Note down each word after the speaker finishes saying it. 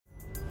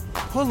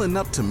Pulling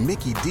up to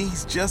Mickey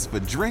D's just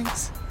for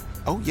drinks?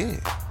 Oh yeah,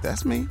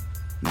 that's me.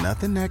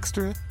 Nothing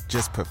extra,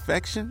 just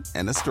perfection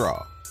and a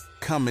straw.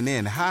 Coming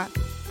in hot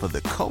for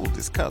the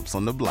coldest cups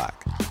on the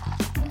block.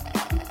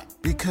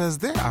 Because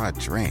there are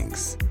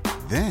drinks.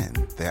 Then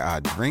there are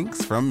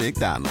drinks from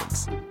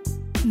McDonald's.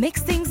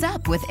 Mix things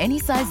up with any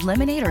size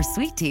lemonade or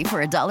sweet tea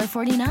for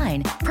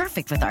 $1.49.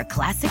 Perfect with our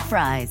classic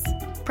fries.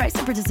 Price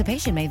and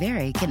participation may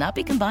vary. Cannot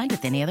be combined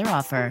with any other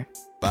offer.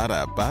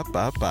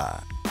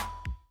 Ba-da-ba-ba-ba.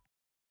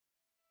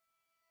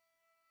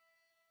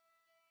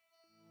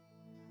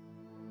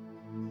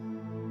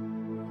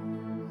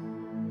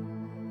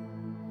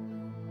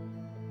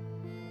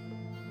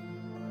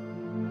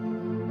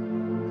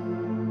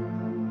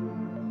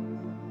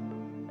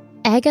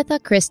 Agatha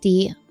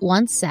Christie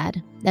once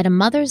said that a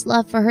mother's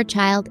love for her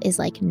child is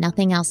like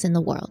nothing else in the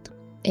world.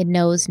 It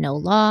knows no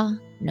law,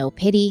 no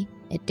pity.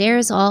 It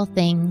dares all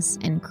things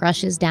and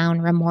crushes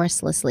down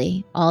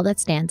remorselessly all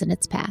that stands in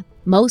its path.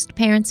 Most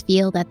parents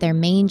feel that their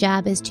main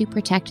job is to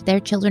protect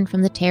their children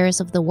from the terrors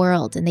of the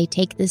world, and they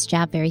take this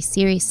job very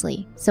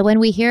seriously. So when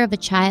we hear of a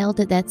child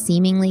that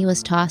seemingly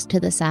was tossed to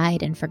the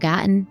side and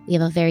forgotten, we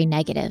have a very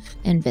negative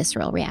and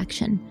visceral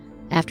reaction.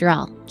 After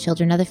all,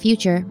 children are the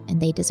future,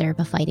 and they deserve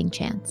a fighting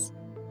chance.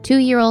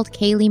 2-year-old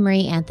Caylee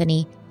Marie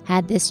Anthony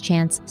had this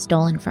chance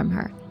stolen from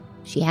her.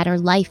 She had her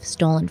life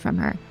stolen from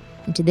her,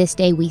 and to this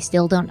day we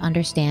still don't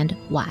understand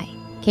why.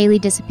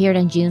 Caylee disappeared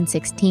on June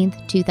 16,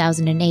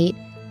 2008,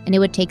 and it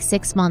would take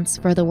 6 months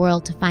for the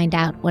world to find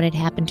out what had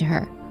happened to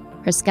her.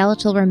 Her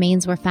skeletal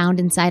remains were found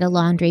inside a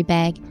laundry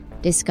bag,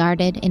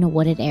 discarded in a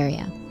wooded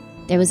area.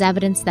 There was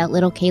evidence that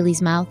little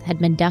Caylee's mouth had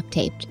been duct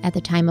taped at the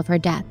time of her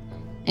death,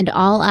 and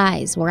all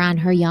eyes were on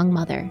her young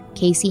mother,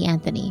 Casey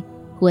Anthony,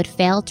 who had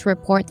failed to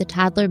report the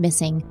toddler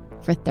missing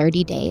for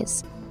 30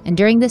 days. And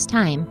during this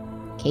time,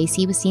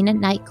 Casey was seen at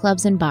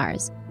nightclubs and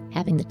bars,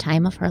 having the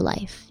time of her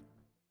life.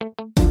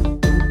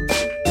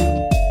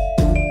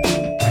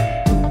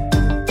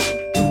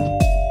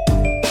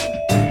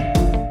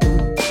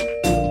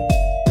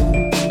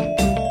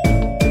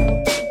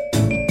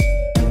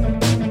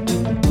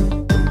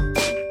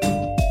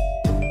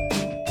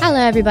 Hello,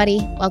 everybody.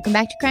 Welcome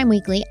back to Crime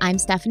Weekly. I'm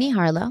Stephanie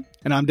Harlow.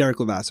 And I'm Derek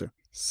Levasseur.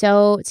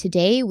 So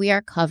today we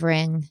are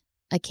covering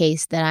a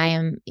case that I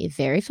am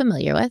very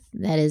familiar with,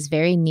 that is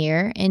very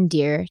near and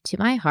dear to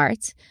my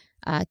heart.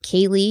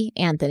 Caylee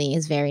Anthony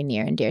is very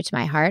near and dear to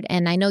my heart,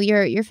 and I know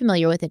you're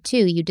familiar with it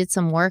too. You did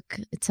some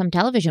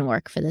television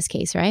work for this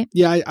case, right?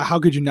 Yeah, how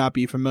could you not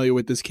be familiar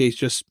with this case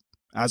just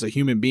as a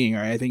human being,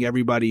 right? I think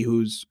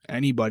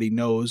anybody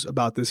knows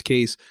about this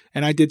case.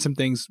 And I did some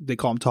things, they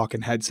call them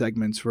talking head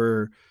segments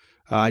for,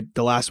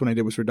 the last one I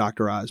did was for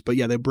Dr. Oz. But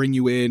yeah, they bring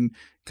you in,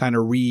 kind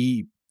of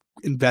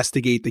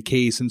investigate the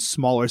case in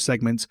smaller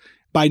segments.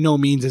 By no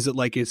means is it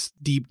like it's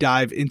deep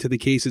dive into the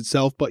case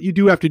itself, but you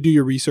do have to do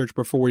your research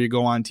before you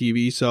go on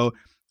TV. So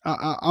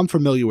I'm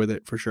familiar with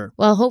it for sure.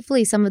 Well,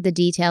 hopefully some of the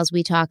details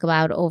we talk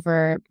about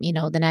over,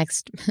 the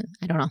next,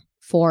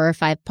 4 or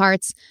 5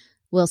 parts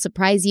will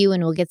surprise you,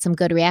 and we'll get some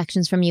good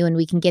reactions from you, and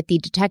we can get the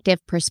detective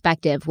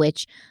perspective,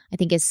 which I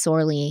think is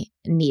sorely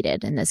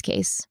needed in this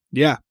case.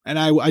 Yeah, and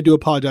I do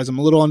apologize. I'm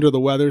a little under the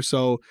weather,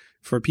 so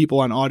for people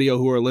on audio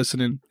who are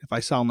listening, if I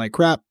sound like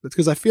crap, that's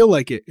because I feel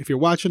like it. If you're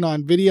watching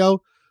on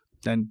video,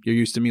 then you're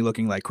used to me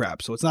looking like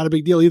crap. So it's not a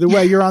big deal either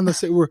way. You're on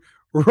the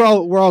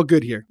we're all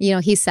good here.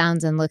 He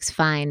sounds and looks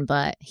fine,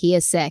 but he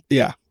is sick.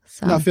 Yeah,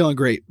 so. Not feeling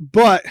great,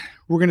 but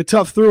we're gonna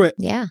tough through it.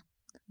 Yeah,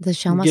 the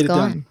show must go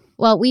on.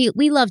 Well,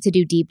 we love to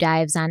do deep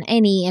dives on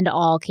any and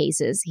all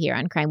cases here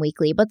on Crime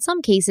Weekly, but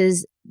some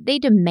cases, they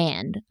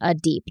demand a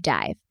deep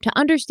dive to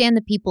understand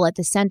the people at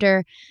the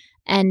center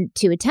and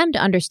to attempt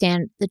to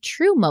understand the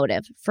true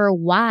motive for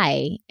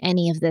why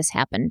any of this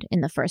happened in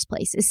the first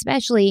place,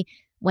 especially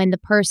when the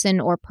person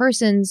or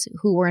persons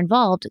who were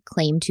involved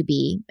claim to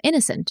be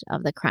innocent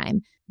of the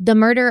crime. The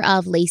murder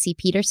of Laci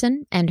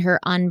Peterson and her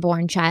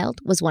unborn child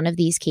was one of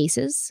these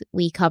cases.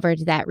 We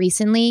covered that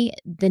recently.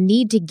 The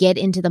need to get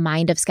into the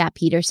mind of Scott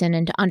Peterson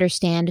and to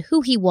understand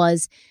who he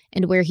was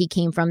and where he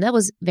came from, that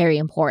was very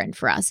important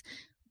for us.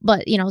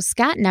 But,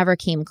 Scott never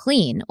came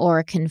clean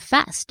or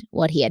confessed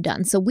what he had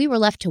done. So we were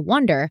left to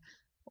wonder,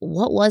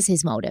 what was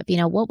his motive?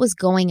 What was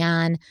going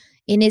on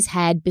in his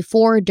head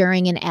before,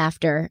 during, and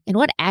after, and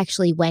what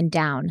actually went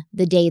down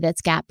the day that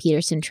Scott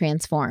Peterson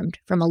transformed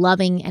from a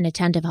loving and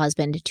attentive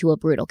husband to a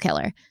brutal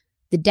killer.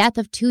 The death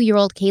of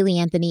 2-year-old Caylee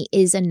Anthony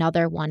is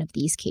another one of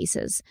these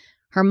cases.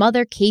 Her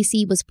mother,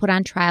 Casey, was put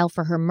on trial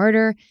for her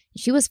murder.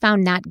 She was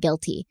found not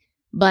guilty.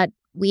 But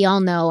we all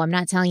know, I'm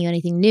not telling you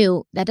anything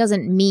new, that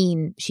doesn't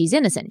mean she's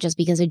innocent just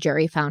because a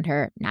jury found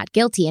her not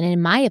guilty. And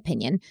in my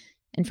opinion,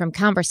 and from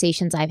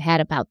conversations I've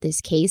had about this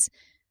case,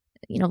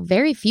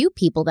 very few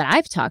people that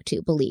I've talked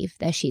to believe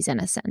that she's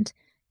innocent.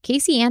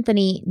 Casey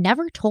Anthony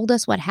never told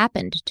us what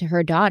happened to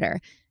her daughter,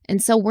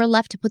 and so we're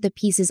left to put the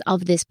pieces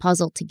of this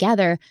puzzle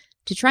together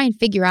to try and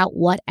figure out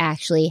what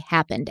actually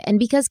happened. And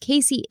because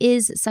Casey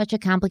is such a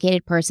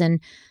complicated person,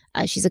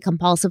 she's a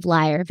compulsive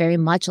liar, very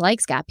much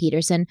like Scott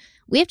Peterson,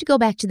 we have to go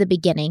back to the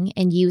beginning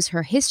and use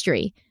her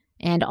history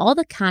and all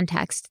the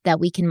context that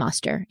we can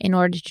muster in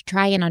order to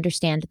try and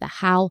understand the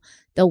how,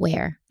 the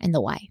where, and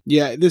the why.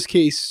 Yeah, in this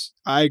case,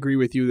 I agree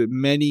with you that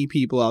many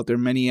people out there,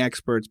 many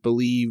experts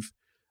believe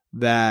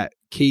that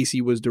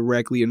Casey was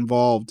directly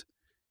involved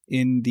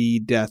in the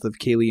death of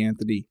Caylee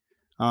Anthony.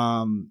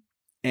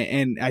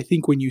 And I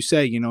think when you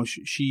say,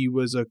 she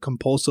was a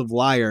compulsive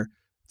liar,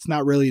 it's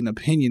not really an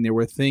opinion. There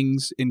were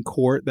things in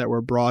court that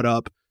were brought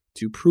up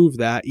to prove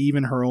that.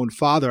 Even her own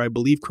father, I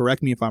believe,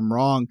 correct me if I'm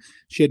wrong,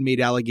 she had made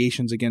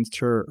allegations against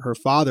her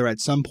father at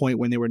some point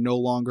when they were no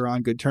longer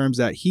on good terms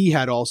that he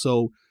had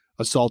also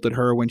assaulted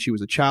her when she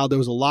was a child. There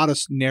was a lot of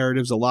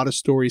narratives, a lot of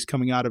stories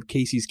coming out of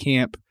Casey's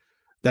camp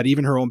that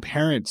even her own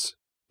parents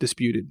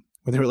disputed.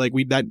 When they were like,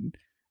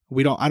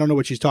 I don't know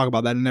what she's talking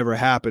about. That never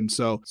happened.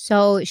 So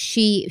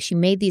she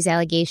made these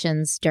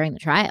allegations during the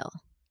trial.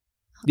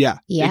 Yeah,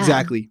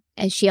 exactly.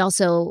 And she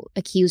also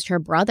accused her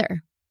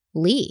brother,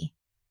 Lee,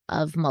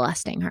 of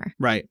molesting her.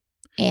 Right.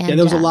 And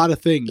there was a lot of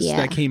things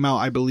that came out,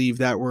 I believe,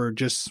 that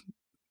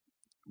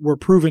were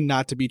proven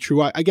not to be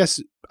true. I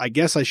guess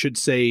I should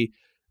say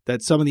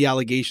that some of the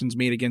allegations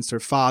made against her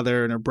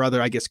father and her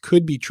brother, I guess,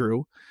 could be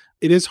true.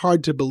 It is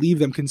hard to believe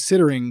them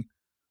considering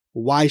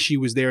why she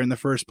was there in the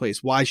first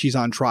place, why she's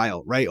on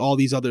trial, right? All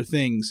these other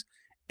things.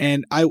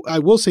 And I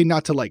will say,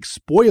 not to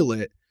spoil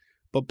it,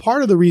 but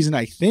part of the reason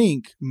I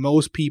think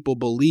most people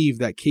believe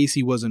that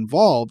Casey was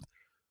involved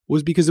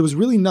was because there was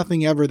really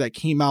nothing ever that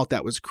came out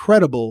that was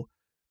credible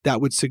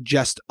that would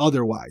suggest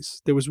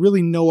otherwise. There was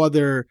really no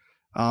other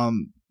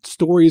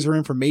stories or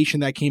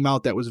information that came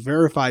out that was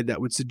verified that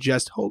would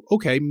suggest,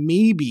 okay,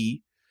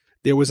 maybe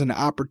there was an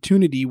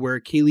opportunity where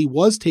Caylee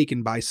was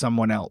taken by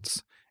someone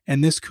else.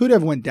 And this could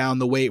have went down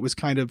the way it was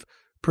kind of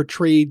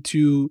portrayed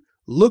to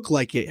look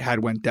like it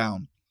had went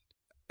down.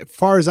 As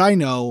far as I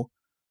know,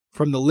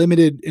 from the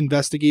limited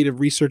investigative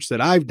research that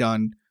I've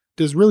done,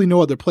 there's really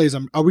no other plays.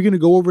 Are we going to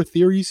go over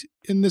theories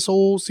in this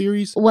whole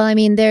series? Well, I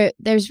mean, there's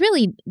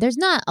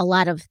not a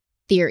lot of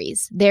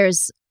theories.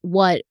 There's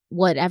what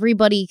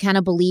everybody kind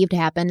of believed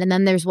happened, and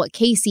then there's what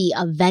Casey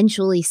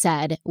eventually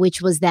said,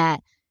 which was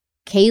that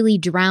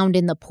Caylee drowned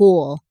in the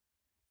pool,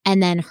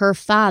 and then her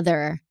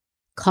father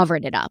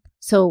covered it up.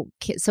 So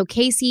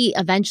Casey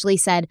eventually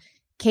said,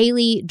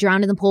 Caylee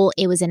drowned in the pool.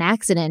 It was an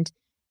accident.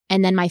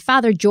 And then my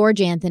father, George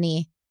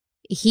Anthony,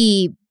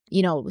 he,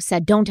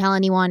 said, don't tell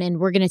anyone and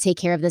we're going to take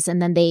care of this. And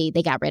then they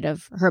got rid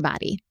of her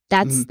body.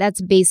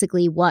 That's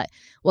basically what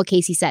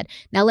Casey said.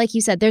 Now, like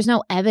you said, there's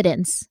no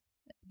evidence.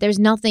 There's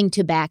nothing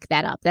to back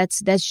that up.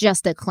 That's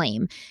just a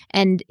claim.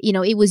 And,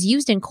 it was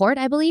used in court,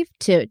 I believe,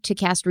 to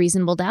cast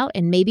reasonable doubt.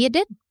 And maybe it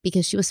did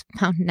because she was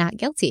found not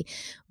guilty.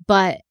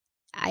 But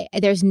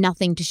there's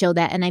nothing to show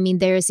that. And I mean,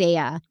 there's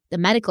the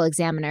medical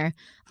examiner,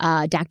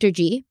 Dr.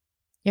 G.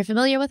 You're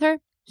familiar with her?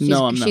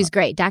 No, I'm not. She's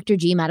great. Dr.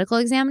 G, medical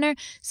examiner.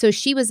 So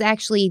she was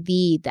actually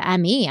the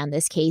ME on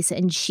this case.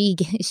 And she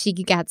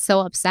got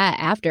so upset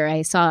after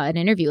I saw an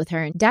interview with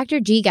her. And Dr.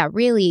 G got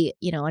really,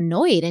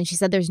 annoyed. And she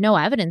said there's no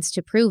evidence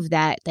to prove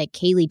that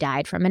Caylee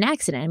died from an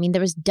accident. I mean,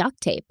 there was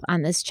duct tape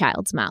on this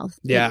child's mouth.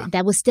 Yeah.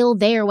 That was still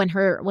there when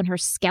her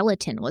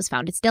skeleton was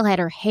found. It still had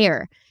her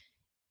hair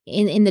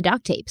in the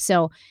duct tape.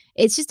 So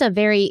it's just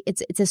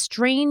it's a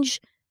strange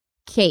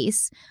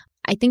case.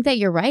 I think that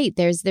you're right.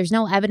 There's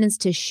no evidence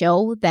to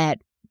show that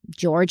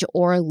George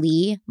or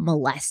Lee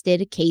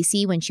molested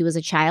Casey when she was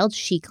a child.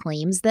 She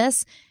claims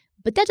this,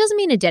 but that doesn't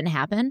mean it didn't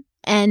happen.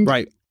 And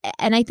right.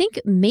 And I think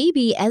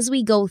maybe as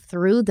we go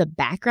through the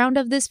background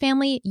of this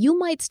family, you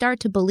might start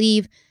to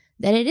believe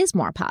that it is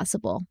more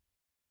possible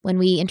when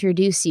we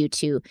introduce you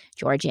to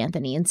George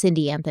Anthony and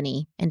Cindy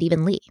Anthony and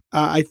even Lee.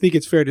 I think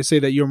it's fair to say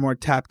that you're more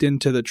tapped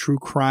into the true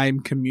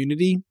crime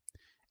community.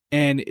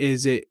 And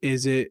is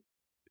it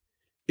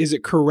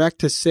correct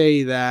to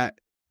say that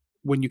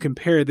when you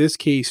compare this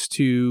case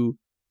to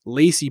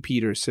Lacey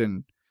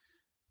Peterson,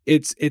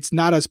 it's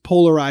not as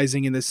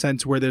polarizing in the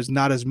sense where there's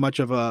not as much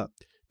of a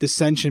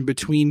dissension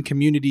between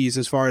communities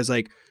as far as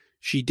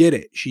she did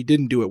it, she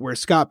didn't do it. Where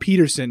Scott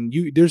Peterson,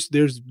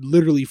 there's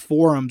literally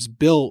forums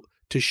built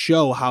to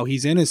show how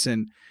he's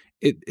innocent.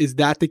 Is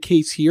that the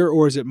case here,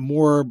 or is it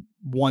more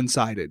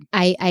one-sided?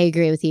 I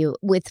agree with you.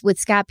 With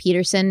Scott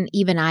Peterson,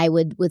 even I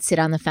would sit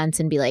on the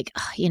fence and be like,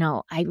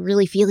 I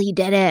really feel he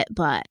did it,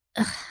 but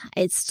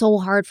it's so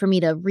hard for me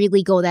to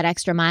really go that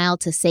extra mile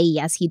to say,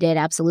 yes, he did.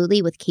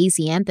 Absolutely. With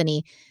Casey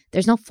Anthony,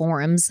 there's no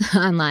forums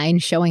online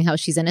showing how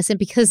she's innocent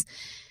because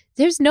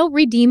there's no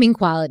redeeming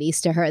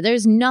qualities to her.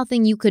 There's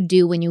nothing you could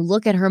do when you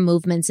look at her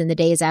movements in the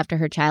days after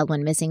her child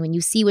went missing, when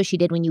you see what she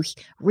did, when you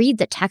read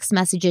the text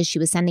messages she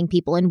was sending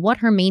people and what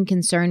her main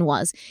concern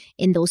was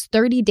in those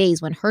 30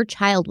 days when her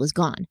child was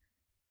gone.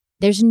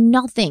 There's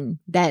nothing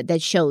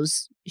that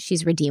shows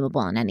she's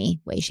redeemable in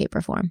any way, shape,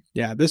 or form.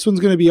 Yeah, this one's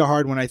going to be a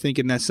hard one, I think,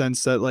 in that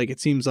sense that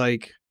it seems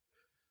like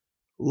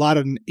a lot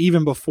of,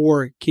 even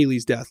before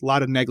Caylee's death, a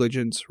lot of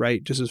negligence,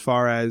 right? Just as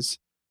far as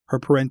her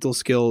parental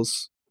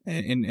skills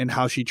and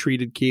how she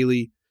treated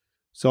Caylee.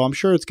 So I'm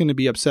sure it's going to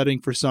be upsetting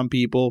for some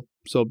people.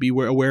 So be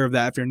aware of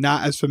that if you're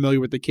not as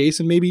familiar with the case.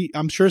 And maybe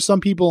I'm sure some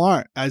people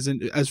aren't as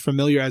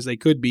familiar as they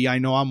could be. I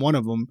know I'm one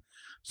of them.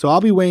 So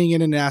I'll be weighing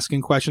in and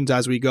asking questions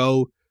as we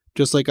go,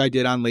 just like I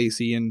did on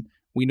Lacey. And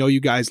we know you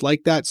guys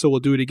like that, so we'll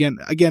do it again.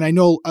 Again, I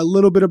know a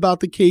little bit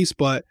about the case,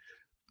 but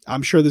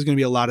I'm sure there's going to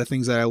be a lot of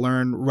things that I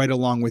learn right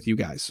along with you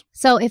guys.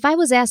 So if I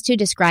was asked to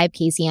describe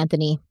Casey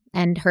Anthony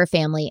and her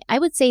family, I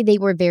would say they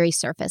were very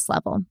surface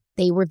level.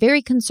 They were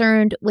very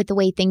concerned with the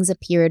way things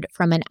appeared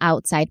from an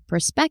outside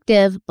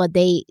perspective, but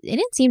they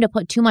didn't seem to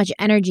put too much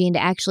energy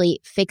into actually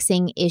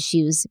fixing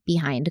issues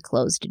behind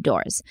closed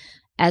doors.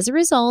 As a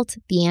result,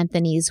 the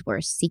Anthonys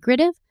were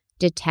secretive,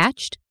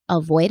 detached,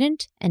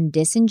 avoidant, and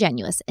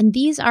disingenuous. And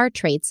these are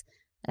traits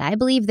that I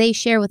believe they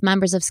share with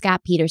members of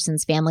Scott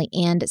Peterson's family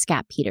and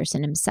Scott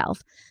Peterson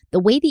himself. The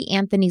way the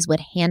Anthonys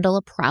would handle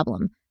a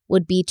problem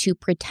would be to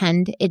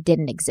pretend it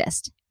didn't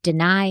exist,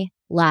 deny,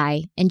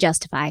 lie, and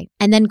justify,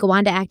 and then go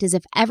on to act as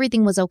if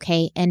everything was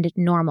okay and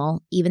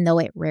normal, even though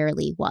it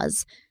rarely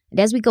was. And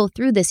as we go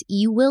through this,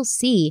 you will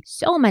see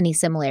so many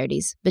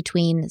similarities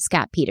between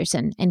Scott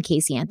Peterson and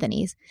Casey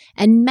Anthony's,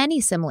 and many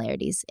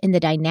similarities in the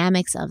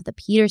dynamics of the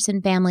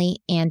Peterson family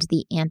and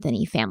the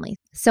Anthony family.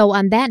 So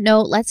on that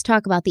note, let's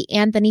talk about the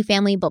Anthony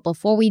family. But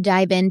before we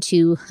dive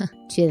into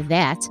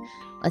that,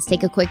 let's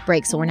take a quick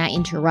break so we're not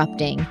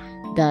interrupting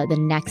the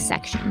next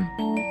section.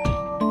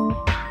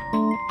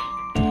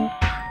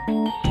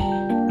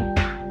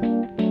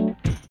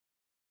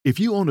 If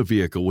you own a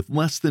vehicle with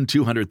less than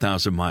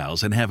 200,000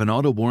 miles and have an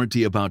auto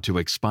warranty about to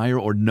expire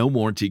or no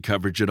warranty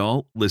coverage at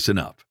all, listen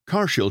up.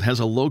 CarShield has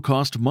a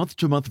low-cost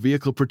month-to-month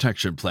vehicle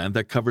protection plan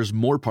that covers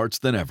more parts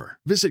than ever.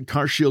 Visit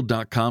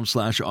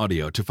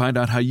carshield.com/audio to find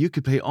out how you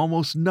could pay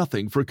almost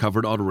nothing for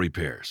covered auto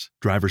repairs.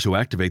 Drivers who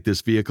activate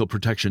this vehicle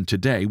protection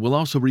today will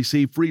also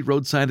receive free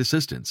roadside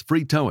assistance,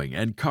 free towing,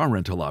 and car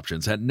rental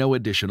options at no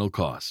additional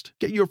cost.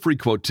 Get your free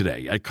quote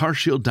today at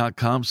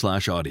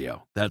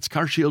carshield.com/audio. That's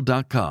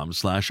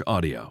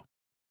carshield.com/audio.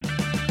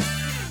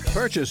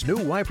 Purchase new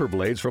wiper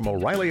blades from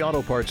O'Reilly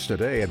Auto Parts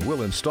today and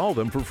we'll install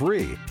them for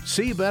free.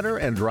 See better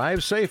and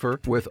drive safer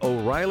with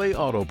O'Reilly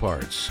Auto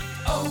Parts.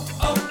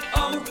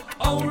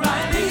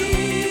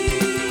 O'Reilly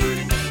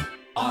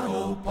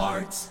Auto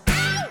Parts.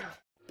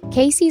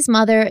 Casey's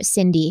mother,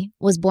 Cindy,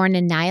 was born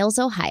in Niles,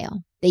 Ohio,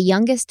 the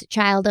youngest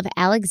child of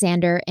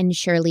Alexander and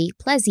Shirley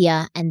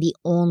Plezia and the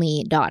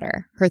only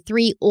daughter. Her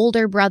three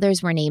older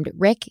brothers were named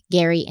Rick,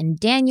 Gary, and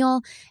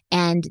Daniel,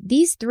 and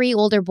these three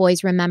older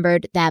boys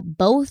remembered that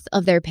both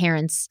of their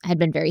parents had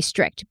been very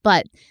strict,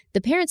 but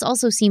the parents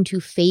also seemed to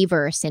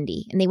favor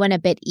Cindy, and they went a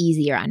bit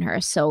easier on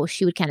her, so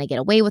she would kind of get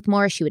away with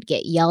more, she would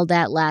get yelled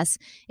at less,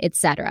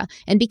 etc.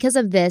 And because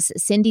of this,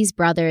 Cindy's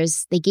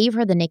brothers, they gave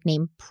her the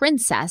nickname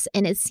Princess,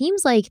 and it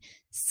seems like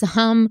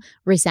some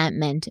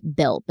resentment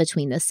built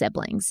between the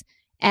siblings.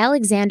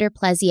 Alexander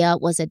Plezia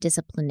was a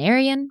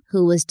disciplinarian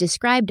who was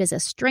described as a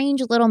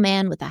strange little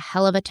man with a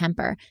hell of a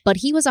temper, but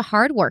he was a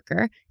hard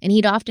worker, and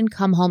he'd often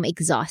come home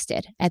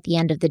exhausted at the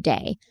end of the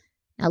day.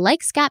 Now,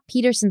 like Scott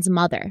Peterson's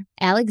mother,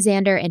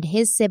 Alexander and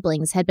his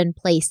siblings had been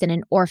placed in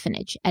an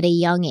orphanage at a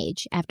young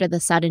age after the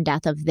sudden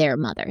death of their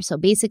mother. So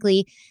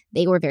basically,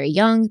 they were very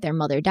young, their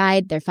mother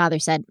died, their father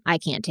said, "I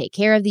can't take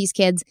care of these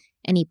kids,"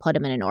 and he put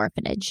them in an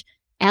orphanage.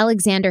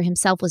 Alexander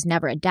himself was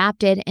never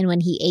adopted, and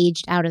when he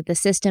aged out of the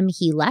system,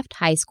 he left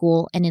high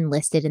school and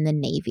enlisted in the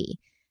Navy.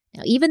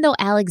 Now, even though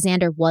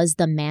Alexander was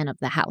the man of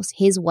the house,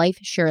 his wife,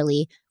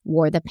 Shirley,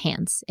 wore the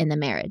pants in the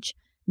marriage.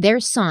 Their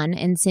son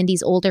and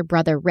Cindy's older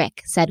brother,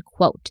 Rick, said,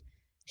 quote,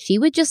 "She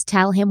would just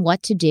tell him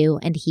what to do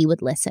and he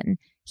would listen.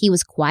 He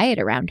was quiet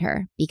around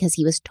her because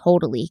he was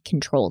totally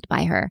controlled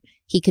by her.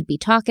 He could be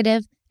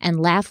talkative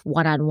and laugh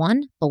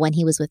one-on-one, but when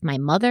he was with my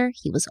mother,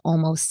 he was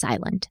almost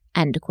silent,"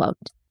 end quote.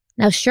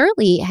 Now,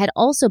 Shirley had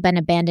also been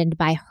abandoned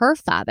by her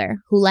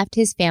father, who left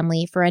his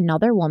family for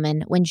another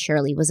woman when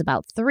Shirley was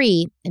about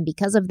 3. And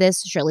because of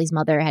this, Shirley's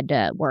mother had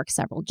to work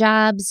several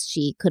jobs.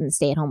 She couldn't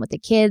stay at home with the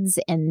kids,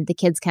 and the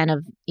kids kind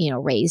of,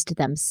 raised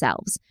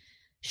themselves.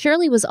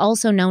 Shirley was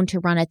also known to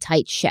run a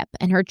tight ship,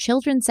 and her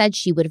children said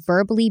she would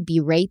verbally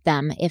berate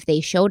them if they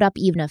showed up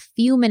even a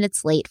few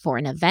minutes late for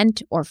an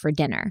event or for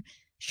dinner.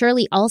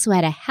 Shirley also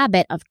had a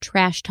habit of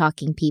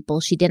trash-talking people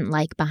she didn't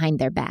like behind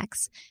their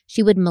backs.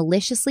 She would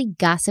maliciously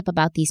gossip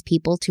about these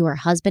people to her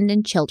husband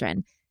and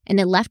children, and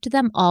it left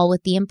them all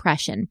with the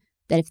impression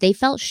that if they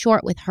felt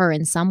short with her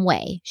in some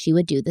way, she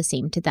would do the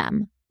same to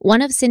them.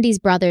 One of Cindy's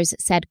brothers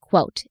said,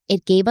 quote,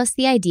 "It gave us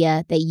the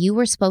idea that you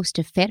were supposed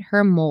to fit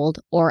her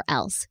mold or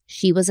else.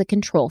 She was a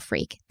control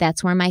freak.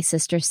 That's where my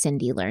sister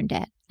Cindy learned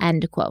it,"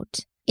 end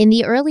quote. In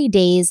the early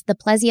days, the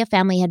Plezia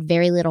family had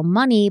very little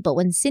money, but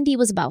when Cindy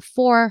was about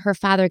 4, her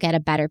father got a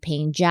better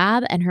paying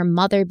job and her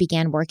mother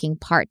began working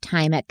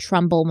part-time at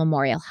Trumbull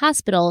Memorial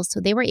Hospital,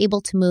 so they were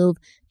able to move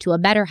to a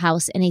better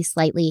house in a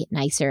slightly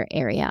nicer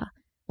area.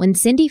 When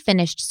Cindy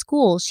finished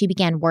school, she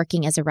began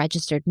working as a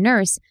registered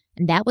nurse,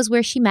 and that was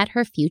where she met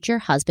her future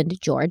husband,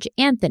 George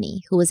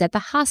Anthony, who was at the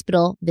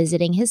hospital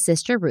visiting his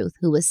sister Ruth,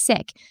 who was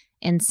sick,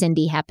 and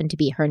Cindy happened to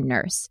be her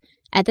nurse.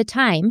 At the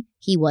time,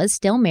 he was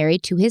still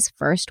married to his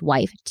first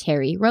wife,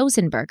 Terry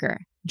Rosenberger.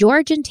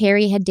 George and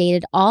Terry had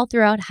dated all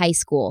throughout high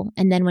school,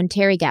 and then when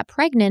Terry got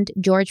pregnant,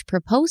 George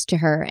proposed to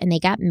her and they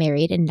got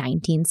married in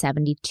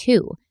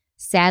 1972.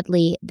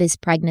 Sadly, this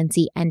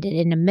pregnancy ended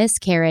in a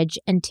miscarriage,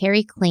 and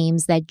Terry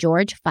claims that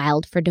George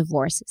filed for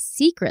divorce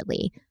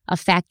secretly, a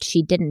fact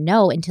she didn't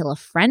know until a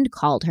friend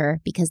called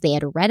her because they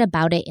had read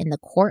about it in the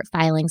court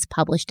filings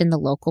published in the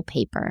local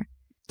paper.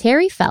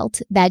 Terry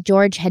felt that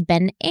George had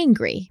been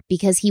angry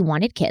because he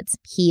wanted kids.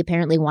 He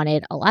apparently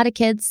wanted a lot of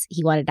kids.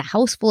 He wanted a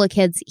house full of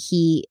kids.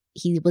 He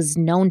was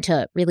known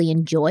to really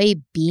enjoy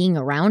being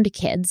around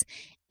kids.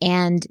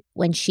 And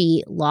when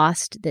she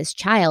lost this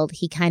child,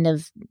 he kind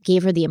of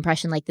gave her the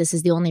impression like, this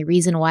is the only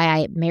reason why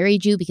I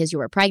married you, because you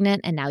were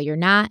pregnant and now you're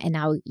not. And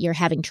now you're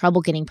having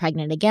trouble getting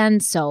pregnant again.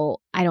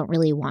 So I don't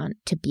really want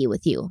to be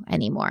with you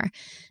anymore.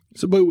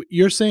 So, but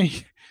you're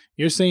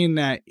saying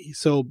that,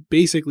 so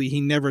basically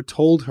he never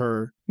told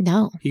her.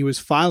 No. He was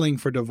filing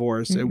for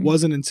divorce. Mm-mm. It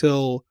wasn't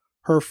until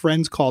her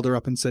friends called her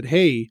up and said,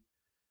 hey,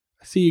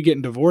 I see you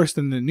getting divorced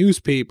in the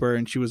newspaper.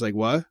 And she was like,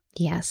 what?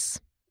 Yes.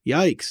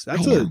 Yikes.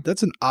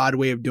 That's an odd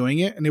way of doing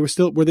it. And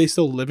were they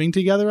still living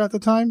together at the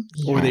time?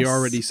 Yes. Or were they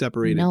already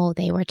separated? No,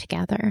 they were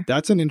together.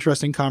 That's an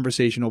interesting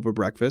conversation over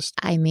breakfast.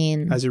 I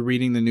mean, as you're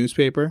reading the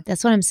newspaper.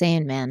 That's what I'm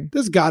saying, man.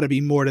 There's got to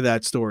be more to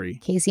that story.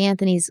 Casey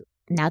Anthony's,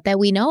 not that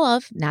we know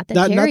of, not that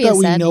Terry not that has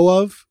we said. know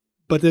of,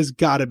 but there's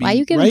got to be. Why are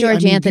you giving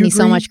George Anthony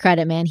so much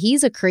credit, man?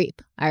 He's a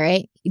creep, all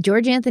right?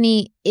 George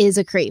Anthony is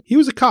a creep. He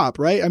was a cop,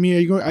 right? I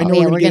mean,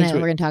 we're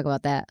gonna talk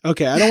about that.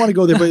 Okay, I don't want to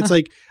go there, but it's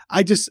like,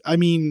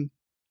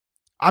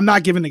 I'm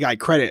not giving the guy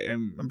credit,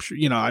 and I'm sure,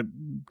 I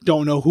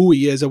don't know who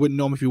he is. I wouldn't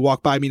know him if he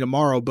walked by me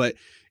tomorrow, but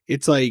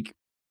it's like,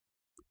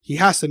 he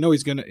has to know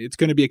it's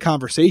gonna be a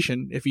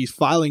conversation if he's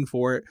filing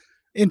for it.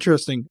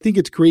 Interesting. I think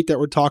it's great that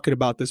we're talking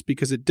about this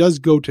because it does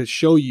go to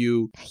show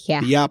you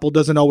the apple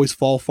doesn't always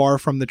fall far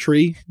from the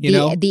tree,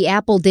 know? The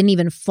apple didn't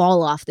even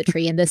fall off the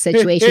tree in this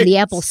situation. The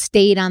apple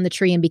stayed on the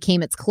tree and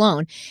became its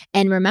clone.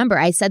 And remember,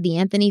 I said the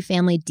Anthony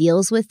family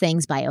deals with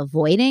things by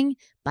avoiding,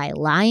 by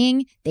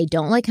lying. They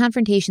don't like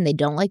confrontation. They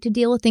don't like to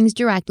deal with things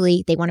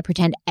directly. They want to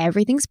pretend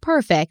everything's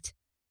perfect.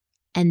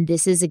 And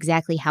this is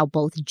exactly how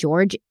both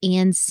George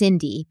and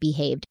Cindy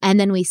behaved. And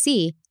then we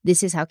see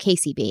this is how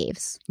Casey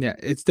behaves. Yeah,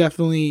 it's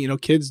definitely,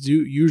 kids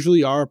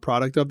usually are a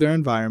product of their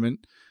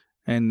environment.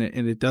 And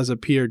it does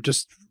appear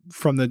just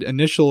from the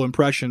initial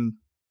impression.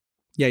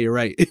 Yeah, you're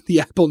right.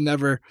 The apple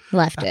never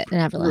left. It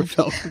never left.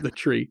 Fell from the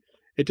tree.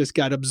 It just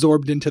got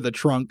absorbed into the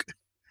trunk,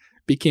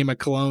 became a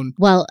clone.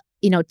 Well,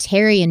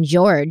 Terry and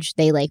George,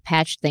 they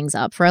patched things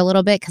up for a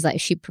little bit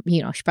because she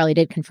probably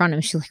did confront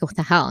him. She's like, what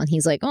the hell? And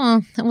he's like,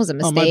 oh, that was a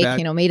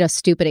mistake, made a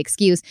stupid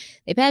excuse.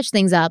 They patched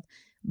things up,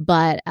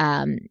 but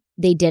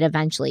they did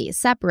eventually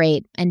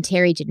separate. And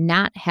Terry did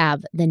not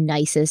have the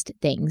nicest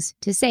things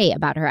to say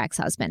about her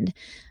ex-husband.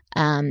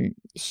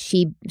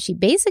 She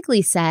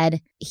basically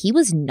said he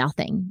was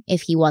nothing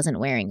if he wasn't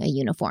wearing a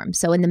uniform.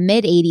 So in the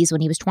mid-'80s,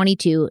 when he was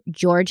 22,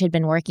 George had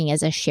been working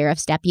as a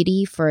sheriff's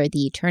deputy for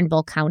the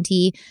Turnbull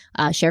County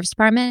Sheriff's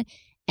Department.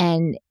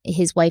 And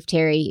his wife,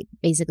 Terry,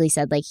 basically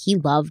said he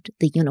loved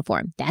the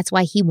uniform. That's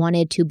why he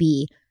wanted to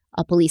be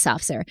a police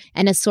officer.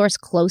 And a source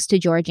close to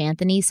George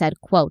Anthony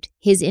said, quote,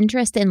 his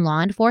interest in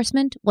law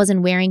enforcement was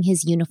in wearing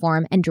his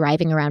uniform and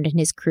driving around in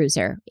his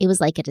cruiser. It was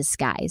like a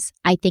disguise.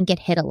 I think it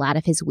hid a lot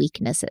of his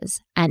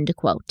weaknesses, end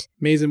quote.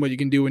 Amazing what you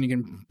can do when you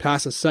can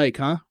pass a psych,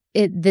 huh?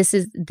 This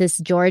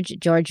George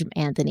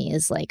Anthony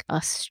is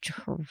a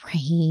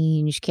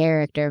strange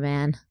character,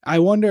 man. I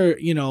wonder,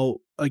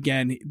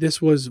 again,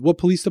 this was, what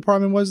police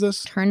department was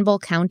this? Turnbull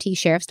County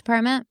Sheriff's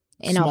Department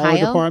in Smaller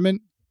Ohio.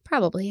 Department?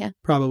 Probably, yeah.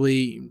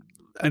 Probably.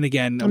 And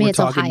again, it's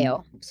talking,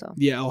 Ohio. So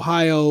yeah,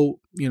 Ohio,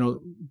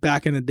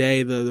 back in the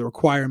day, the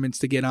requirements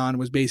to get on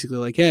was basically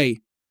like, hey,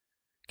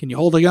 can you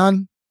hold a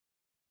gun?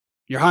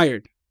 You're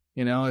hired,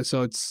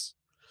 So it's,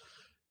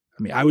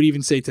 I would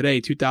even say today,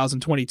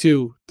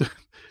 2022,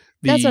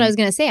 that's what I was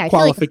going to say. I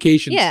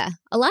qualifications. Feel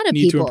a lot of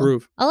need people to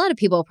improve. A lot of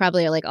people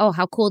probably are like, oh,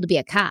 how cool to be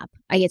a cop.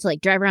 I get to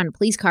drive around a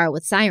police car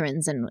with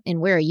sirens and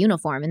wear a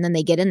uniform. And then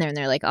they get in there and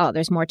they're like, oh,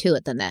 there's more to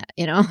it than that,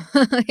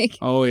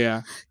 Oh,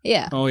 yeah.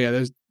 Yeah. Oh, yeah.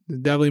 There's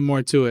definitely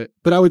more to it.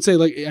 But I would say,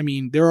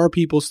 there are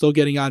people still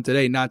getting on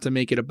today, not to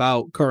make it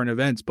about current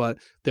events, but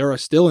there are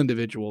still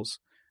individuals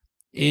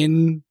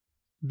in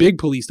big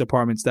police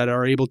departments that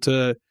are able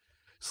to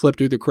slip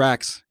through the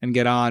cracks and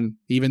get on,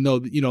 even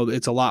though,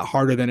 it's a lot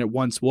harder than it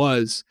once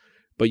was.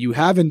 But you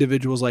have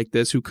individuals like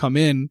this who come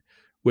in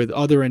with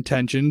other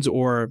intentions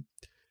or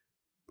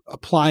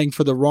applying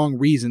for the wrong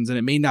reasons. And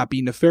it may not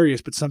be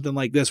nefarious, but something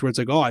like this where it's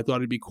like, oh, I thought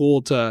it'd be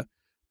cool to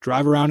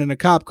drive around in a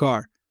cop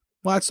car.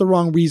 Well, that's the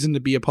wrong reason to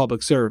be a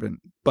public servant.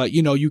 But,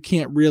 you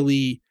can't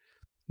really,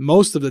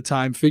 most of the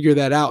time, figure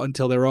that out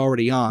until they're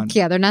already on.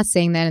 Yeah, they're not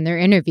saying that in their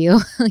interview.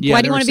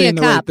 Why do you want to be a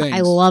cop? Right,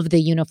 I love the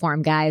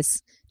uniform,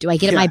 guys. Do I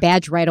get my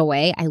badge right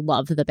away? I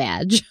love the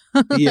badge.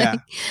 Yeah.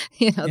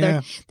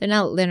 They're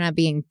not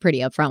being pretty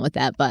upfront with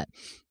that, but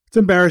it's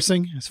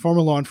embarrassing. As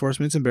former law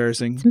enforcement, it's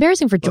embarrassing. It's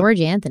embarrassing for George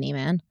Anthony,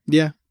 man.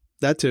 Yeah,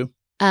 that too.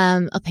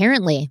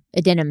 Apparently,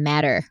 it didn't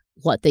matter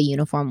what the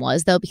uniform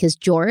was, though, because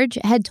George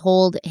had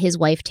told his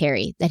wife,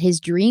 Terry, that his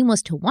dream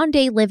was to one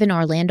day live in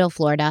Orlando,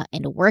 Florida,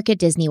 and work at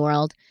Disney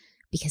World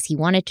because he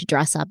wanted to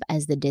dress up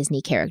as the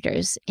Disney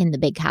characters in the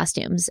big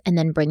costumes and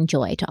then bring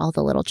joy to all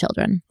the little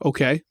children.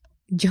 Okay.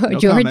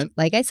 George,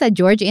 like I said,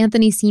 George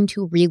Anthony seemed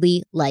to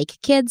really like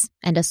kids,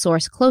 and a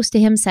source close to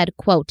him said,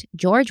 quote,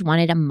 George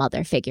wanted a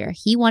mother figure.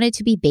 He wanted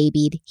to be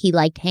babied. He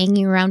liked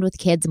hanging around with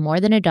kids more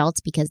than adults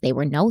because they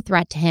were no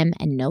threat to him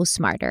and no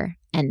smarter,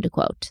 end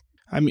quote.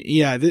 I mean,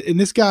 yeah, and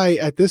this guy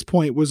at this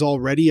point was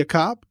already a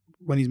cop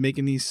when he's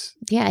making these.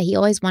 Yeah, he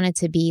always wanted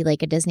to be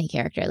like a Disney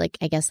character. Like,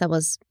 I guess that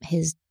was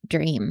his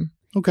dream.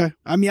 Okay.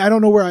 I mean, I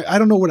don't know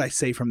what I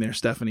say from there,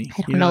 Stephanie.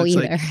 I don't know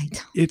either.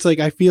 Like, it's like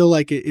I feel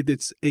like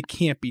it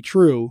can't be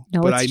true,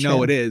 but I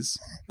know it is.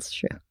 It's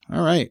true.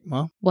 All right.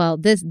 Well,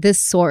 this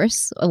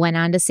source went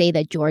on to say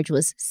that George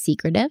was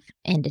secretive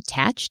and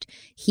attached.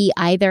 He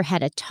either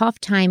had a tough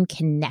time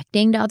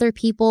connecting to other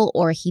people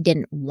or he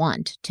didn't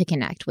want to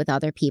connect with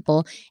other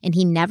people. And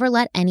he never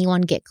let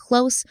anyone get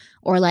close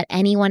or let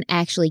anyone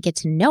actually get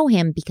to know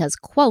him because,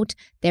 quote,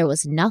 there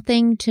was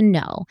nothing to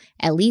know.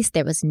 At least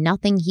there was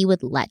nothing he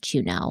would let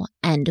you know,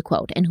 end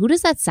quote. And who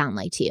does that sound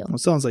like to you? Well, it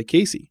sounds like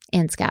Casey.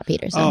 And Scott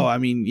Peterson. Oh, I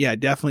mean, yeah,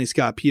 definitely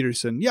Scott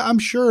Peterson. Yeah, I'm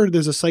sure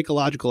there's a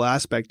psychological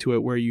aspect to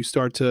it where you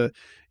start to,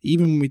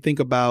 even when we think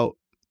about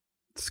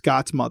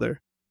Scott's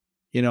mother,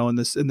 in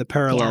the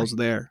parallels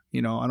there,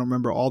 I don't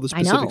remember all the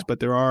specifics, but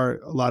there are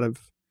a lot of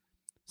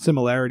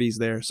similarities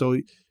there. So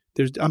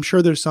I'm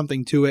sure there's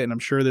something to it. And I'm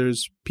sure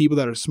there's people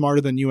that are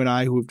smarter than you and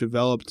I who have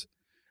developed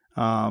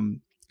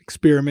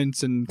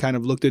experiments and kind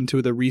of looked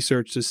into the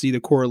research to see the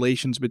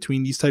correlations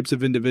between these types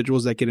of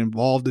individuals that get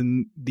involved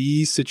in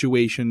these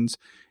situations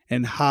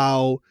and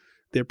how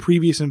their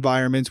previous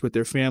environments with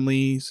their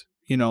families,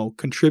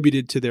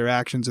 contributed to their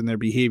actions and their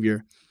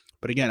behavior.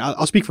 But again,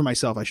 I'll speak for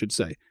myself, I should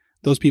say.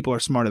 Those people are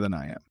smarter than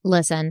I am.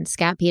 Listen,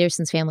 Scott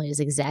Peterson's family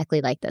is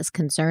exactly like this.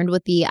 Concerned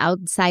with the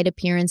outside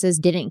appearances,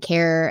 didn't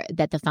care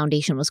that the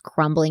foundation was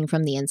crumbling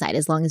from the inside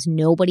as long as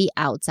nobody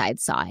outside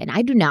saw it. And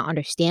I do not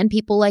understand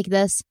people like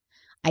this.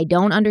 I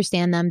don't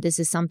understand them. This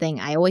is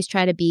something I always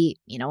try to be,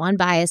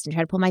 unbiased and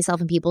try to put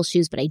myself in people's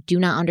shoes, but I do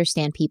not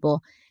understand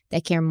people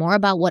that care more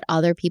about what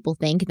other people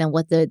think than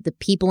what the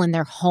people in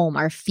their home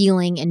are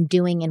feeling and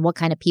doing and what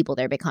kind of people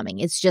they're becoming.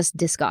 It's just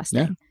disgusting.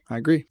 Yeah, I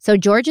agree. So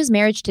George's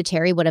marriage to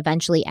Terry would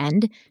eventually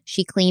end.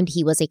 She claimed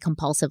he was a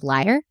compulsive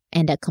liar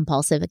and a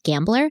compulsive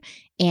gambler,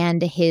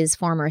 and his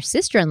former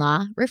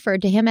sister-in-law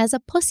referred to him as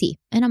a pussy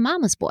and a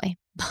mama's boy.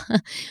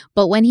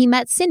 But when he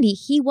met Cindy,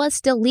 he was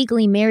still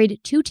legally married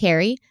to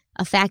Terry,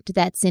 a fact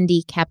that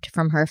Cindy kept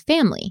from her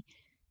family.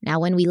 Now,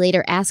 when we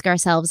later ask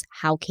ourselves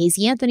how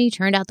Casey Anthony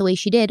turned out the way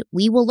she did,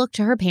 we will look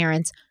to her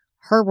parents,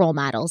 her role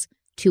models,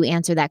 to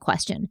answer that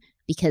question.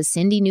 Because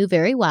Cindy knew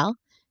very well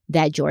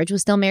that George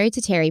was still married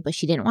to Terry, but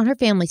she didn't want her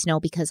family to know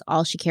because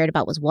all she cared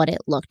about was what it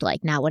looked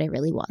like, not what it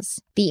really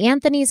was. The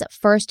Anthony's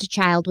first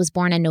child was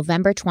born on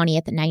November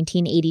 20th,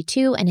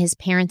 1982, and his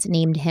parents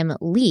named him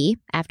Lee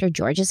after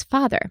George's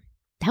father.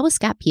 That was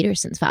Scott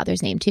Peterson's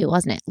father's name too,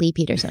 wasn't it? Lee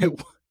Peterson. It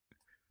was.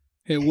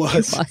 It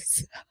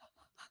was.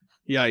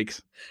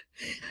 Yikes.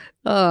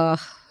 Oh,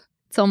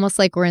 it's almost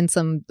like we're in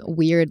some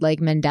weird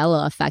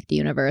Mandela effect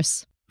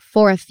universe.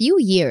 For a few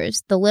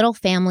years, the little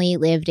family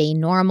lived a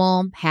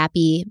normal,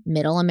 happy,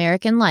 middle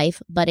American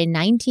life, but in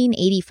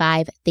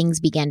 1985, things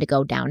began to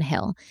go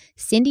downhill.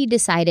 Cindy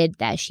decided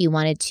that she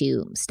wanted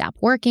to stop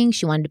working,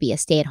 she wanted to be a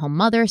stay-at-home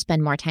mother,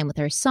 spend more time with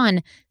her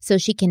son, so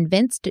she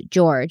convinced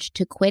George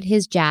to quit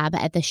his job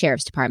at the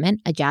sheriff's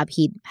department, a job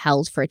he'd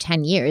held for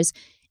 10 years,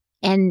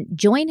 and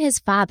join his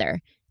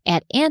father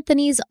at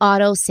Anthony's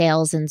Auto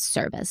Sales and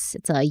Service.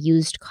 It's a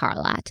used car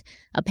lot.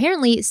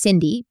 Apparently,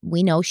 Cindy,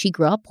 we know she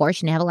grew up poor,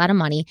 she didn't have a lot of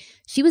money.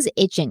 She was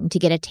itching to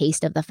get a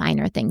taste of the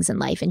finer things in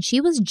life, and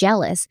she was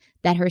jealous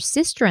that her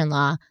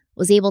sister-in-law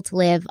was able to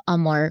live a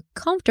more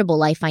comfortable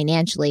life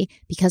financially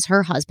because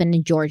her husband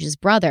and George's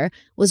brother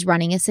was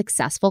running a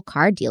successful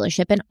car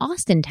dealership in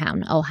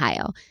Austintown,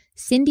 Ohio.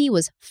 Cindy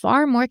was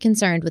far more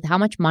concerned with how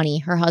much money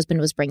her husband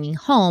was bringing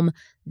home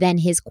than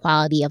his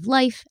quality of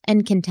life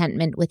and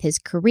contentment with his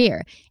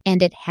career.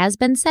 And it has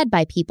been said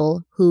by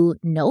people who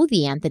know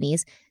the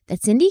Anthonys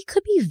that Cindy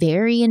could be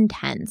very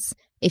intense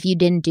if you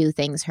didn't do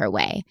things her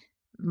way.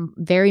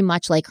 Very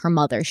much like her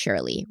mother,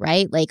 Shirley,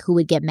 right? Who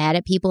would get mad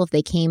at people if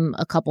they came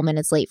a couple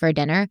minutes late for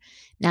dinner.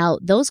 Now,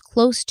 those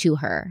close to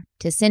her,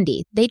 to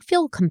Cindy, they'd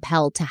feel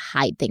compelled to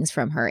hide things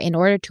from her in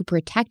order to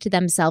protect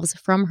themselves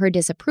from her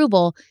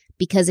disapproval,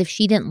 because if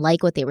she didn't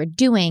like what they were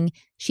doing,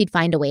 she'd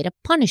find a way to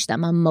punish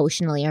them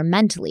emotionally or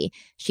mentally.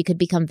 She could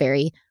become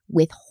very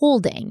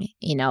withholding,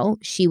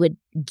 She would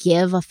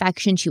give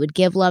affection, she would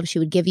give love, she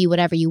would give you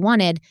whatever you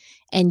wanted,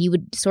 and you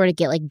would sort of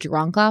get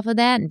drunk off of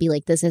that and be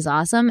like, this is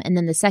awesome. And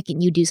then the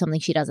second you do something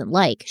she doesn't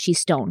like, she's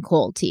stone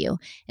cold to you.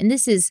 And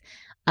this is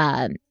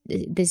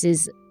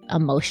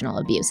emotional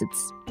abuse.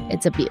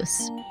 It's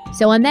abuse.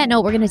 So on that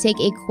note, we're going to take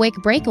a quick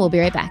break and we'll be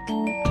right back.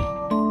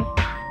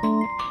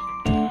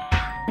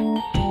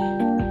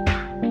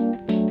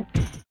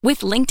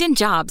 With LinkedIn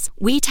Jobs,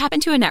 we tap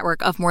into a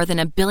network of more than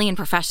 1 billion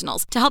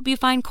professionals to help you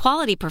find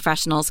quality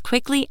professionals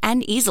quickly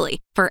and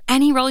easily for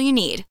any role you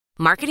need.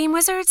 Marketing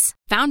wizards?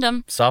 Found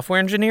them. Software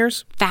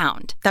engineers?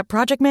 Found. That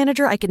project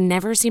manager I could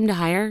never seem to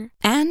hire?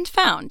 And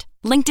found.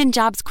 LinkedIn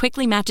Jobs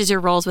quickly matches your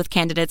roles with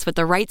candidates with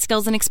the right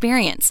skills and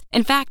experience.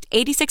 In fact,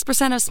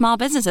 86% of small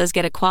businesses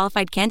get a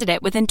qualified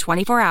candidate within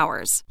 24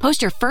 hours.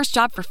 Post your first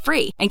job for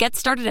free and get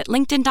started at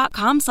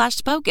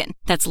linkedin.com/spoken.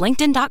 That's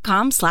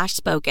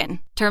linkedin.com/spoken.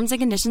 Terms and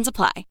conditions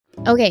apply.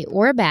 Okay,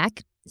 we're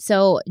back.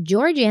 So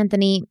George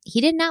Anthony, he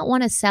did not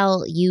want to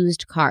sell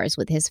used cars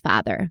with his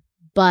father,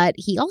 but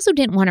he also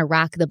didn't want to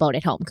rock the boat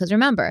at home. Because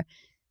remember,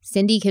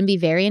 Cindy can be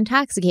very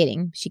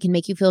intoxicating. She can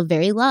make you feel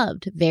very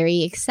loved,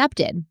 very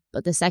accepted.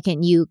 But the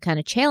second you kind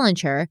of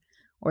challenge her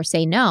or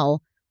say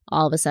no,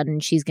 all of a sudden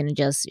she's going to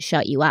just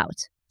shut you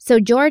out. So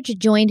George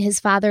joined his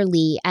father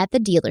Lee at the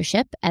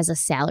dealership as a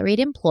salaried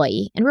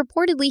employee, and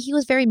reportedly he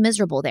was very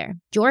miserable there.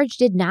 George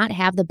did not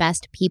have the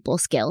best people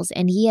skills,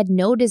 and he had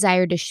no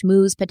desire to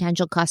schmooze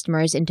potential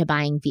customers into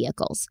buying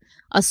vehicles.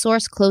 A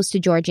source close to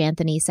George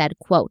Anthony said,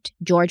 quote,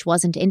 George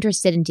wasn't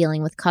interested in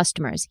dealing with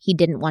customers. He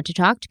didn't want to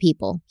talk to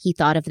people. He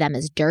thought of them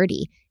as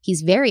dirty.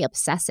 He's very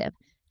obsessive.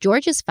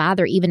 George's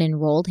father even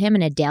enrolled him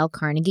in a Dale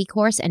Carnegie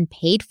course and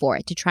paid for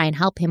it to try and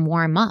help him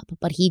warm up,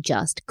 but he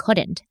just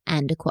couldn't,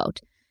 end quote.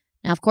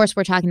 Now, of course,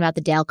 we're talking about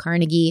the Dale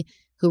Carnegie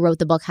who wrote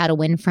the book How to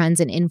Win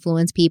Friends and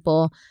Influence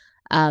People.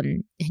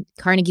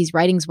 Carnegie's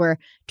writings were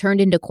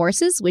turned into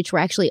courses, which were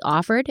actually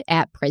offered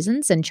at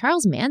prisons. And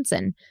Charles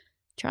Manson,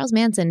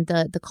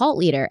 the cult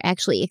leader,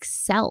 actually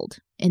excelled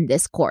in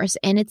this course.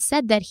 And it's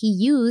said that he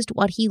used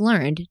what he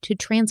learned to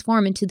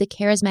transform into the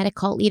charismatic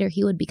cult leader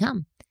he would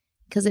become.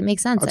 Because it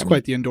makes sense. That's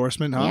quite the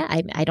endorsement, huh?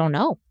 Yeah, I don't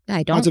know.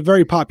 It's a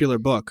very popular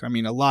book. I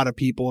mean, a lot of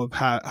people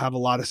have a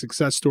lot of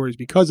success stories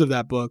because of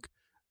that book.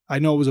 I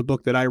know it was a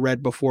book that I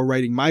read before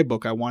writing my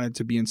book. I wanted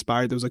to be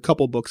inspired. There was a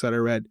couple books that I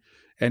read,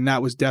 and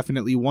that was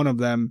definitely one of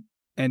them.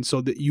 And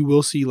so that you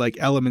will see like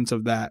elements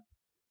of that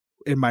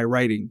in my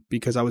writing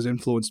because I was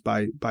influenced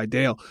by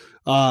Dale.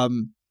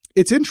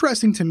 It's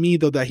interesting to me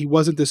though that he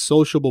wasn't this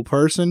sociable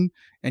person,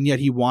 and yet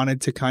he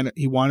wanted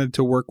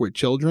to work with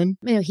children.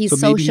 You know, he's so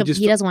sociable.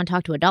 He doesn't want to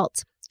talk to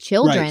adults.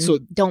 Children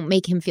don't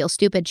make him feel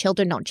stupid.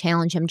 Children don't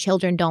challenge him.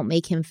 Children don't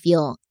make him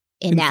feel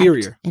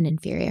inferior.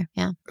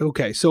 Yeah.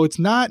 Okay, so it's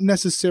not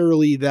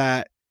necessarily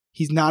that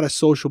he's not a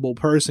sociable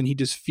person. He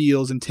just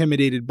feels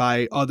intimidated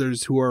by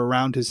others who are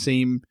around his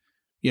same,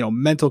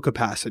 mental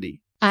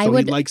capacity. He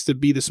likes to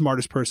be the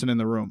smartest person in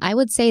the room. I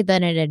would say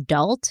that an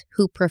adult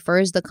who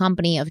prefers the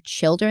company of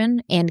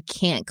children and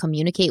can't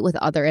communicate with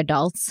other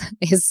adults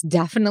is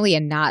definitely a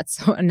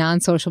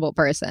non-sociable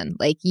person.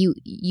 Like you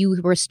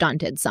were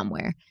stunted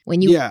somewhere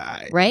when you,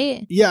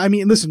 right? Yeah. I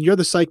mean, listen, you're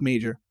the psych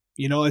major.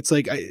 It's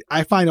like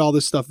I find all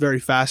this stuff very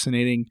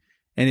fascinating,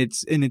 and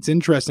it's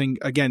interesting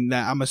again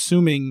that I'm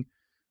assuming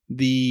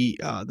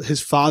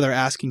his father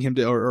asking him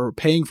to or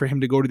paying for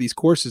him to go to these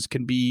courses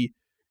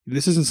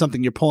this isn't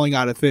something you're pulling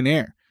out of thin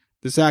air.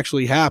 This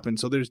actually happened.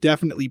 So there's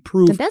definitely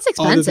proof. But that's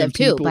expensive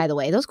too, by the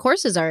way. Those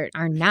courses are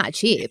not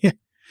cheap. Yeah.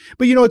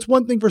 But it's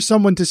one thing for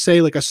someone to say,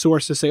 like a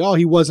source to say, oh,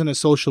 he wasn't a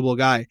sociable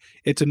guy.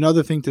 It's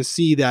another thing to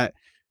see that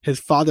his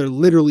father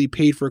literally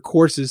paid for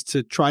courses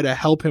to try to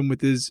help him with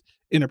his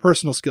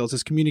interpersonal skills,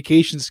 his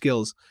communication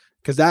skills,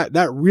 because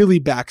that really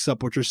backs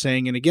up what you're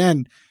saying. And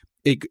again,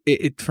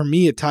 it for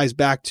me, it ties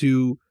back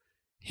to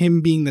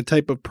him being the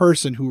type of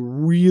person who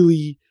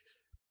really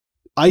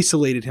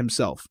isolated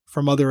himself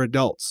from other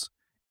adults.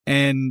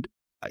 And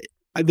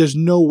there's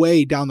no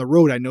way down the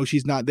road, I know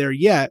she's not there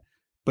yet,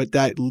 but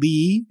that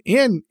Lee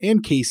and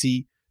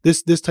Casey,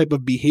 this type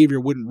of behavior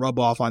wouldn't rub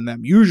off on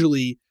them.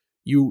 Usually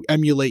you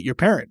emulate your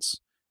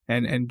parents,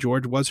 and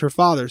George was her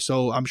father.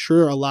 So I'm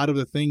sure a lot of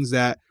the things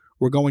that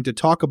we're going to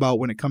talk about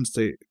when it comes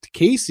to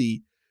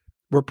Casey,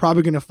 we're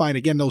probably going to find,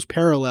 again, those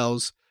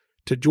parallels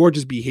to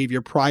George's behavior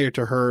prior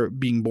to her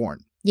being born.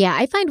 Yeah,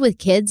 I find with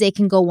kids, it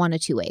can go one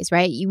of two ways,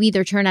 right? You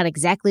either turn out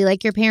exactly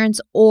like your parents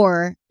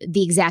or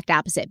the exact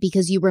opposite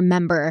because you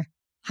remember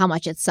how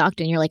much it sucked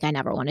and you're like, I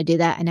never want to do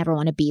that. I never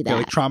want to be that. Yeah,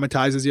 like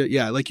traumatizes you.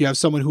 Yeah, like you have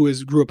someone who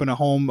grew up in a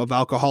home of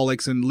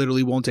alcoholics and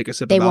literally won't take a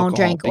sip of alcohol. They won't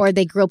drink, or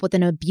they grew up with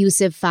an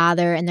abusive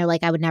father and they're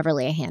like, I would never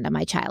lay a hand on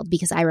my child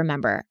because I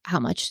remember how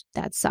much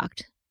that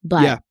sucked.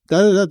 But yeah,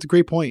 that's a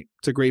great point.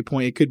 It's a great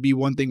point. It could be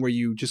one thing where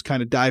you just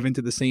kind of dive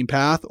into the same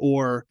path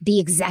or the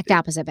exact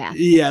opposite path.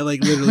 Yeah,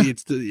 like literally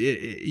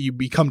you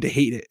become to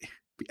hate it.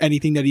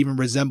 Anything that even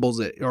resembles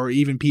it, or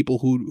even people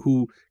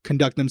who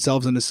conduct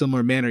themselves in a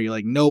similar manner, you're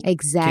like, nope,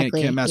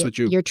 exactly, can't mess with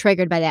you. You're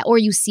triggered by that, or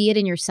you see it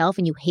in yourself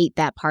and you hate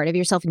that part of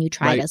yourself and you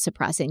try to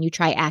suppress it and you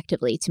try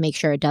actively to make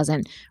sure it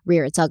doesn't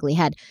rear its ugly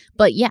head.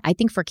 But yeah, I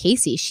think for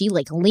Casey, she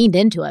leaned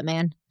into it,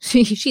 man.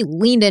 She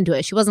leaned into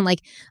it. She wasn't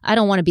like, I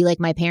don't want to be like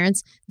my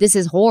parents. This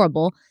is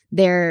horrible.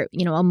 They're,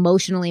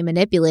 emotionally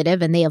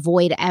manipulative and they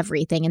avoid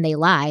everything and they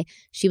lie.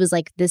 She was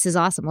like, this is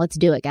awesome. Let's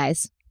do it,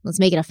 guys. Let's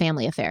make it a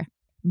family affair.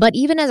 But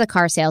even as a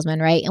car salesman,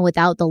 right, and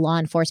without the law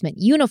enforcement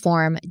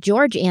uniform,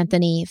 George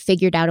Anthony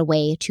figured out a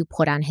way to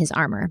put on his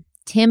armor.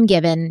 Tim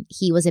Given,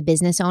 he was a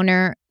business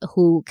owner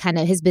who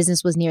his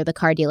business was near the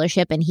car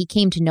dealership, and he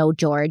came to know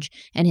George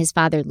and his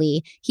father,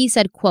 Lee. He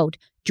said, quote,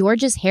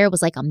 George's hair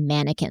was like a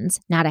mannequin's,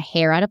 not a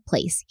hair out of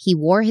place. He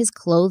wore his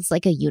clothes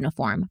like a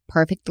uniform,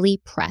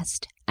 perfectly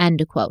pressed,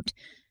 end quote.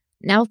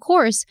 Now, of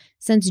course,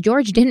 since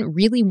George didn't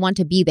really want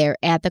to be there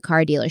at the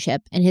car dealership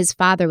and his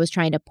father was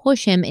trying to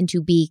push him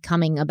into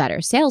becoming a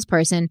better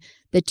salesperson,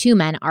 the two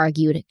men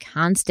argued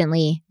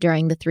constantly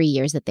during the 3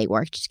 years that they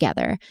worked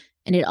together.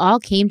 And it all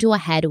came to a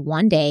head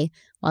one day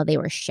while they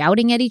were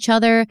shouting at each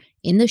other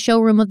in the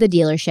showroom of the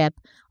dealership.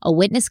 A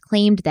witness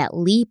claimed that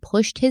Lee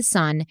pushed his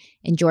son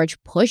and George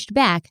pushed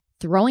back,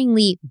 throwing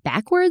Lee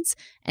backwards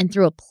and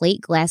through a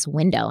plate glass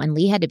window. And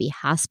Lee had to be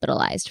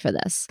hospitalized for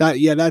this.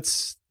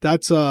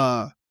 That's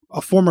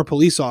a former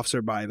police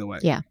officer, by the way.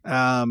 Yeah.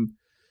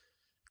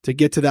 To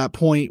get to that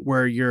point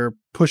where you're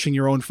pushing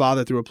your own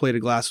father through a plate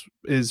of glass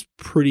is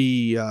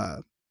pretty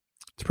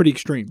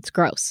extreme. It's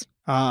gross.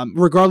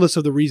 Regardless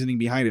of the reasoning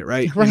behind it,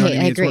 right? Right, You know what I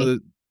mean? I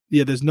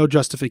agree. There's no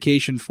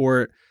justification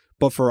for it.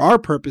 But for our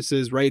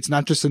purposes, right, it's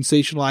not just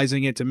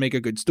sensationalizing it to make a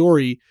good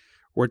story.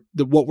 What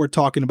we're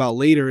talking about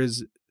later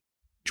is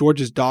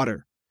George's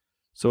daughter.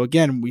 So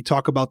again, we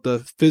talk about the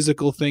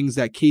physical things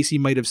that Casey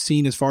might have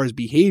seen as far as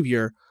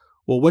behavior.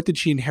 Well, what did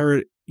she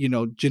inherit,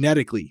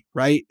 genetically,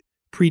 right?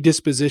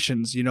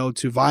 Predispositions,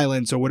 to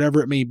violence or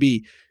whatever it may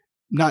be.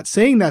 Not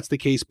saying that's the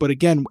case, but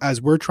again,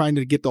 as we're trying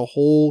to get the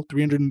whole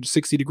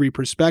 360-degree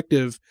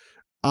perspective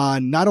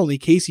on not only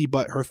Casey,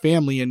 but her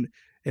family and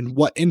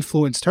what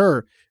influenced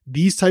her,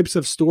 these types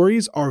of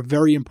stories are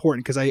very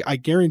important because I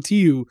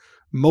guarantee you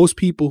most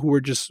people who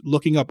are just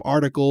looking up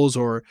articles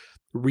or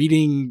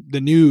reading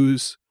the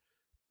news,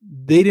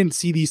 they didn't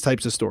see these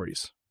types of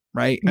stories,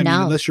 right? I mean,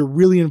 unless you're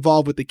really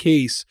involved with the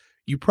case,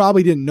 you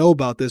probably didn't know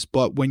about this,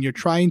 but when you're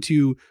trying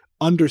to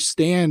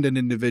understand an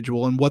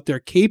individual and what they're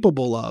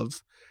capable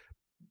of,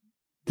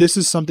 this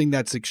is something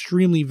that's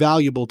extremely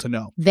valuable to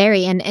know.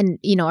 Very. And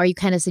are you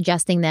kind of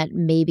suggesting that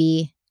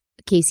maybe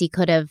Casey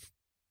could have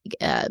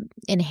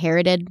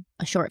inherited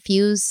a short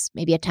fuse,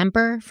 maybe a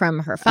temper from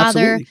her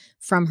father, Absolutely.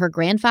 From her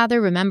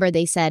grandfather? Remember,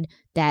 they said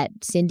that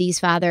Cindy's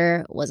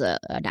father was an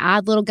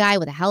odd little guy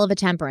with a hell of a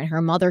temper, and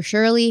her mother,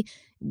 Shirley,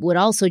 would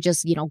also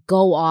just,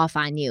 go off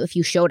on you if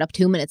you showed up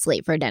 2 minutes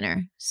late for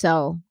dinner.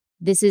 So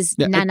this is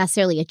not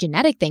necessarily a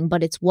genetic thing,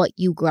 but it's what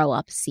you grow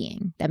up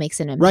seeing that makes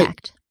an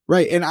impact.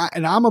 Right. And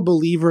I'm a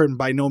believer, and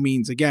by no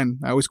means, again,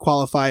 I always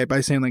qualify it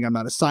by saying I'm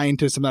not a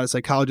scientist, I'm not a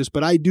psychologist,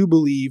 but I do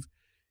believe,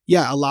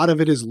 a lot of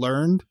it is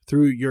learned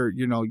through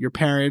your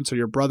parents or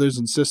your brothers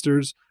and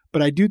sisters.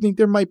 But I do think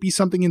there might be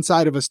something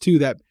inside of us too,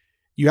 that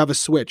you have a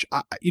switch.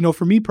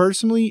 For me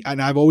personally,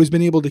 and I've always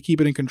been able to keep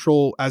it in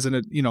control as an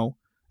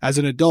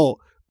adult.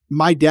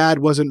 My dad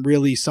wasn't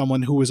really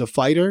someone who was a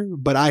fighter,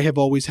 but I have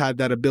always had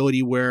that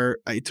ability where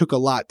it took a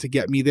lot to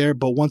get me there.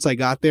 But once I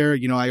got there,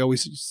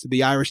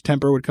 the Irish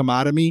temper would come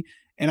out of me.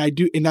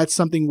 And that's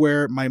something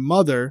where my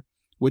mother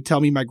would tell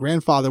me my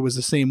grandfather was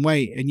the same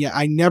way. And yet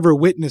I never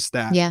witnessed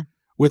that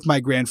with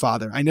my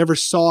grandfather. I never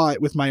saw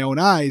it with my own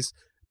eyes,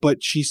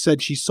 but she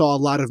said she saw a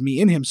lot of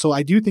me in him. So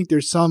I do think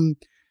there's some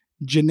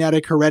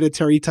genetic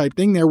hereditary type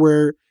thing there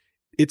where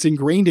it's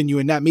ingrained in you,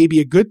 and that may be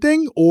a good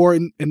thing, or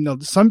in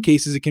some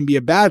cases it can be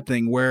a bad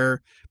thing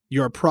where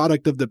you're a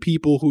product of the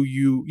people who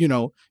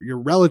your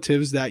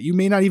relatives that you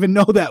may not even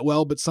know that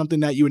well, but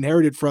something that you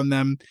inherited from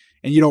them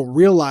and you don't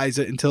realize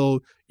it until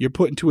you're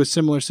put into a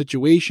similar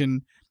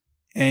situation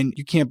and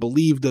you can't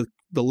believe the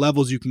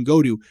levels you can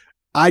go to.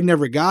 I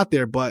never got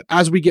there, but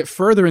as we get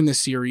further in the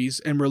series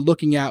and we're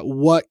looking at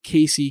what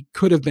Casey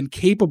could have been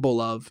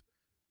capable of,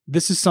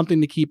 this is something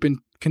to keep in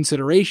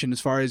consideration as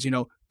far as,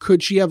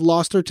 could she have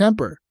lost her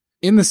temper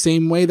in the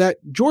same way that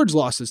George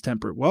lost his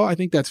temper? Well, I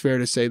think that's fair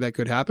to say that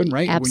could happen,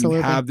 right?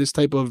 Absolutely. When you have this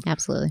type of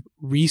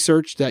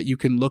research that you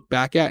can look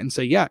back at and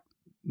say, yeah,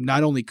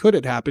 not only could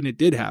it happen, it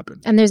did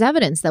happen. And there's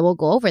evidence that we'll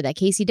go over that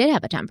Casey did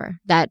have a temper,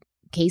 that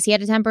Casey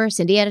had a temper,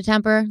 Cindy had a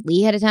temper,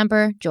 Lee had a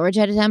temper, George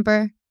had a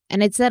temper.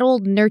 And it's that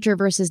old nurture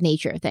versus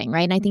nature thing,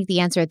 right? And I think the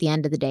answer at the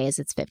end of the day is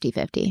it's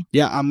 50-50.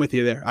 Yeah, I'm with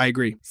you there. I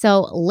agree.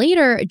 So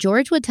later,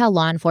 George would tell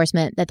law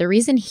enforcement that the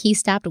reason he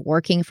stopped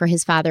working for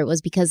his father was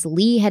because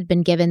Lee had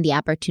been given the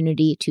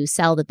opportunity to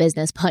sell the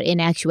business, but in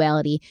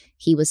actuality,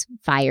 he was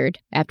fired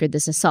after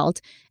this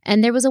assault,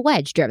 and there was a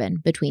wedge driven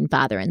between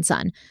father and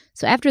son.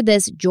 So after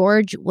this,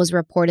 George was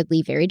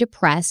reportedly very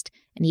depressed,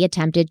 and he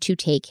attempted to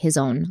take his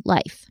own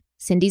life.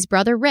 Cindy's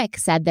brother Rick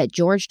said that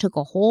George took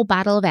a whole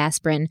bottle of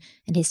aspirin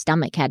and his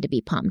stomach had to be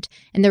pumped.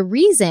 And the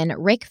reason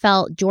Rick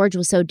felt George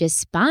was so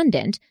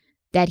despondent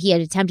that he had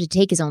attempted to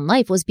take his own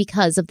life was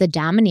because of the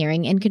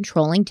domineering and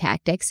controlling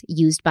tactics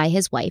used by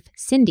his wife,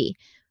 Cindy.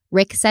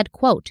 Rick said,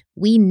 quote,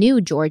 "We knew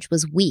George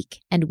was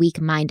weak and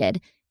weak-minded.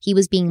 He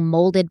was being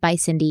molded by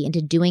Cindy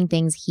into doing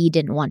things he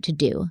didn't want to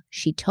do.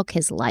 She took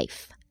his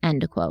life,"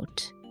 end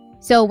quote.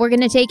 So we're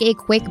going to take a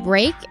quick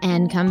break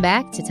and come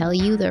back to tell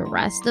you the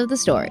rest of the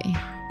story.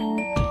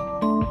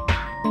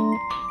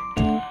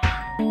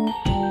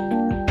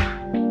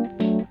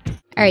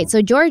 All right,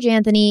 so George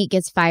Anthony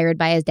gets fired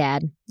by his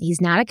dad He's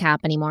not a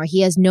cop anymore.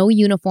 He has no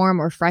uniform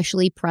or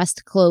freshly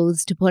pressed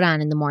clothes to put on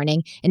in the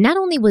morning. And not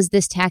only was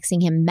this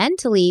taxing him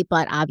mentally,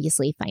 but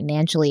obviously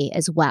financially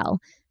as well.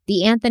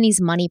 The Anthony's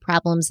money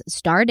problems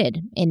started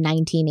in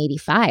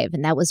 1985,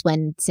 and that was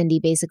when Cindy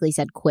basically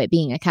said quit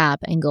being a cop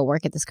and go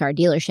work at this car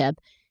dealership.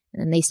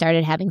 And then they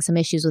started having some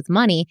issues with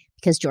money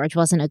because George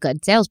wasn't a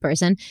good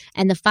salesperson.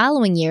 And the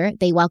following year,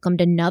 they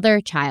welcomed another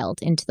child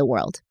into the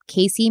world,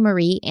 Casey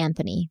Marie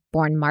Anthony,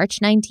 born March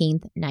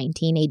 19th,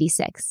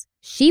 1986.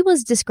 She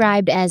was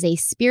described as a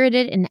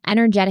spirited and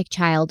energetic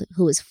child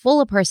who was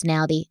full of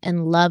personality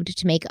and loved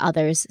to make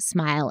others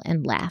smile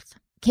and laugh.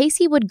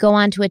 Casey would go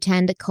on to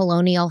attend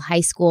Colonial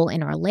High School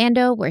in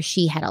Orlando, where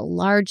she had a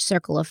large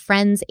circle of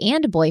friends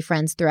and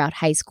boyfriends throughout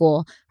high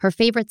school. Her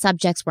favorite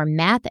subjects were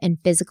math and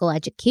physical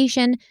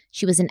education.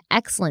 She was an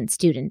excellent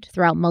student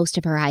throughout most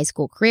of her high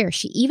school career.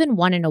 She even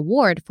won an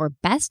award for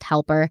Best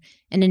Helper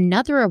and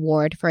another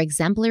award for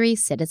exemplary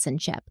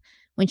citizenship.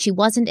 When she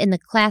wasn't in the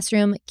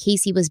classroom,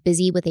 Casey was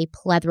busy with a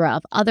plethora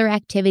of other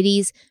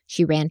activities.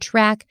 She ran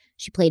track,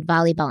 she played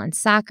volleyball and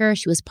soccer,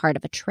 she was part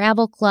of a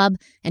travel club,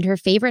 and her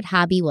favorite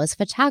hobby was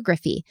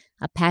photography,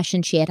 a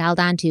passion she had held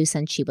on to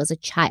since she was a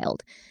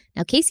child.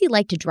 Now, Casey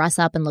liked to dress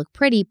up and look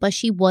pretty, but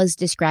she was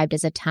described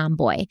as a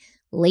tomboy.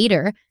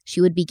 Later, she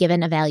would be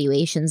given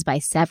evaluations by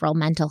several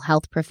mental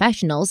health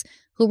professionals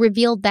who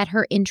revealed that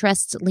her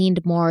interests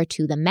leaned more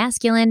to the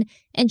masculine,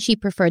 and she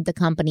preferred the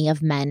company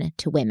of men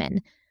to women.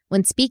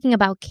 When speaking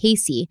about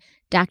Casey,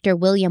 Dr.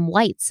 William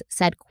Weitz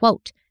said,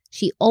 quote,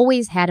 "She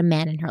always had a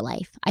man in her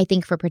life, I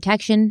think for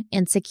protection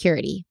and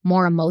security,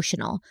 more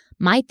emotional.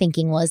 My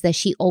thinking was that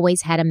she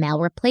always had a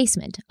male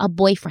replacement, a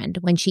boyfriend,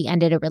 when she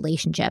ended a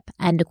relationship,"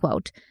 end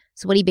quote.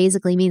 So what he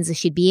basically means is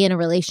she'd be in a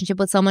relationship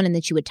with someone and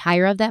then she would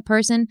tire of that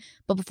person.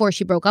 But before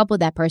she broke up with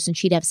that person,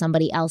 she'd have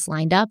somebody else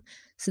lined up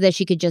so that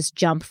she could just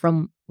jump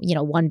from,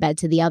 one bed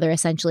to the other,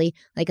 essentially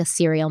like a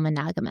serial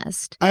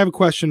monogamist. I have a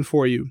question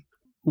for you.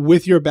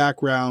 With your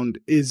background,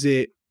 is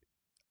it,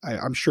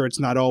 I'm sure it's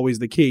not always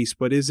the case,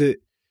 but is it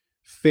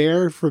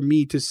fair for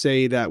me to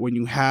say that when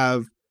you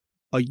have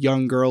a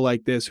young girl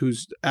like this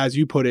who's, as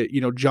you put it,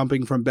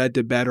 jumping from bed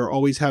to bed or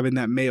always having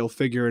that male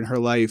figure in her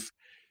life,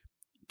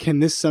 can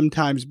this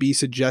sometimes be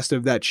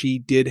suggestive that she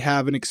did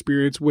have an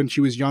experience when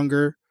she was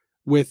younger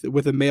with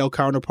a male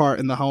counterpart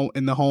in the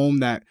home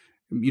that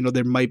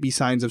there might be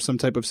signs of some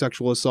type of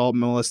sexual assault,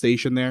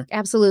 molestation there?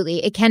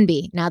 Absolutely. It can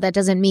be. Now, that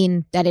doesn't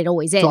mean that it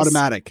always is. It's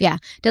automatic. Yeah.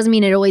 Doesn't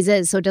mean it always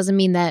is. So it doesn't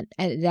mean that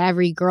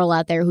every girl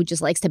out there who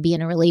just likes to be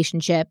in a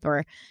relationship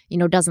or,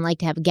 doesn't like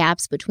to have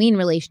gaps between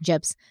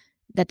relationships,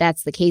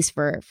 that's the case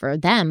for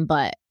them.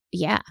 But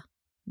yeah,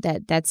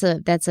 that's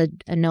a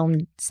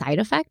known side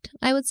effect,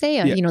 I would say.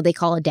 Yeah. They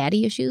call it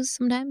daddy issues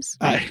sometimes.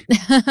 I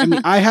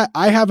mean,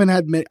 I haven't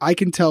had, I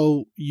can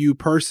tell you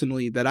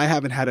personally that I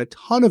haven't had a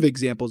ton of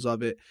examples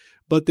of it.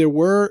 But there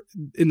were,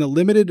 in the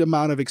limited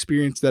amount of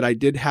experience that I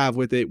did have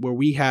with it, where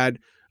we had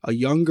a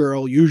young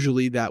girl,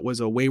 usually that was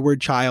a wayward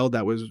child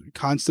that was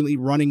constantly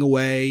running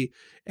away.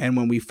 And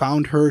when we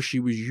found her, she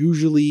was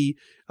usually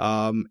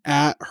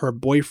at her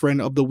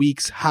boyfriend of the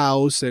week's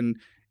house. And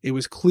it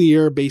was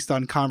clear based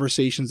on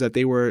conversations that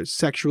they were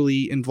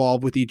sexually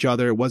involved with each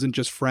other. It wasn't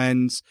just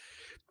friends.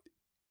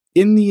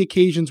 In the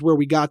occasions where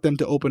we got them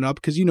to open up,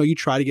 because, you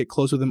try to get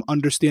close with them,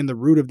 understand the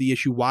root of the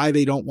issue, why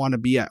they don't want to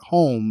be at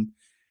home,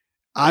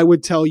 I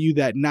would tell you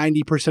that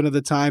 90% of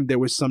the time there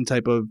was some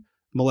type of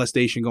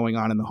molestation going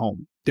on in the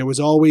home. There was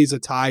always a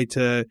tie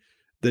to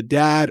the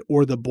dad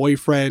or the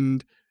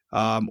boyfriend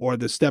or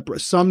the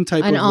some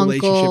type of relationship.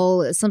 An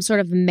uncle, some sort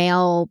of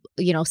male,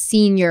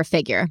 senior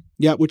figure.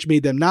 Yeah, which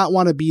made them not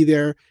want to be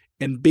there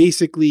and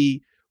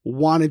basically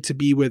wanted to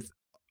be with,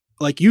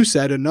 like you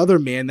said, another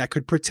man that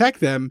could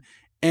protect them.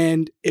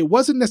 And it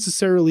wasn't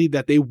necessarily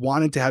that they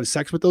wanted to have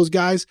sex with those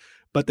guys,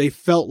 but they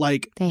felt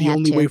like the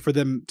only way for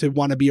them to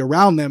want to be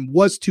around them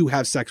was to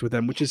have sex with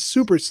them, which is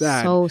super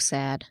sad. So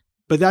sad.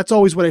 But that's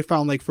always what I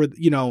found, like, for,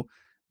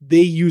 they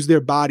use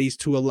their bodies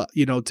to,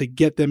 to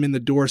get them in the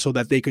door so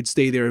that they could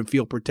stay there and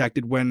feel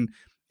protected, when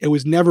it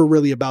was never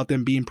really about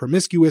them being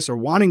promiscuous or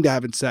wanting to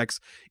have sex.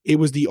 It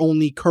was the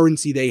only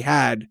currency they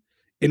had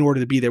in order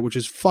to be there, which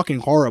is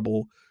fucking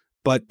horrible.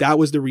 But that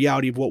was the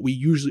reality of what we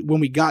usually,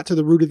 when we got to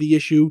the root of the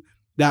issue,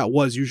 that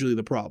was usually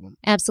the problem.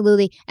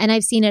 Absolutely. And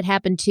I've seen it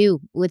happen too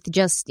with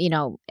just,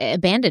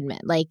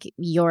 abandonment. Like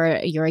you're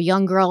a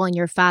young girl and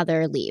your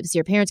father leaves.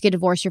 Your parents get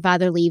divorced, your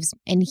father leaves,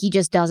 and he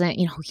just doesn't,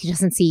 he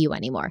doesn't see you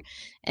anymore.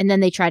 And then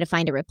they try to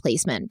find a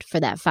replacement for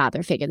that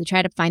father figure. They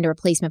try to find a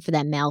replacement for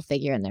that male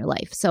figure in their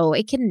life. So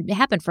it can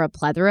happen for a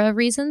plethora of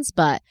reasons,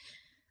 but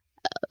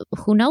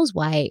who knows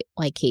why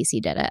Casey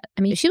did it.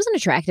 I mean, she was an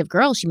attractive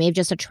girl. She may have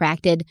just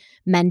attracted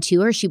men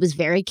to her. She was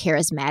very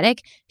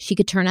charismatic. She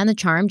could turn on the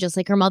charm just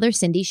like her mother,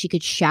 Cindy. She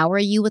could shower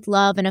you with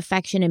love and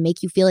affection and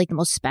make you feel like the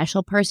most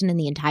special person in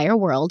the entire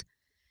world.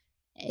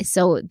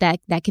 So that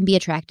can be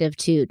attractive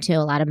to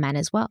a lot of men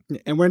as well.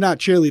 And we're not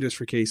cheerleaders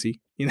for Caylee,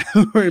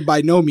 we're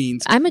by no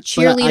means. I'm a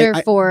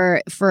cheerleader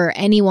for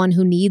anyone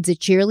who needs a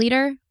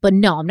cheerleader, but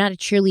no, I'm not a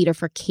cheerleader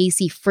for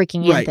Caylee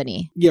freaking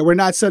Anthony. Yeah, we're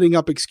not setting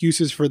up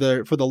excuses for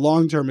the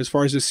long term as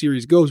far as this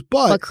series goes,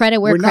 but credit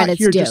where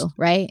credit's due,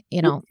 right?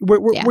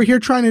 We're here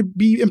trying to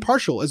be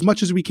impartial as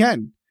much as we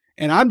can.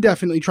 And I'm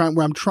definitely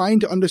trying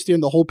to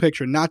understand the whole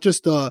picture, not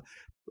just the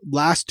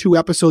last 2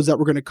 episodes that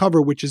we're going to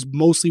cover, which is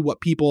mostly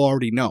what people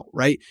already know,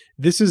 right?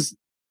 This is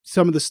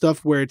some of the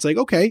stuff where it's like,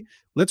 okay,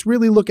 let's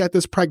really look at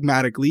this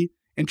pragmatically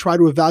and try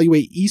to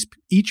evaluate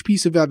each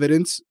piece of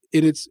evidence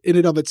in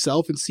and of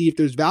itself and see if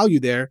there's value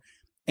there.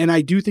 And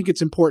I do think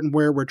it's important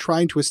where we're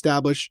trying to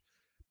establish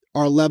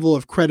our level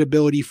of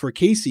credibility for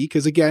Caylee,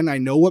 because again, I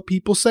know what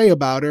people say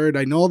about her and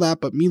I know all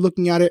that, but me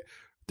looking at it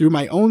through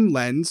my own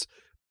lens,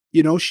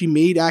 she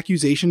made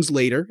accusations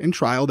later in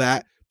trial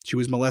that she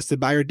was molested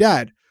by her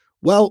dad.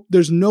 Well,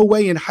 there's no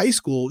way in high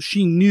school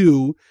she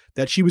knew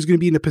that she was going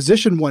to be in a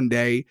position one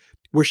day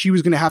where she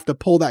was going to have to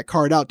pull that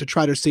card out to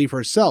try to save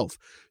herself.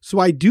 So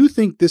I do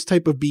think this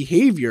type of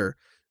behavior,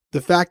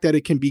 the fact that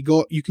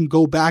you can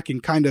go back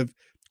and kind of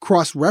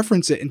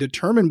cross-reference it and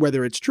determine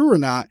whether it's true or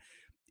not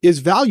is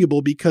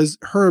valuable because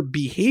her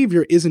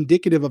behavior is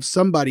indicative of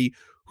somebody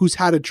who's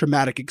had a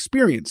traumatic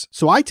experience.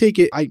 So I take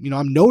it,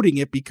 I'm noting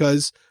it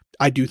because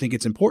I do think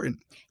it's important.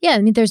 Yeah,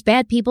 I mean, there's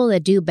bad people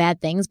that do bad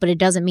things, but it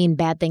doesn't mean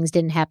bad things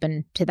didn't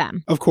happen to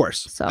them. Of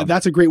course. So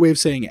that's a great way of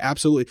saying it.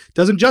 Absolutely.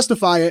 Doesn't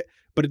justify it,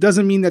 but it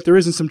doesn't mean that there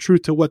isn't some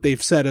truth to what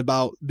they've said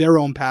about their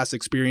own past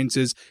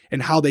experiences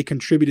and how they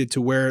contributed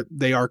to where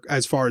they are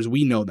as far as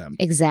we know them.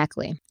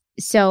 Exactly.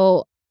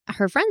 So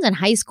her friends in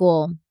high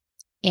school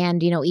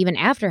and, even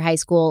after high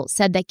school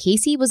said that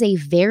Caylee was a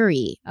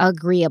very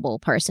agreeable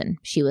person.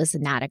 She was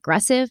not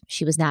aggressive.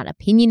 She was not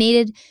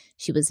opinionated.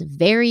 She was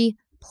very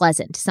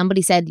pleasant.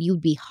 Somebody said you'd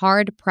be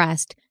hard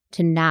pressed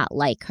to not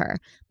like her.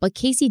 But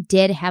Caylee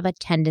did have a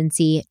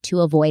tendency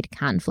to avoid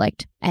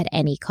conflict at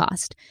any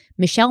cost.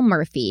 Michelle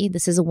Murphy,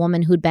 this is a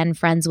woman who'd been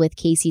friends with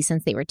Caylee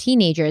since they were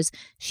teenagers.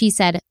 She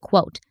said,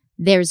 quote,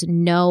 "There's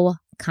no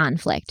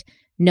conflict,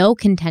 no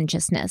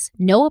contentiousness,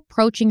 no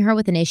approaching her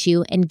with an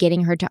issue and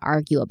getting her to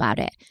argue about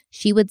it.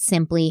 She would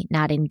simply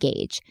not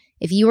engage.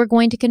 If you were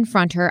going to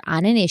confront her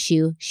on an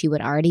issue, she would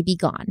already be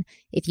gone.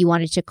 If you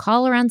wanted to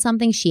call her on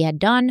something she had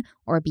done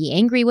or be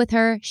angry with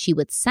her, she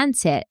would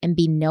sense it and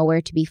be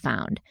nowhere to be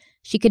found.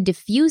 She could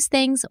diffuse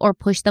things or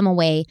push them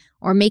away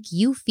or make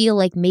you feel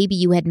like maybe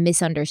you had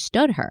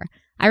misunderstood her.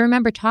 I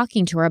remember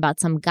talking to her about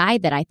some guy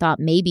that I thought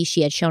maybe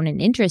she had shown an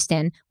interest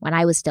in when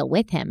I was still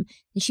with him,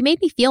 and she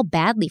made me feel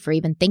badly for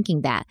even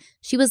thinking that.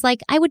 She was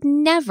like, I would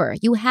never,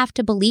 you have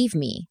to believe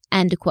me,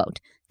 end quote.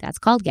 That's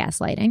called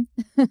gaslighting.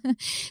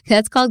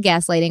 That's called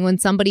gaslighting when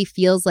somebody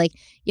feels like,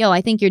 yo,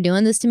 I think you're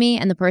doing this to me.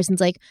 And the person's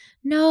like,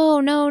 no.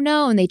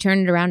 And they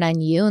turn it around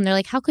on you. And they're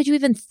like, how could you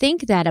even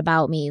think that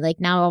about me? Like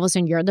now all of a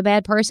sudden you're the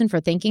bad person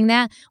for thinking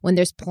that when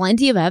there's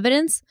plenty of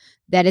evidence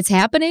that it's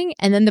happening.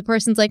 And then the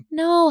person's like,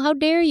 no, how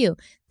dare you?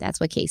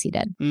 That's what Caylee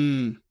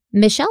did.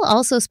 Michelle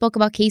also spoke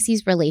about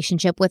Caylee's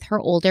relationship with her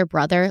older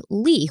brother,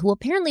 Lee, who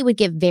apparently would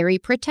get very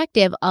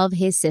protective of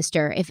his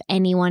sister if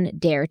anyone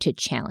dared to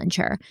challenge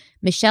her.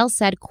 Michelle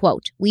said,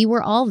 quote, "We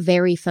were all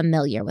very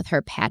familiar with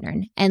her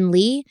pattern, and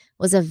Lee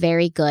was a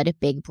very good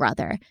big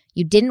brother.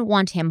 You didn't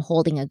want him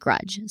holding a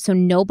grudge, so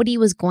nobody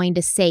was going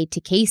to say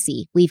to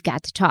Caylee, we've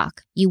got to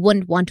talk. You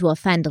wouldn't want to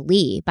offend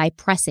Lee by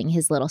pressing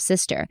his little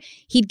sister.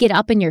 He'd get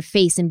up in your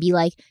face and be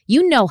like,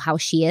 you know how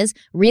she is.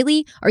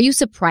 Really? Are you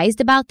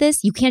surprised about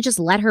this? You can't just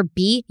let her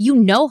be. You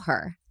know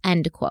her,"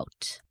 end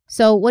quote.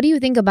 So what do you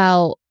think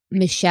about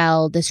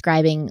Michelle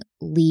describing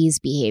Lee's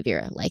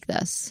behavior like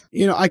this?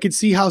 I could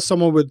see how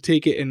someone would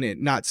take it and it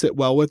not sit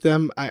well with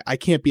them. I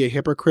can't be a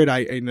hypocrite.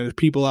 There's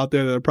people out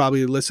there that are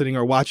probably listening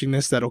or watching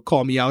this that'll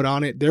call me out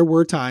on it. There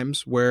were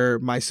times where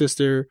my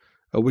sister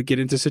would get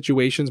into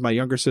situations, my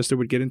younger sister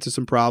would get into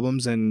some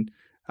problems, and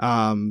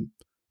I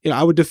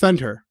would defend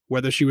her,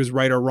 whether she was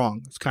right or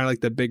wrong. It's kind of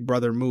like the big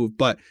brother move.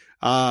 But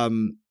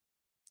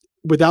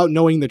without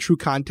knowing the true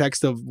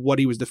context of what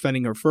he was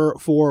defending her for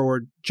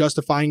or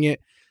justifying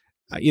it,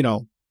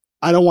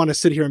 I don't want to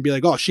sit here and be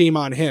like, oh, shame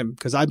on him,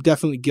 because I'm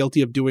definitely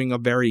guilty of doing a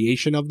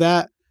variation of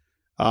that.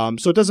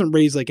 So it doesn't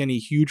raise like any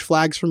huge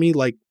flags for me,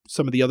 like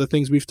some of the other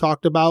things we've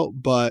talked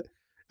about. But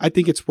I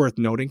think it's worth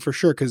noting for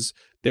sure, because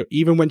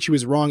even when she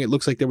was wrong, it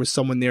looks like there was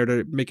someone there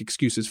to make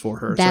excuses for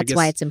her. That's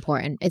why it's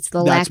important. It's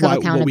the lack of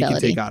accountability. What we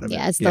can take out of it.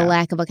 It's the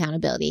lack of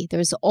accountability.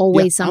 There's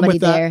always somebody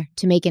there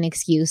to make an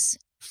excuse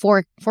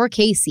for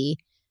Caylee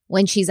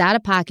when she's out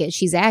of pocket.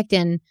 She's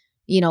acting,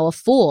 a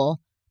fool.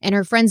 And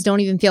her friends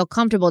don't even feel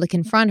comfortable to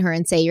confront her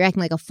and say, you're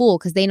acting like a fool,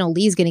 because they know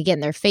Lee's going to get in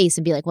their face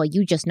and be like, well,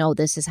 you just know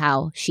this is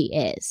how she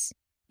is.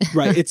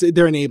 Right.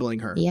 They're enabling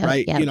her.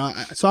 Right.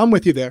 Yep. So I'm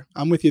with you there.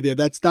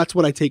 That's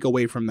what I take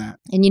away from that.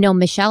 And,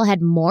 Michelle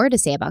had more to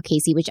say about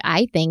Caylee, which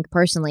I think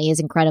personally is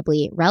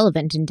incredibly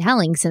relevant and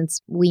telling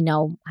since we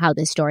know how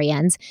this story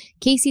ends.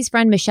 Caylee's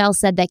friend Michelle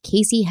said that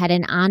Caylee had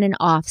an on and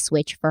off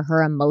switch for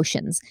her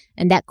emotions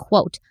and that,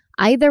 quote,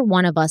 Either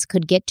one of us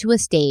could get to a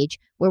stage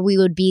where we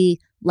would be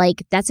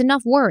like, that's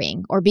enough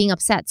worrying or being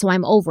upset, so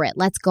I'm over it.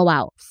 Let's go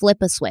out. Flip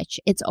a switch.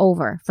 It's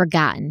over.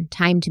 Forgotten.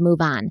 Time to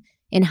move on.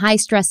 In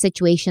high-stress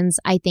situations,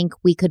 I think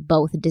we could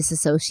both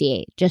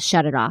disassociate. Just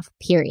shut it off.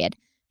 Period.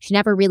 She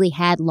never really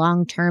had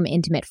long-term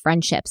intimate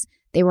friendships.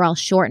 They were all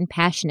short and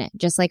passionate,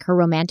 just like her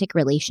romantic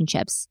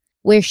relationships,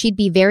 where she'd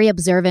be very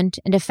observant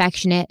and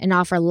affectionate and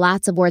offer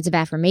lots of words of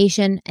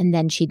affirmation, and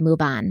then she'd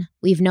move on.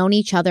 We've known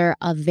each other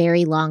a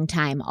very long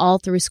time, all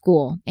through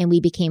school, and we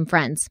became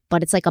friends.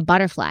 But it's like a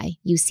butterfly.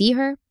 You see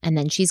her, and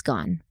then she's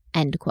gone.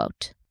 End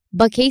quote.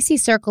 But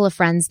Casey's circle of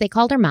friends, they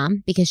called her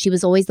mom because she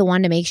was always the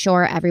one to make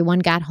sure everyone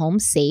got home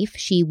safe.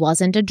 She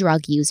wasn't a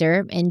drug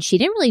user, and she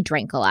didn't really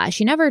drink a lot.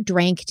 She never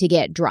drank to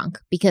get drunk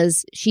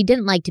because she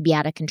didn't like to be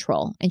out of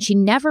control. And she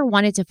never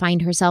wanted to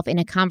find herself in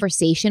a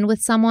conversation with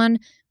someone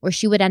where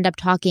she would end up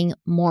talking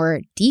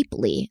more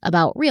deeply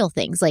about real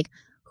things like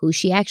who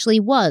she actually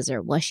was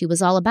or what she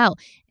was all about.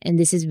 And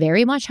this is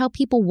very much how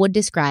people would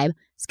describe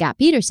Scott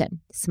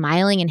Peterson,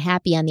 smiling and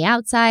happy on the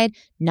outside.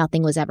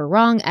 Nothing was ever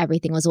wrong.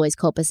 Everything was always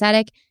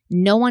copacetic.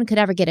 No one could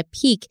ever get a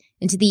peek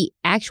into the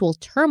actual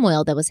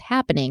turmoil that was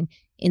happening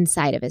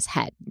inside of his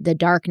head, the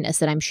darkness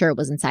that I'm sure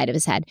was inside of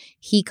his head.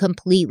 He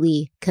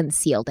completely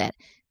concealed it.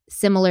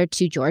 Similar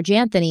to George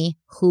Anthony,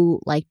 who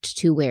liked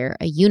to wear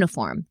a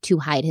uniform to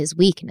hide his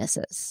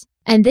weaknesses.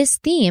 And this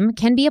theme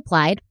can be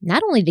applied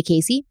not only to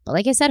Casey, but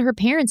like I said, her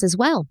parents as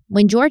well.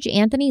 When George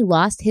Anthony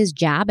lost his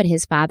job at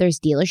his father's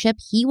dealership,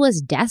 he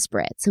was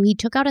desperate. So he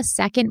took out a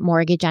second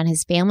mortgage on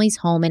his family's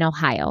home in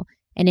Ohio.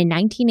 And in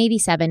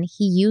 1987,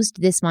 he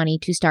used this money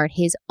to start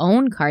his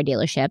own car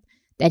dealership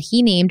that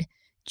he named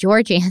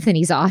George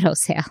Anthony's Auto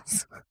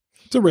Sales.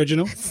 It's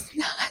original.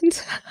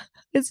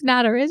 It's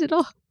not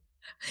original.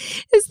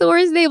 It's the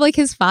worst name. Like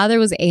his father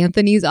was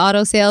Anthony's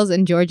Auto Sales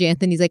and George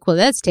Anthony's like, well,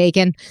 that's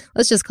taken.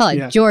 Let's just call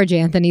it George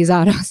Anthony's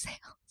Auto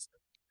Sales.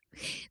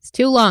 It's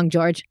too long,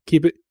 George.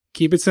 Keep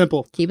it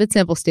simple. Keep it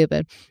simple,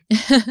 stupid.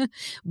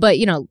 But,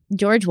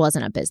 George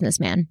wasn't a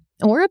businessman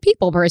or a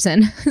people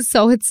person.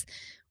 So it's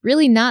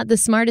really not the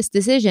smartest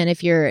decision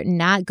if you're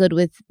not good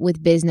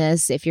with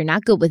business, if you're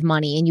not good with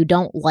money and you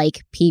don't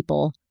like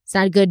people. It's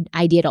not a good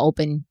idea to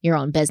open your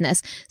own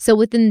business. So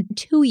within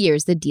 2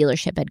 years, the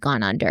dealership had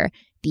gone under.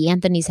 The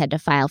Anthonys had to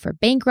file for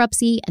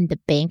bankruptcy, and the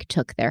bank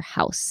took their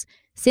house.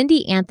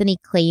 Cindy Anthony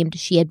claimed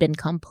she had been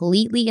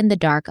completely in the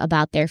dark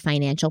about their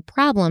financial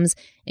problems,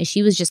 and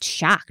she was just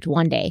shocked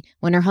one day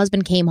when her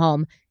husband came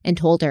home and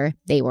told her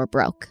they were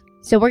broke.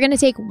 So we're going to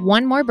take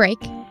one more break,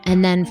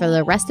 and then for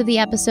the rest of the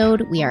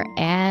episode, we are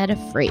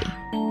ad-free.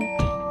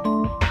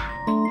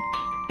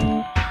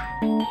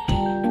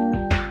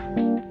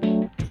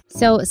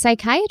 So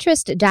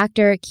psychiatrist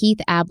Dr. Keith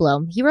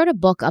Abloh, he wrote a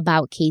book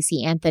about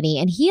Casey Anthony,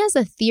 and he has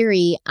a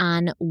theory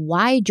on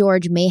why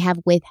George may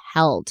have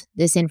withheld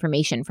this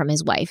information from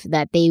his wife,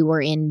 that they were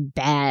in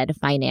bad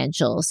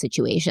financial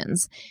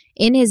situations.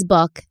 In his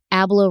book,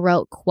 Abloh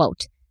wrote,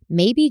 quote,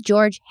 maybe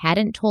George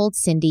hadn't told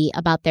Cindy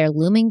about their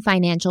looming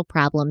financial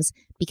problems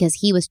because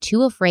he was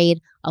too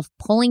afraid of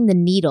pulling the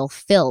needle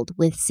filled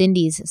with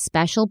Cindy's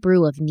special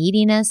brew of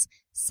neediness,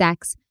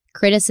 sex,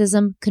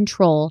 criticism,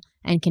 control,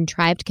 and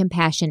contrived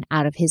compassion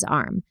out of his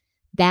arm.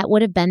 That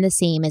would have been the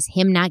same as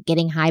him not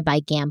getting high by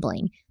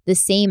gambling, the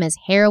same as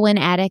heroin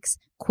addicts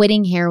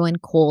quitting heroin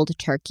cold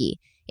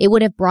turkey. It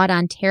would have brought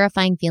on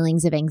terrifying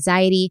feelings of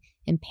anxiety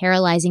and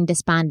paralyzing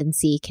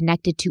despondency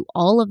connected to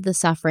all of the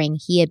suffering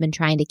he had been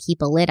trying to keep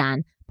a lid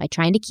on by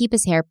trying to keep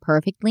his hair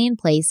perfectly in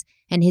place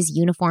and his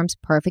uniforms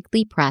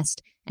perfectly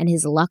pressed and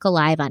his luck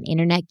alive on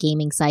internet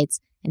gaming sites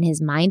and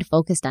his mind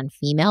focused on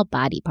female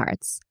body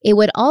parts. It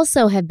would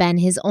also have been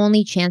his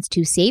only chance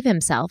to save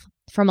himself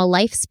from a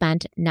life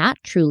spent not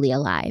truly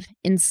alive,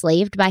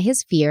 enslaved by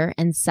his fear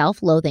and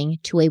self-loathing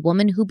to a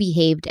woman who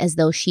behaved as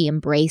though she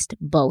embraced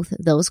both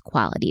those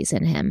qualities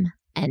in him.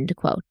 End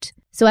quote.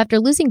 So after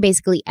losing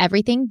basically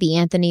everything, the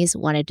Anthonys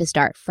wanted to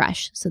start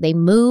fresh. So they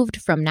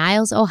moved from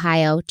Niles,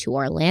 Ohio to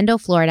Orlando,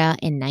 Florida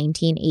in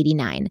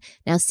 1989.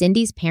 Now,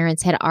 Cindy's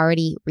parents had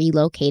already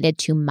relocated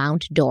to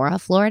Mount Dora,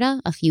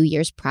 Florida a few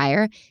years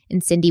prior,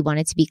 and Cindy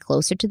wanted to be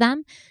closer to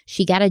them.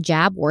 She got a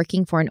job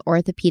working for an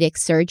orthopedic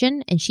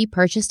surgeon, and she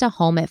purchased a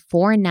home at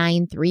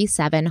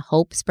 4937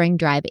 Hope Spring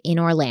Drive in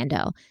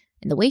Orlando.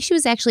 And the way she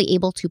was actually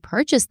able to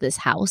purchase this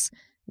house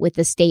with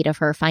the state of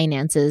her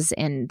finances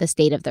and the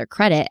state of their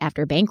credit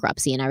after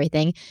bankruptcy and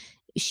everything,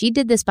 she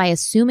did this by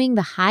assuming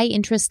the high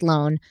interest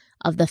loan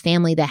of the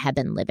family that had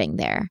been living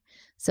there.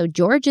 So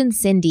George and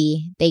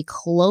Cindy, they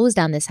closed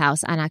on this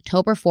house on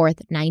October 4th,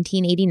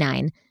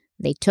 1989.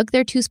 They took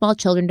their 2 small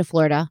children to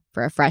Florida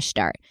for a fresh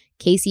start.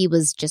 Casey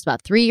was just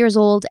about 3 years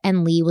old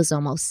and Lee was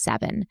almost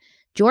 7.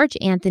 George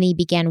Anthony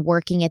began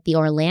working at the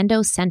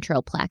Orlando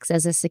Centroplex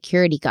as a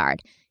security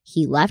guard.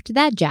 He left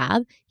that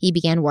job. He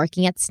began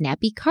working at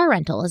Snappy Car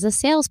Rental as a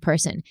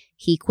salesperson.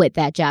 He quit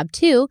that job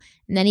too,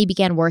 and then he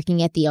began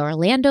working at the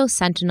Orlando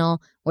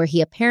Sentinel, where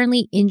he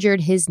apparently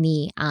injured his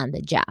knee on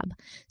the job.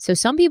 So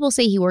some people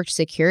say he worked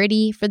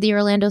security for the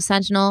Orlando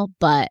Sentinel,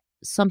 but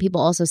some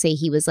people also say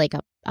he was like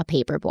a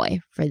paper boy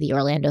for the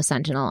Orlando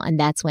Sentinel, and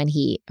that's when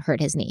he hurt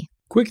his knee.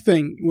 Quick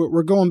thing,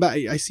 we're going back.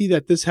 I see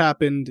that this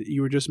happened,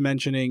 you were just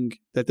mentioning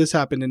that this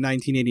happened in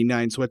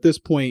 1989. So at this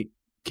point,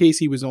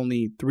 Casey was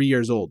only 3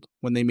 years old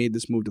when they made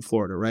this move to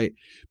Florida, right?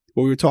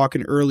 What we were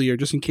talking earlier,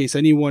 just in case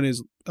anyone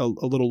is a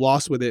little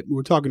lost with it, we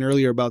were talking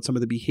earlier about some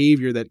of the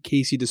behavior that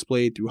Casey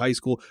displayed through high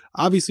school.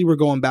 Obviously, we're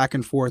going back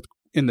and forth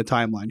in the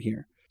timeline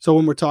here. So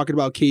when we're talking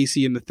about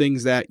Casey and the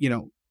things that,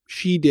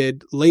 she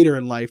did later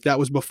in life, that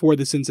was before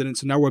this incident.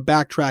 So now we're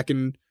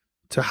backtracking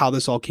to how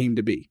this all came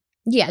to be.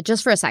 Yeah,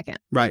 just for a second.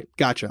 Right.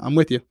 Gotcha. I'm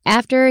with you.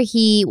 After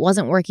he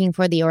wasn't working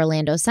for the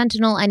Orlando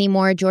Sentinel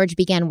anymore, George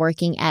began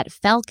working at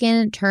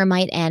Falcon,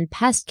 Termite, and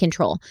Pest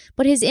Control.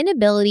 But his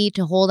inability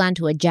to hold on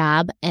to a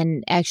job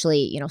and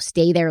actually,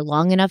 stay there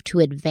long enough to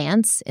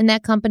advance in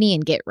that company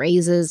and get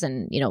raises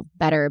and,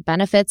 better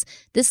benefits,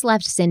 this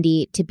left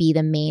Cindy to be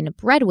the main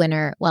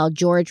breadwinner while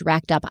George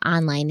racked up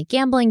online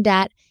gambling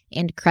debt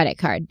and credit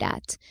card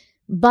debt.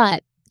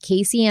 But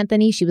Casey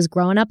Anthony, she was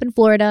growing up in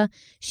Florida.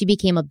 She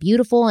became a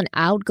beautiful and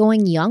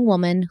outgoing young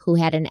woman who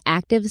had an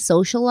active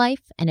social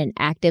life and an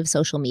active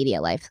social media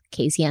life.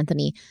 Casey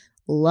Anthony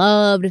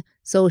loved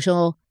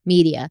social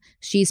media.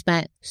 She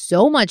spent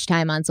so much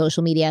time on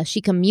social media.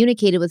 She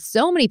communicated with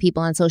so many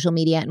people on social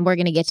media, and we're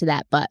going to get to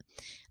that. But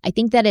I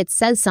think that it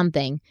says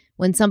something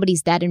when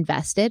somebody's that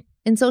invested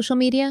in social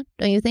media,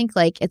 don't you think?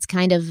 Like, it's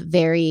kind of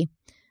very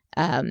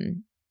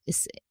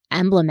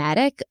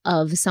emblematic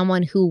of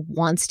someone who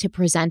wants to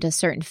present a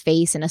certain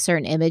face and a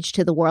certain image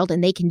to the world,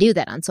 and they can do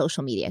that on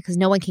social media because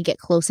no one can get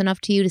close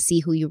enough to you to see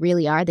who you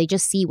really are. They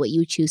just see what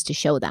you choose to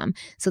show them.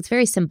 So it's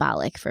very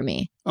symbolic for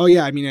me. Oh,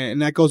 yeah. I mean,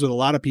 and that goes with a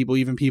lot of people,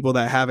 even people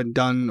that haven't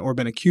done or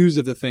been accused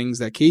of the things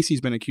that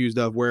Casey's been accused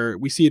of, where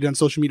we see it on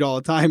social media all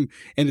the time,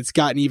 and it's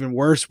gotten even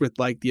worse with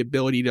like the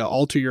ability to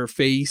alter your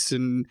face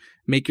and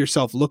make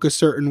yourself look a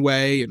certain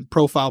way and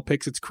profile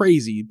pics. It's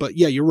crazy. But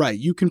yeah, you're right.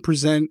 You can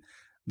present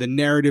the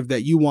narrative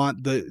that you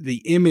want,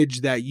 the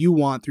image that you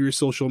want through your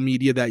social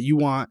media, that you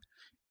want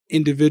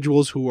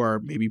individuals who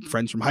are maybe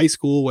friends from high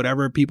school,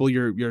 whatever people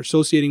you're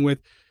associating with,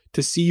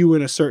 to see you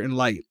in a certain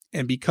light.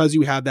 And because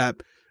you have that,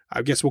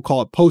 I guess we'll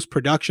call it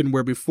post-production,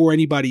 where before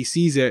anybody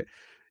sees it,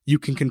 you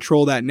can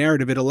control that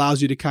narrative. It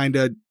allows you to kind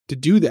of to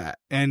do that.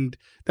 And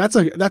that's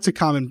a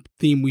common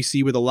theme we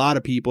see with a lot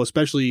of people,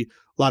 especially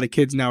a lot of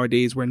kids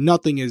nowadays, where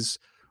nothing is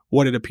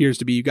what it appears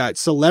to be. You got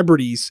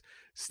celebrities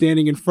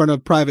standing in front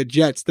of private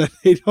jets that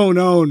they don't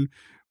own,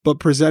 but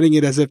presenting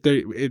it as if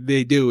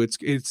they do.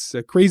 It's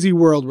a crazy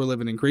world we're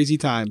living in, crazy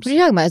times. What are you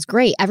talking about? It's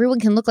great. Everyone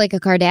can look like a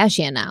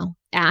Kardashian now.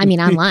 I mean,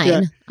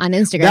 online, on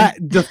Instagram.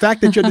 The fact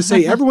that you have to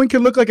say everyone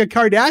can look like a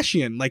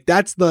Kardashian, like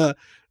that's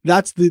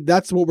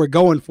what we're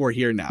going for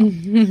here now. I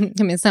mean,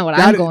 it's not what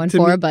I'm going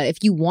for, but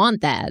if you want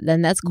that,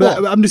 then that's cool.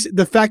 But I'm just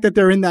the fact that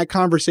they're in that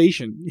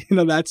conversation.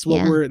 That's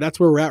what where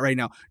we're at right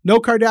now. No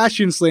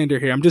Kardashian slander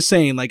here. I'm just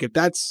saying, like, if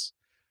that's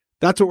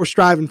what we're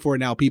striving for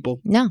now,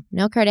 people. No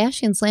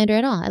Kardashian slander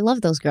at all. I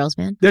love those girls,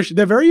 man.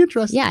 They're very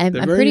interesting. Yeah, I'm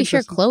pretty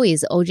sure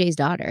Khloe's OJ's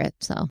daughter.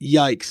 So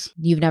yikes.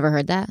 You've never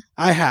heard that?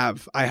 I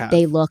have.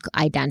 They look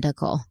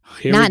identical.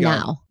 Not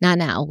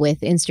now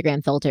with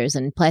Instagram filters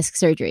and plastic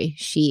surgery.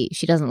 She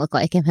doesn't look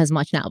like him as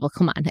much now, but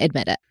come on,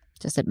 admit it.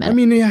 Just admit it. I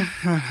mean, yeah,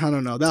 I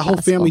don't know. That whole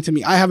family to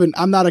me,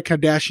 I'm not a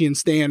Kardashian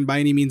stan by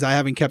any means. I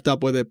haven't kept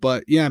up with it,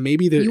 but yeah,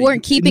 maybe you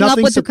weren't keeping up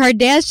with the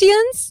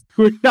Kardashians?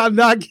 I'm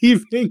not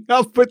keeping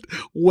up with.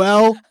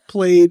 Well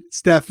played,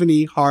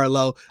 Stephanie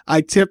Harlow.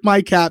 I tip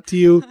my cap to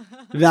you.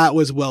 That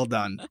was well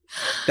done.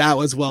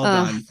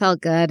 Done. Felt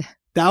good.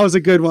 That was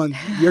a good one.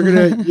 You're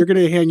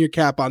gonna hang your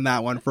cap on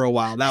that one for a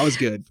while. That was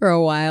good. For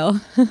a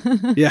while.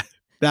 Yeah.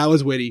 That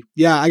was witty.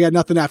 Yeah, I got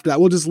nothing after that.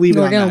 We'll just leave it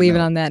on that note. We're going to leave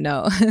it on that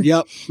note.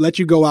 Yep. Let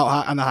you go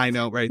out on a high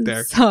note right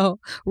there. So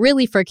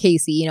really for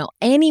Casey,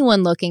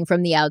 anyone looking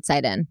from the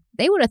outside in,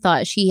 they would have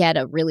thought she had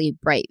a really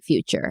bright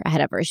future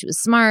ahead of her. She was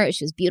smart.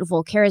 She was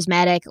beautiful,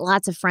 charismatic,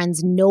 lots of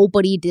friends.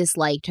 Nobody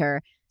disliked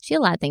her. She had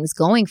a lot of things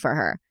going for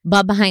her.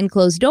 But behind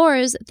closed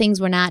doors,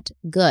 things were not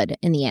good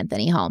in the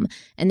Anthony home.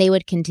 And they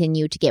would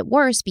continue to get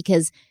worse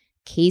because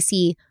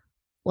Casey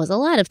was a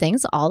lot of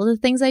things, all of the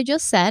things I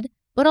just said.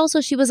 But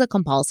also she was a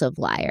compulsive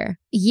liar.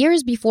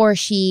 Years before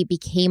she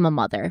became a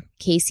mother,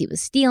 Casey was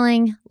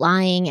stealing,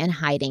 lying, and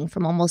hiding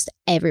from almost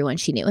everyone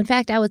she knew. In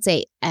fact, I would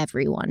say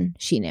everyone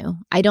she knew.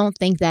 I don't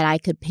think that I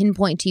could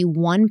pinpoint to you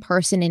one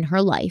person in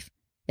her life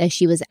that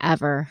she was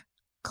ever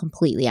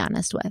completely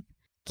honest with.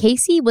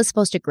 Casey was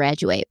supposed to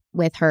graduate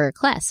with her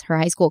class, her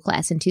high school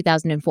class, in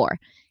 2004.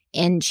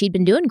 And she'd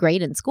been doing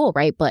great in school,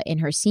 right? But in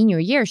her senior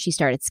year, she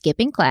started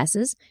skipping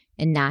classes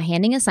and not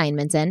handing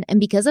assignments in. And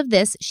because of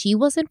this, she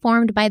was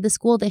informed by the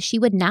school that she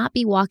would not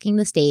be walking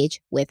the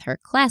stage with her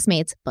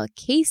classmates. But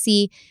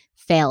Casey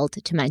failed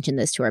to mention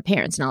this to her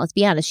parents. Now, let's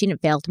be honest, she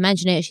didn't fail to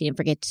mention it. She didn't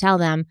forget to tell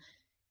them.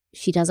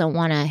 She doesn't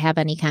want to have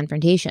any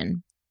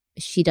confrontation.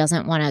 she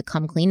doesn't want to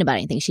come clean about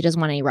anything. She doesn't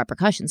want any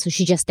repercussions. So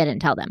she just didn't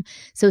tell them.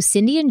 So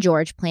Cindy and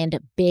George planned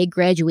a big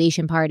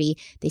graduation party.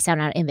 They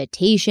sent out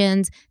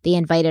invitations. They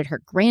invited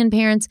her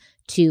grandparents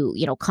to,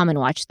 come and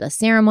watch the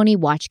ceremony,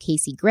 watch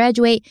Caylee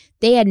graduate.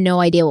 They had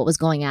no idea what was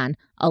going on,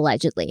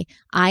 allegedly.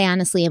 I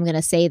honestly am going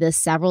to say this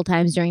several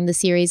times during the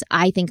series.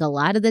 I think a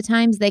lot of the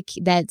times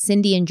that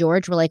Cindy and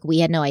George were like, we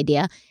had no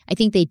idea. I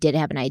think they did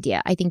have an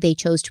idea. I think they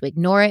chose to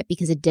ignore it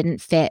because it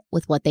didn't fit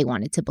with what they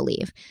wanted to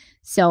believe.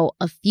 So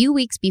a few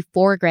weeks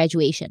before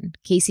graduation,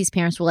 Caylee's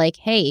parents were like,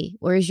 hey,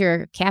 where's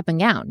your cap and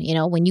gown?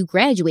 When you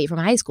graduate from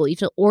high school, you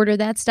have to order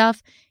that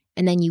stuff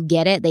and then you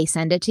get it. They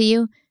send it to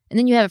you. And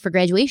then you have it for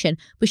graduation.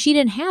 But she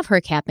didn't have her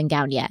cap and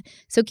gown yet.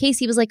 So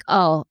Caylee was like,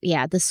 oh,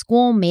 yeah, the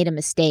school made a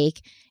mistake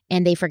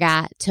and they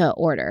forgot to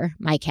order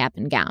my cap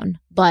and gown.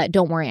 But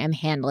don't worry, I'm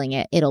handling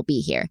it. It'll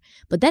be here.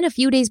 But then a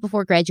few days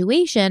before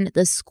graduation,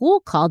 the school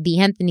called the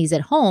Anthonys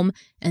at home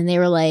and they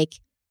were like,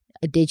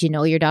 did you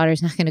know your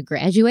daughter's not going to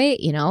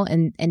graduate?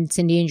 And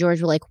Cindy and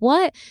George were like,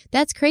 what?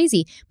 That's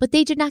crazy. But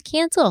they did not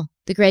cancel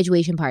the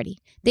graduation party.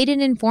 They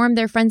didn't inform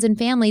their friends and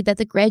family that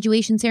the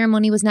graduation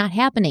ceremony was not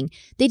happening.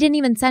 They didn't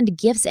even send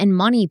gifts and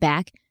money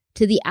back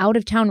to the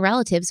out-of-town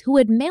relatives who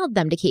had mailed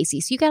them to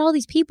Caylee. So you got all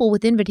these people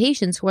with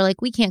invitations who are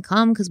like, we can't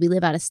come because we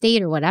live out of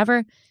state or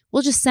whatever.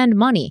 We'll just send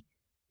money.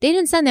 They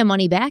didn't send their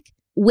money back.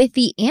 With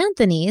the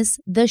Anthonys,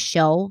 the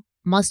show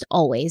must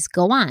always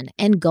go on,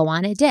 and go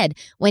on it did.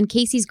 When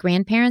Caylee's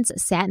grandparents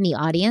sat in the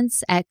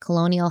audience at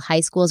Colonial High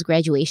School's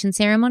graduation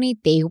ceremony,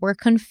 they were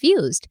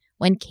confused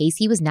when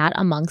Caylee was not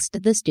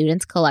amongst the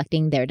students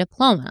collecting their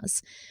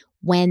diplomas.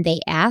 When they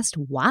asked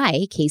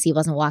why Caylee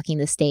wasn't walking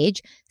the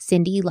stage,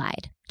 Cindy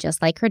lied,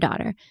 just like her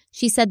daughter.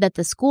 She said that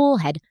the school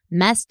had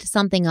messed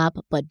something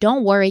up, but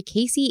don't worry,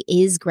 Caylee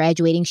is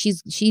graduating.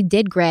 She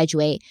did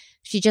graduate.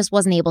 She just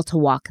wasn't able to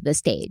walk the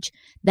stage.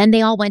 Then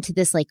they all went to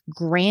this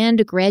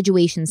grand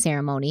graduation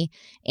ceremony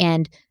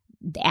and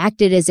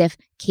acted as if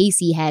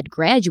Caylee had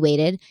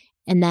graduated.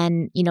 And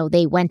then,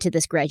 they went to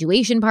this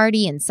graduation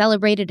party and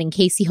celebrated, and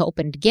Caylee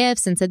opened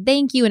gifts and said,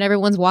 thank you. And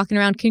everyone's walking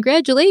around,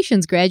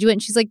 congratulations, graduate.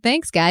 And she's like,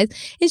 thanks, guys.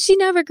 And she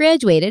never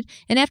graduated.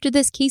 And after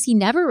this, Caylee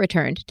never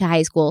returned to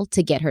high school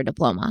to get her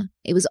diploma.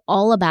 It was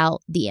all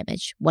about the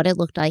image, what it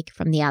looked like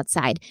from the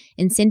outside.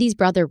 And Cindy's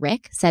brother,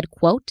 Rick, said,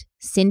 quote,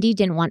 Cindy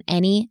didn't want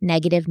any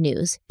negative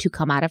news to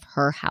come out of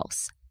her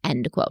house,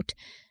 end quote.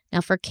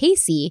 Now, for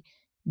Caylee,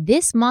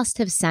 this must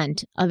have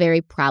sent a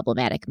very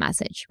problematic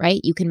message, right?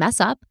 You can mess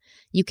up.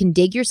 You can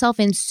dig yourself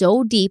in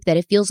so deep that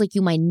it feels like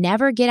you might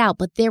never get out,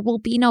 but there will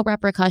be no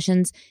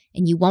repercussions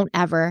and you won't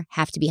ever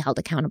have to be held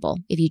accountable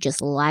if you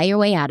just lie your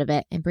way out of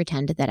it and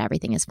pretend that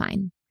everything is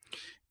fine.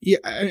 Yeah,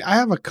 I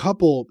have a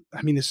couple.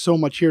 There's so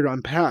much here to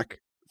unpack.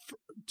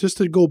 Just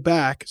to go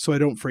back so I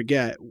don't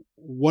forget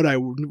what I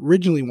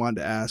originally wanted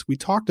to ask, we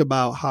talked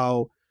about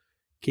how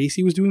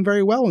Caylee was doing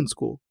very well in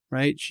school,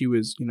 right? She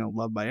was,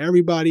 loved by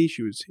everybody.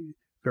 She was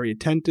very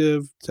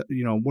attentive,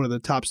 one of the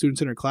top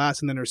students in her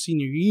class. And then her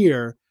senior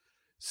year,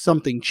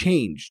 something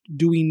changed.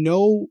 Do we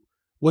know,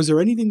 was there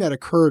anything that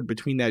occurred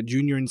between that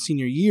junior and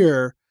senior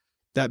year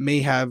that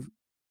may have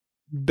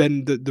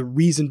been the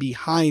reason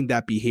behind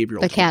that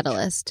behavioral change?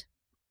 Catalyst.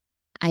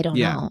 I don't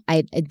know.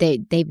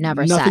 They've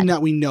never said. Nothing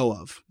that we know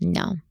of.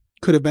 No.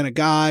 Could have been a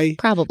guy.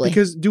 Probably.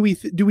 Because do we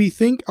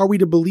think, are we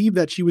to believe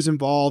that she was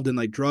involved in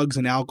drugs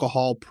and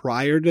alcohol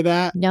prior to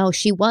that? No,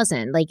 she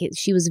wasn't.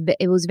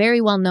 It was very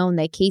well known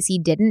that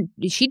Caylee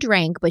she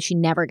drank, but she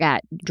never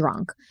got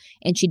drunk.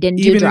 And she didn't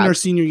do drugs. Even in her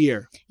senior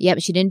year. Yeah,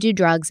 but she didn't do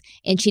drugs.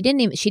 And she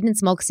didn't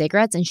smoke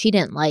cigarettes, and she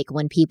didn't like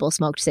when people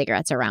smoked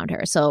cigarettes around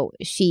her. So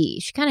she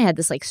kind of had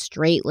this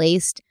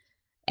straight-laced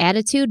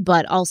attitude,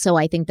 but also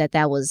I think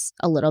that was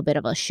a little bit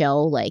of a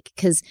show,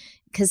 because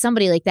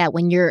somebody like that,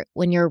 when you're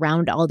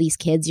around all these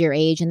kids your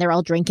age and they're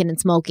all drinking and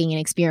smoking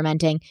and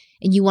experimenting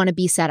and you want to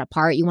be set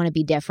apart, you want to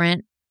be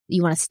different,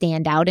 you want to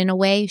stand out in a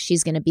way,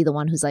 she's going to be the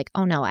one who's like,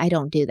 oh no, I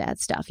don't do that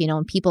stuff,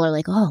 and people are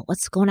like, oh,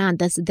 what's going on?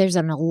 There's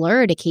an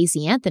allure to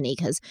Caylee Anthony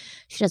because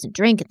she doesn't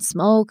drink and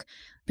smoke,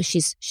 but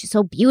she's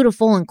so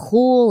beautiful and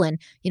cool and,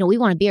 we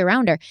want to be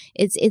around her.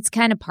 It's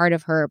kind of part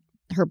of her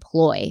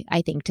ploy,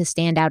 I think, to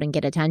stand out and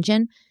get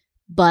attention.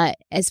 But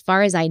as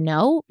far as I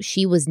know,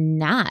 she was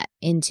not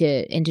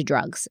into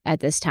drugs at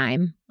this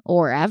time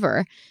or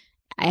ever.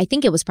 I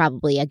think it was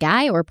probably a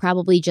guy or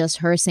probably just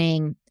her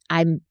saying,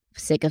 I'm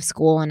sick of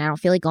school and I don't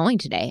feel like going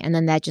today. And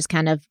then that just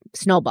kind of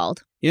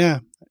snowballed. Yeah,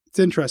 it's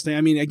interesting.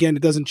 Again,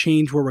 it doesn't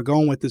change where we're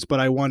going with this, but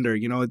I wonder,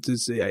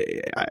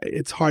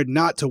 it's hard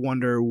not to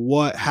wonder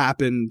what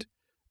happened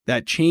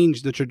that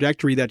changed the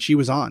trajectory that she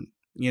was on.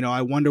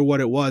 I wonder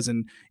what it was.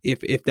 And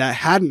if that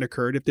hadn't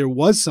occurred, if there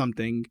was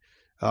something,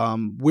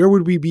 where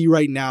would we be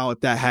right now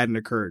if that hadn't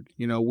occurred?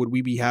 Would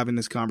we be having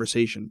this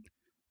conversation?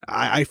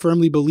 I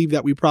firmly believe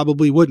that we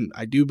probably wouldn't.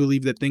 I do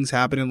believe that things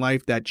happen in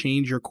life that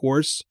change your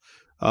course,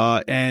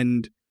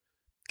 and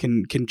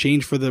can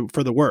change for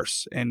the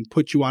worse and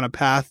put you on a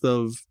path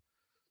of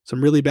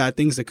some really bad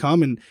things to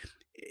come. And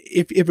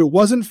if it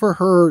wasn't for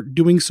her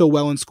doing so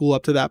well in school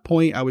up to that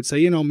point, I would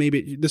say,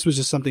 maybe this was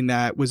just something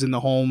that was in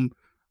the home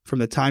from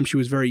the time she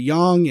was very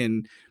young,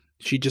 and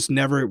she just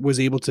never was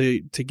able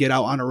to get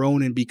out on her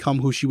own and become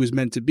who she was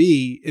meant to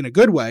be in a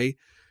good way.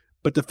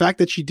 But the fact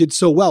that she did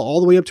so well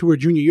all the way up to her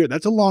junior year,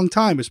 that's a long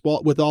time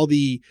with all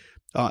the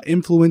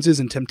influences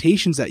and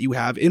temptations that you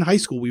have in high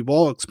school. We've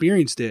all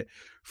experienced it.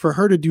 For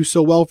her to do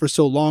so well for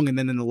so long and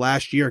then in the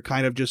last year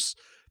kind of just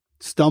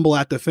stumble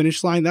at the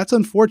finish line, that's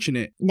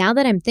unfortunate. Now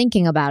that I'm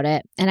thinking about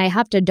it, and I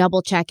have to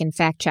double check and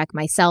fact check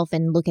myself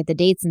and look at the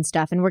dates and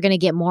stuff, and we're going to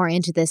get more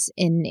into this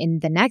in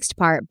the next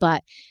part,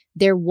 but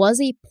there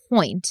was a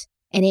point,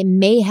 and it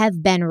may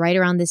have been right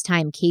around this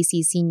time,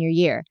 Casey's senior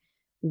year,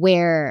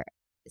 where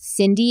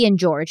Cindy and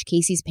George,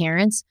 Casey's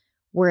parents,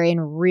 were in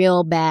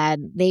real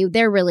bad.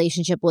 Their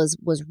relationship was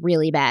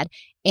really bad.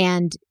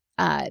 And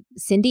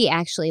Cindy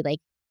actually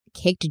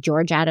kicked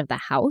George out of the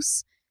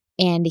house,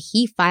 and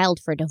he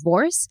filed for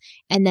divorce.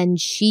 And then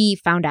she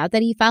found out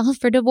that he filed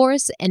for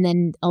divorce. And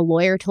then a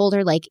lawyer told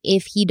her,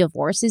 if he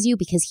divorces you,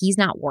 because he's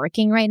not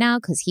working right now,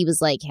 because he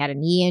was had a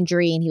knee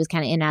injury and he was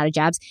kind of in and out of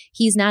jobs,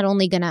 he's not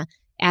only going to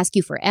ask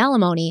you for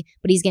alimony,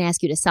 but he's going to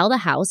ask you to sell the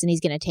house, and he's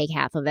going to take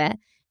half of it.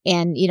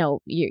 And,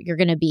 you're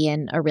going to be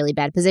in a really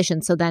bad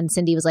position. So then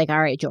Cindy was like,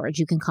 all right, George,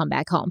 you can come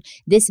back home.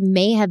 This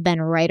may have been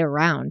right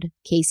around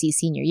Casey's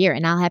senior year.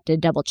 And I'll have to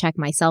double check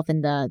myself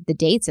in the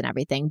dates and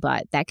everything.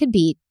 But that could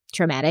be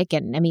traumatic.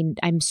 And I mean,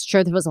 I'm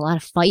sure there was a lot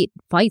of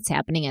fights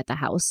happening at the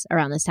house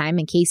around this time.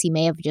 And Casey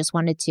may have just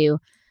wanted to,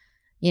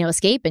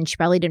 escape. And she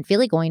probably didn't feel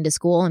like going to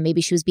school. And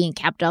maybe she was being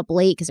kept up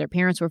late because her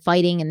parents were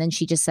fighting. And then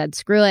she just said,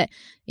 screw it.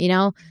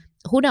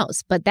 Who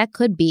knows? But that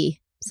could be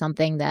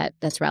something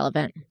that's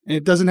relevant. And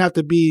it doesn't have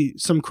to be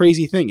some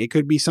crazy thing. It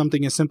could be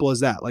something as simple as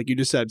that. Like you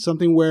just said,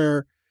 something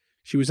where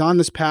she was on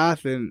this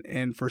path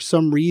and for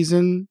some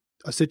reason,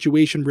 a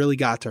situation really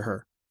got to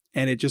her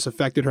and it just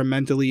affected her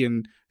mentally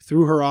and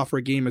threw her off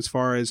her game as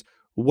far as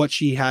what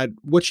she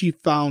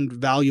found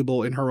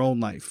valuable in her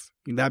own life.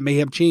 And that may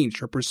have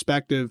changed. Her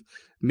perspective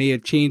may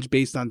have changed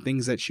based on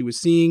things that she was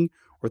seeing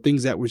or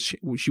things that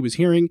she was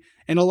hearing.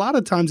 And a lot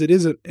of times it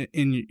is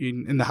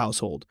in the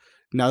household.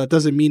 Now, that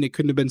doesn't mean it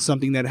couldn't have been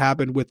something that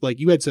happened with, like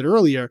you had said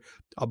earlier,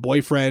 a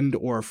boyfriend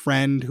or a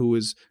friend who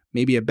was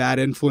maybe a bad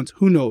influence.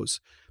 Who knows?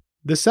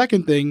 The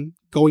second thing,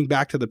 going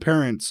back to the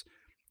parents,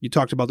 you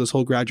talked about this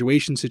whole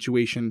graduation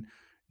situation.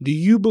 Do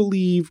you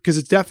believe, because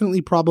it's definitely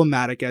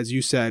problematic, as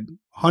you said,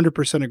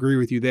 100% agree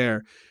with you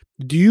there.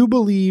 Do you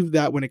believe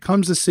that when it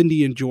comes to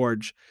Cindy and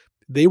George,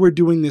 they were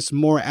doing this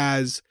more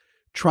as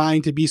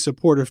trying to be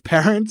supportive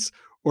parents,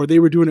 or they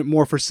were doing it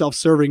more for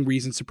self-serving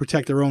reasons to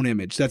protect their own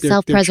image? That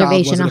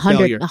self-preservation,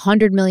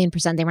 100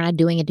 million%. They were not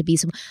doing it to be.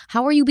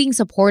 How are you being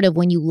supportive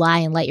when you lie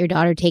and let your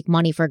daughter take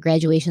money for a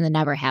graduation that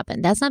never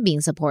happened? That's not being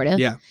supportive.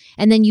 Yeah.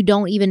 And then you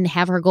don't even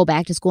have her go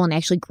back to school and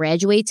actually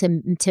graduate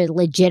to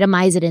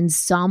legitimize it in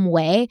some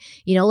way.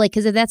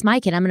 Because if that's my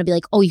kid, I'm going to be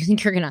like, oh, you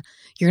think you're gonna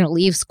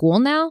leave school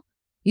now?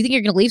 You think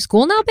you're going to leave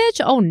school now, bitch?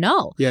 Oh,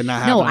 no. Yeah,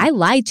 not happening. No, I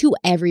lied to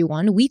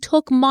everyone. We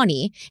took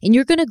money, and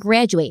you're going to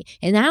graduate.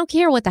 And I don't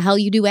care what the hell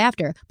you do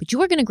after, but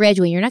you are going to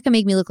graduate. You're not going to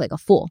make me look like a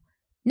fool.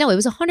 No, it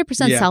was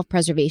 100%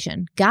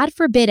 self-preservation. God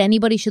forbid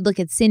anybody should look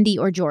at Cindy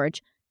or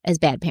George as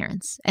bad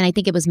parents. And I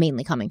think it was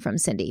mainly coming from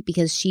Cindy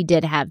because she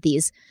did have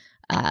these,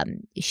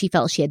 she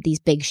felt she had these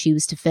big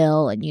shoes to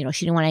fill. And,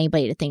 she didn't want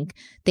anybody to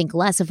think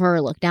less of her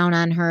or look down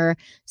on her.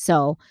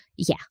 So,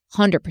 yeah,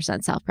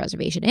 100%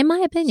 self-preservation, in my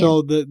opinion.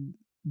 So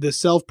the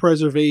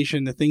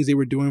self-preservation, the things they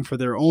were doing for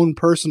their own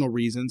personal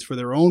reasons, for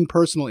their own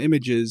personal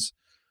images,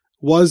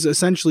 was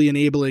essentially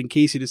enabling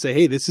Casey to say,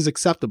 hey, this is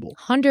acceptable.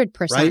 100%.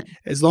 Right?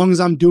 As long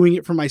as I'm doing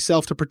it for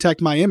myself to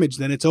protect my image,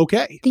 then it's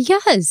okay.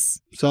 Yes.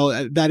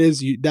 So that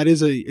is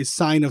a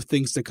sign of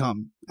things to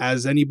come.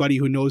 As anybody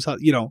who knows how,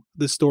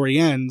 the story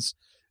ends,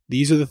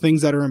 these are the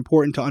things that are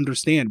important to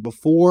understand.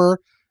 Before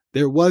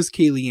there was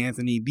Caylee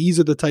Anthony, these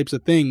are the types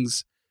of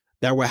things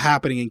that were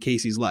happening in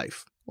Casey's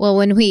life. Well,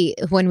 when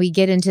we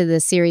get into the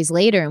series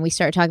later and we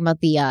start talking about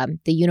the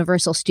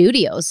Universal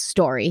Studios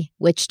story,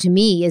 which to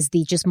me is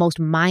the just most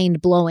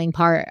mind-blowing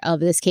part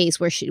of this case,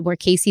 where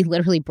Casey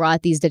literally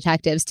brought these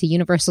detectives to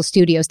Universal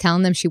Studios,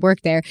 telling them she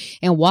worked there,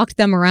 and walked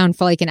them around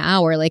for an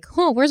hour,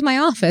 oh, where's my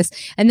office?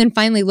 And then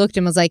finally looked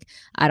and was like,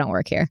 I don't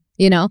work here.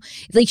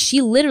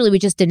 She literally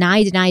would just deny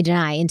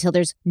until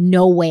there's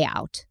no way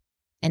out.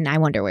 And I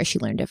wonder where she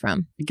learned it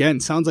from. Again,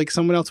 sounds like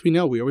someone else we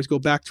know. We always go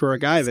back to our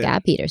guy there.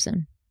 Scott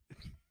Peterson.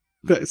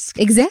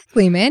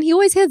 Exactly, man. He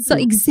always had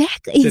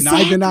exactly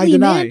deny.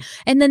 Man.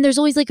 And then there's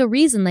always a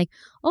reason,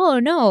 oh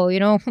no,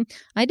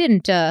 I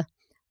didn't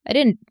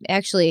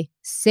actually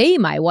say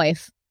my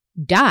wife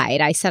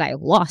died. I said I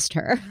lost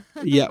her.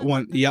 Yep,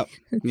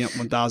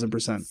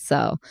 1000%.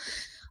 So,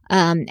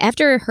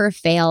 After her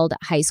failed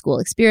high school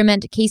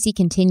experiment, Caylee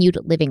continued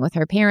living with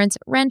her parents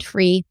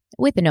rent-free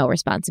with no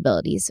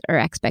responsibilities or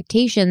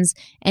expectations.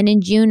 And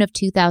in June of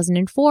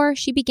 2004,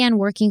 she began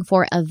working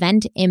for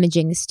Event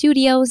Imaging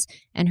Studios,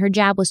 and her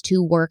job was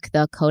to work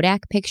the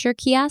Kodak picture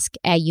kiosk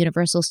at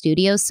Universal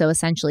Studios. So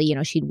essentially,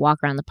 she'd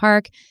walk around the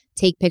park,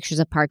 take pictures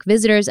of park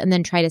visitors, and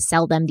then try to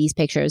sell them these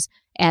pictures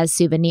as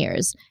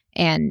souvenirs.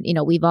 And,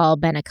 we've all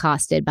been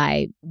accosted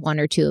by one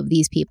or two of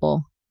these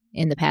people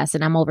in the past,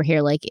 and I'm over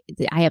here like,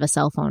 I have a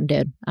cell phone,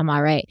 dude. I'm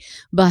all right.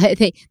 But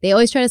they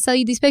always try to sell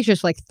you these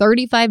pictures for like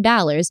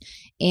 $35.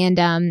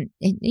 And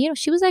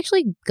she was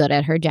actually good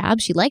at her job.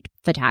 She liked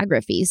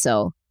photography,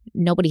 so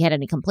nobody had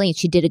any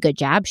complaints. She did a good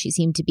job. She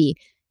seemed to be,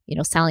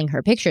 selling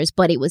her pictures.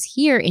 But it was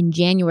here in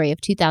January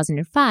of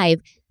 2005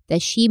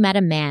 that she met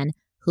a man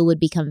who would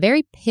become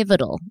very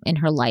pivotal in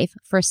her life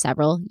for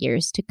several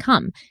years to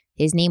come.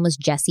 His name was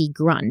Jesse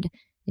Grund.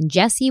 And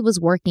Jesse was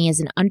working as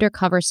an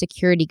undercover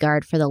security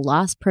guard for the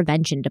loss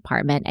prevention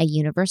department at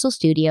Universal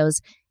Studios,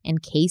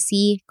 and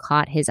Caylee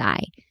caught his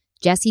eye.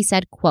 Jesse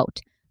said, quote,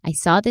 "I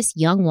saw this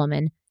young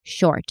woman,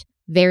 short,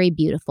 very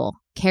beautiful,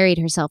 carried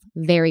herself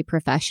very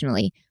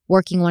professionally,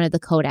 working one of the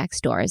Kodak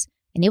stores,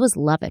 and it was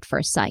love at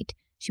first sight.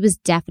 She was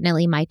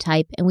definitely my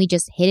type, and we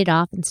just hit it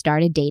off and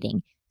started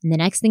dating. And the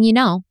next thing you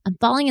know, I'm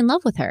falling in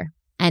love with her."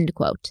 End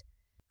quote.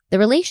 The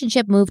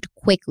relationship moved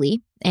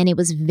quickly, and it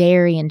was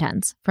very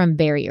intense from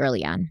very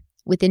early on.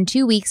 Within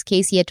 2 weeks,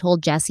 Caylee had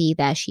told Jesse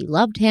that she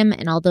loved him,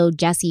 and although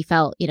Jesse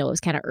felt, it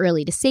was kind of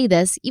early to say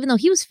this, even though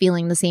he was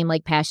feeling the same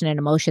passionate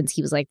emotions,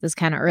 he was like, this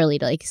kind of early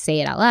to say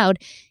it out loud,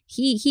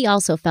 he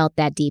also felt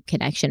that deep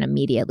connection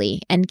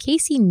immediately, and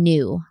Caylee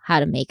knew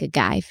how to make a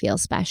guy feel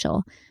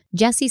special.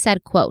 Jesse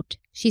said, quote,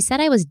 "She said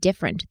I was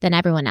different than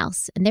everyone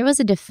else, and there was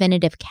a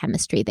definitive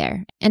chemistry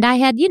there. And I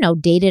had,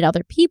 dated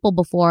other people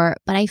before,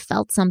 but I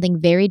felt something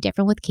very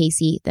different with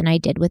Caylee than I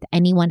did with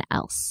anyone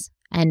else."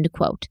 End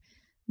quote.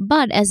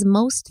 But as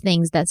most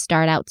things that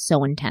start out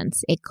so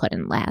intense, it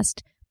couldn't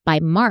last.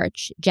 By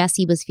March,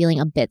 Jesse was feeling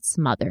a bit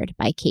smothered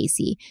by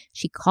Caylee.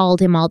 She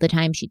called him all the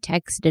time. She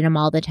texted him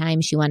all the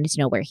time. She wanted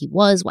to know where he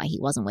was, why he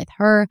wasn't with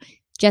her.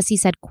 Jesse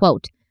said,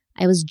 quote,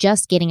 "I was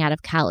just getting out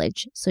of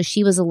college, so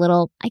she was a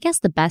little, I guess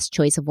the best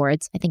choice of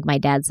words, I think my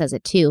dad says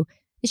it too,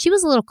 is she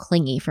was a little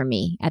clingy for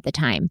me at the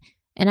time,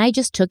 and I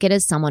just took it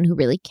as someone who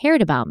really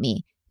cared about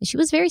me, and she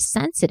was very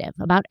sensitive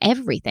about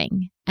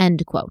everything."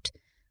 End quote.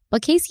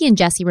 But Caylee and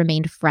Jesse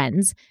remained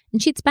friends,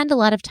 and she'd spend a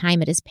lot of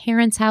time at his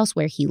parents' house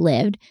where he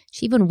lived.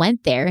 She even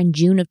went there in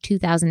June of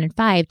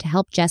 2005 to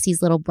help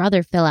Jesse's little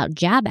brother fill out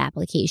job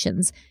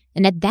applications.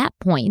 And at that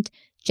point,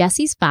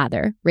 Jesse's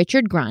father,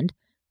 Richard Grund,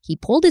 he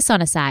pulled his son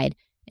aside,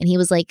 and he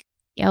was like,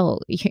 "Yo,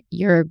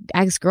 your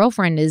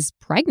ex-girlfriend is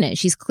pregnant.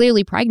 She's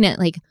clearly pregnant.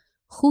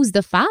 Who's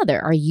the father?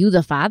 Are you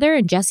the father?"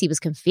 And Jesse was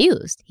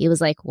confused. He was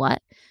like,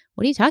 What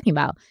are you talking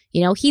about?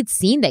 He'd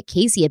seen that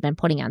Caylee had been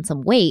putting on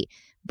some weight,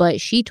 but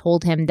she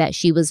told him that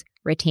she was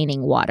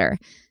retaining water.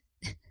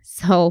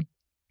 So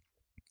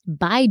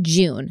by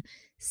June,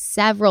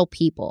 several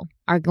people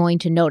are going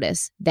to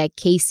notice that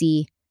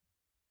Caylee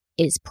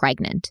is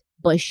pregnant,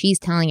 but she's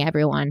telling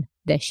everyone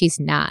that she's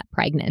not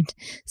pregnant.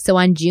 So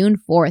on June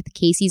 4th,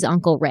 Caylee's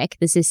uncle Rick,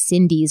 this is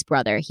Cindy's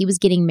brother, he was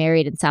getting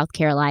married in South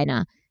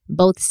Carolina.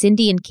 Both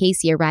Cindy and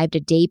Caylee arrived a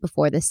day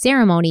before the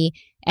ceremony,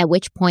 at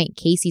which point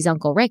Caylee's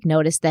uncle Rick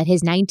noticed that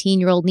his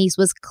 19-year-old niece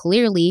was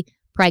clearly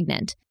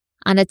pregnant.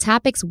 On a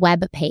Topics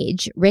web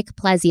page, Rick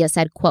Plezia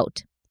said,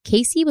 quote,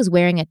 "Caylee was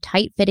wearing a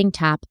tight-fitting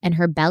top and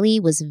her belly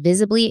was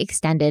visibly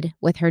extended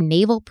with her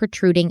navel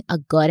protruding a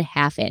good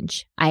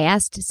half-inch. I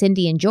asked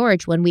Cindy and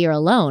George when we were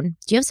alone,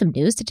 do you have some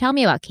news to tell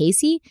me about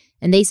Caylee?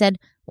 And they said,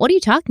 what are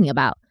you talking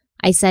about?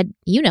 I said,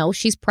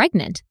 she's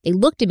pregnant. They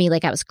looked at me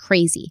like I was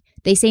crazy.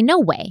 They say, no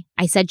way.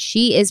 I said,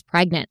 she is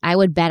pregnant. I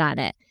would bet on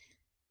it.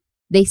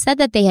 They said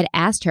that they had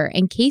asked her,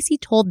 and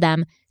Caylee told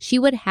them she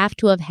would have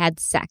to have had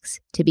sex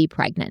to be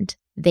pregnant.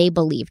 They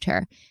believed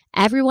her.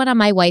 Everyone on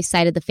my wife's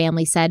side of the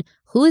family said,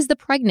 who is the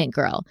pregnant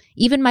girl?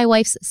 Even my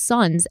wife's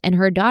sons and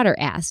her daughter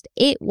asked.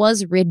 It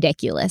was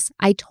ridiculous.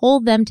 I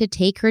told them to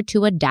take her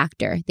to a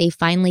doctor. They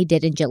finally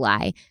did in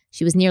July.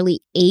 She was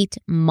nearly 8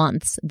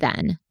 months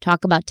then.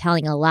 Talk about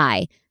telling a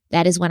lie.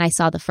 That is when I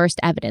saw the first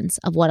evidence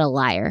of what a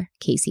liar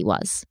Caylee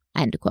was."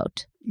 End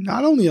quote.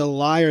 Not only a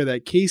liar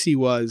that Caylee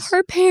was.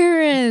 Her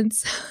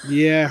parents.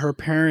 Yeah, her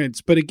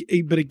parents. But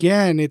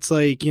again, it's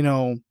like,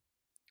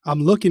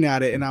 I'm looking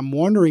at it and I'm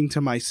wondering to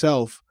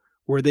myself,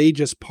 were they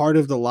just part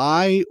of the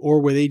lie,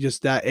 or were they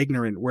just that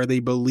ignorant where they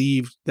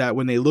believed that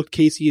when they looked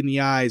Caylee in the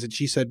eyes and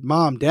she said,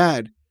 "Mom,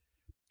 Dad,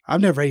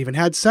 I've never even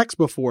had sex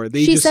before."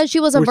 She said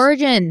she was a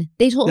virgin.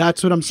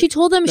 That's what I'm saying. She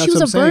told them she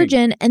was a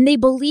virgin and they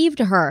believed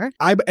her.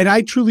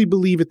 I truly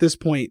believe at this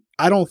point,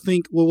 I don't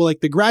think,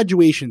 like the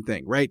graduation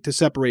thing, right? To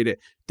separate it.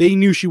 They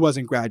knew she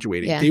wasn't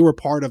graduating. Yeah. They were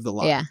part of the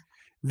lie. Yeah.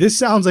 This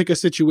sounds like a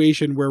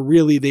situation where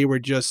really they were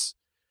just,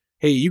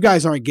 hey, you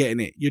guys aren't getting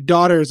it. Your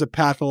daughter is a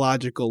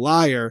pathological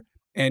liar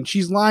and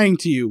she's lying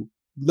to you.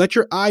 Let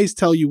your eyes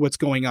tell you what's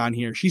going on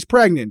here. She's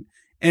pregnant.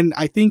 And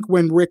I think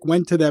when Rick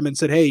went to them and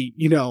said, hey,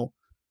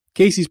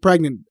 Casey's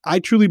pregnant. I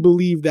truly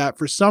believe that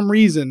for some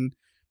reason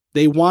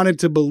they wanted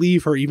to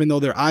believe her, even though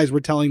their eyes were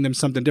telling them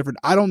something different.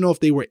 I don't know if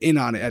they were in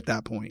on it at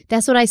that point.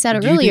 That's what I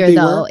said earlier,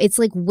 though. It's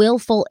like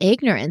willful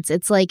ignorance.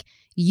 It's like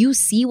you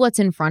see what's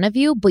in front of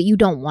you, but you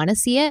don't want to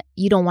see it.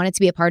 You don't want it to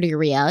be a part of your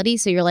reality.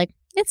 So you're like,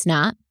 it's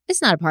not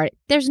a part.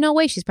 There's no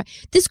way she's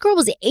pregnant. This girl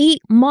was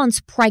 8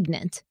 months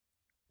pregnant.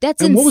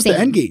 That's insane. And what was the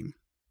end game?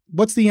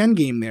 What's the end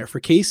game there for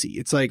Casey?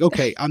 It's like,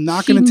 okay, I'm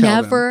not going to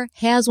tell them. She never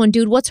has one,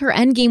 dude. What's her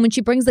end game when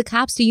she brings the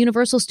cops to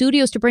Universal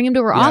Studios to bring him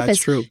to her office? That's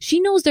true. She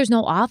knows there's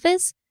no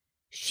office.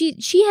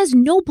 She has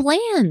no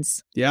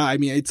plans. Yeah, I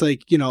mean, it's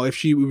like, if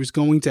she was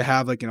going to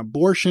have like an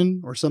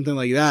abortion or something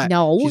like that,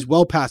 no, she's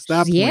well past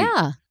that point.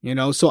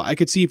 Yeah. So I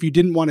could see if you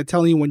didn't want to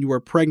tell anyone you were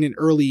pregnant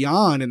early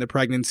on in the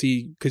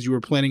pregnancy because you were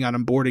planning on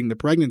aborting the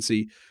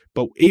pregnancy,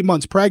 but 8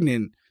 months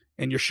pregnant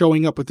and you're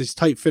showing up with this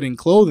tight-fitting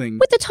clothing.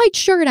 With the tight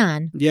shirt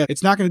on. Yeah,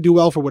 it's not going to do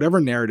well for whatever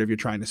narrative you're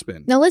trying to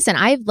spin. Now, listen,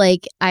 I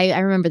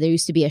remember there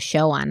used to be a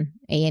show on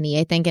A&E,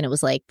 I think, and it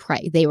was like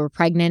they were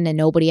pregnant and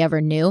nobody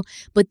ever knew.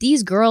 But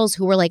these girls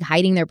who were like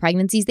hiding their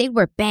pregnancies, they'd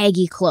wear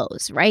baggy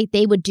clothes, right?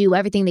 They would do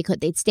everything they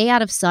could. They'd stay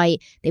out of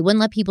sight. They wouldn't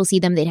let people see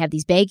them. They'd have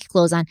these baggy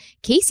clothes on.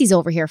 Casey's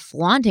over here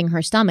flaunting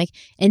her stomach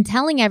and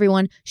telling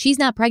everyone she's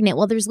not pregnant.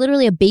 Well, there's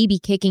literally a baby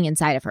kicking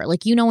inside of her.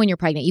 Like, when you're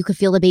pregnant, you could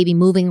feel the baby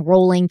moving,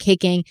 rolling,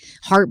 kicking,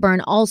 heartburn,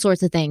 all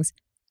sorts of things.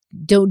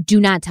 Do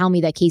not tell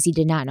me that Casey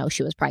did not know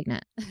she was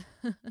pregnant.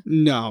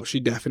 No, she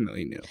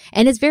definitely knew.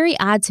 And it's very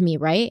odd to me,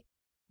 right?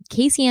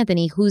 Casey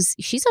Anthony,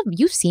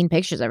 you've seen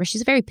pictures of her.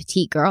 She's a very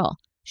petite girl.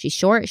 She's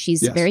short.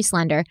 She's very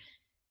slender.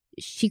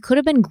 She could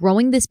have been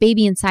growing this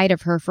baby inside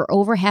of her for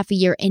over half a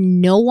year,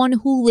 and no one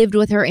who lived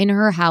with her in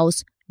her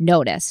house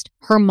noticed.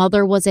 Her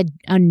mother was a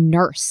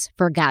nurse,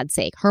 for God's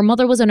sake. Her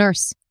mother was a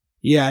nurse.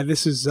 Yeah,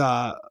 this is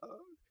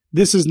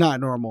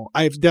not normal.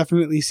 I've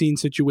definitely seen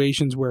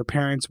situations where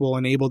parents will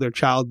enable their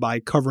child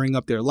by covering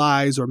up their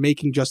lies or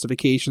making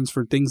justifications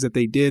for things that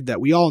they did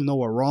that we all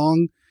know are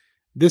wrong.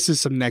 This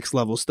is some next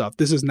level stuff.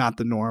 This is not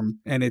the norm.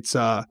 And it's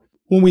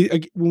when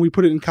we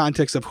put it in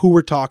context of who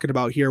we're talking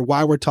about here,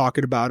 why we're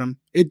talking about them,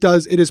 it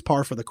is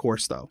par for the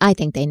course, though. I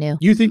think they knew.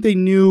 You think they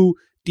knew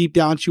deep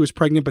down she was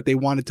pregnant, but they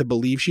wanted to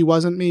believe she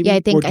wasn't, maybe? Yeah,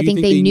 I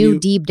think they knew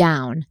deep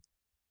down.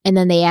 And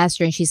then they asked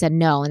her and she said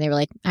no. And they were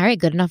like, all right,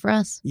 good enough for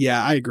us.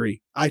 Yeah, I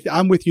agree.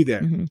 I'm with you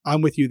there. Mm-hmm.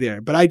 I'm with you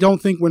there. But I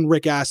don't think when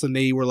Rick asked them,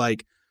 they were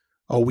like,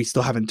 oh, we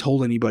still haven't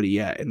told anybody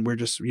yet. And we're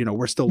just,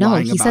 we're still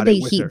lying about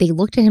it with her. They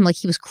looked at him like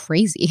he was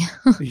crazy.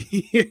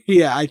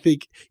 Yeah, I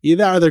think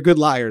either they're good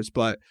liars,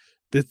 but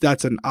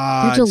that's an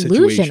odd They're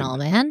delusional,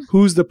 situation. Man.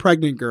 Who's the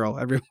pregnant girl?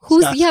 Everyone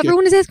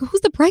is asking,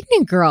 who's the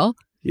pregnant girl?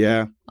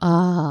 Yeah.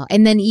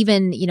 And then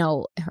even,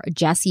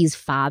 Jesse's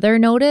father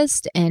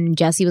noticed, and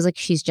Jesse was like,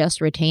 she's just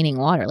retaining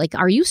water. Like,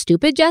 are you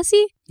stupid,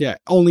 Jesse? Yeah,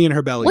 only in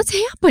her belly. What's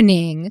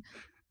happening?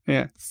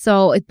 Yeah.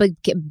 So, but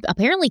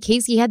apparently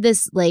Casey had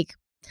this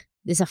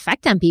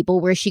effect on people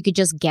where she could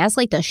just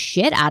gaslight the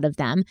shit out of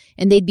them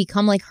and they'd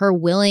become like her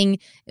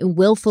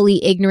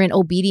willfully ignorant,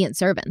 obedient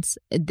servants.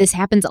 This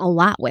happens a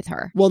lot with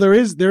her. Well, there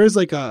is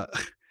like a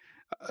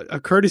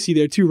courtesy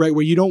there too, right?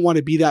 Where you don't want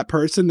to be that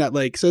person that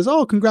like says,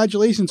 oh,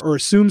 congratulations, or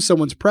assumes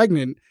someone's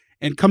pregnant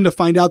and come to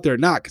find out they're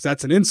not, because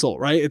that's an insult,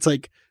 right? It's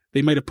like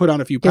they might have put on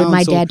a few pounds.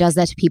 My dad does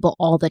that to people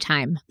all the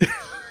time.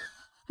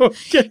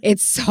 Okay.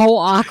 It's so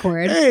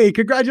awkward. Hey,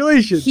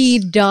 congratulations. He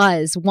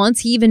does. Once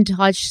he even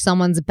touched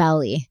someone's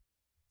belly.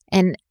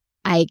 And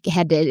I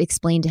had to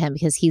explain to him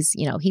because he's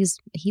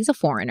a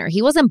foreigner.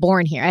 He wasn't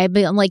born here.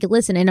 I'm like,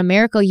 listen, in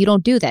America, you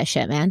don't do that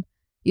shit, man.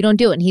 You don't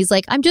do it. And he's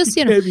like, I'm just,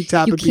 you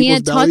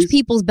can't touch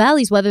people's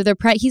bellies, whether they're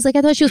pregnant. He's like,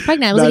 I thought she was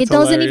pregnant. I was like, it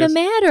doesn't even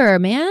matter,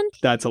 man.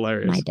 That's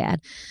hilarious. My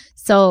dad.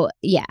 So,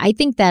 yeah, I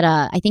think that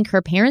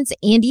her parents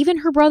and even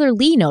her brother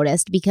Lee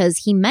noticed, because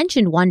he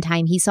mentioned one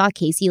time he saw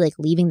Casey like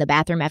leaving the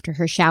bathroom after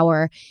her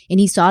shower and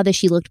he saw that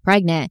she looked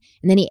pregnant.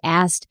 And then he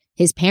asked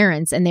his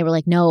parents and they were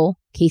like, no,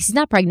 Casey's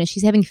not pregnant.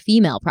 She's having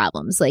female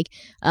problems. Like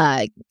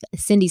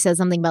Cindy says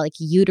something about like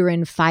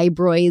uterine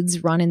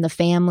fibroids run in the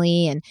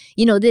family. And,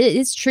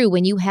 it's true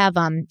when you have,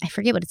 I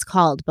forget what it's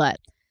called, but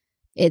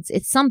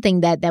it's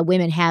something that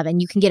women have,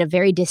 and you can get a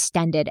very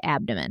distended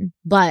abdomen.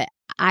 But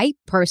I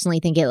personally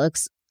think it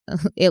looks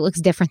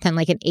different than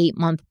like an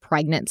 8-month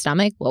pregnant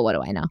stomach. Well, what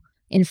do I know?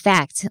 In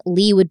fact,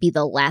 Lee would be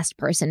the last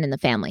person in the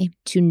family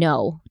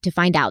to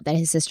find out that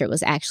his sister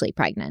was actually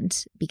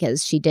pregnant,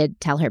 because she did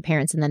tell her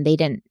parents and then they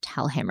didn't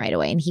tell him right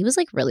away. And he was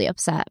like really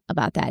upset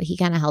about that. He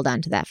kind of held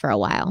on to that for a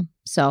while.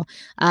 So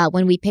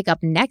when we pick up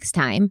next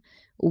time,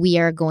 we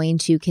are going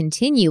to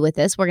continue with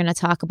this. We're going to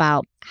talk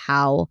about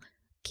how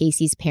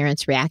Casey's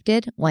parents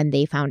reacted when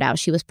they found out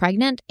she was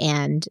pregnant.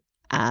 And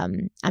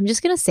I'm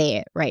just going to say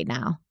it right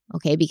now,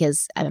 okay?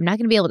 Because I'm not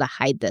going to be able to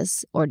hide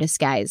this or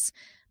disguise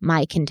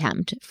my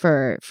contempt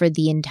for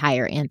the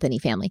entire Anthony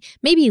family.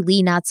 Maybe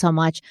Lee, not so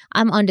much.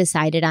 I'm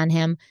undecided on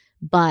him.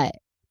 But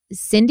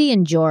Cindy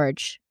and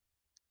George,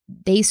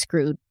 they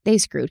screwed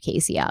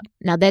Casey up.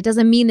 Now, that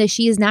doesn't mean that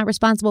she is not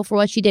responsible for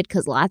what she did,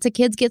 because lots of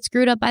kids get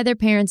screwed up by their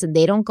parents and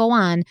they don't go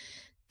on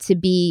to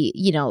be,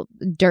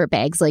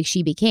 dirtbags like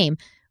she became.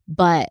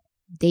 but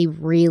they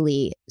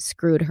really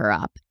screwed her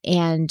up.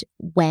 And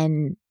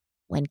when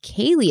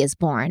Caylee is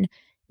born,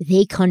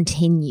 they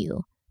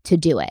continue to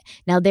do it.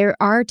 Now, there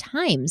are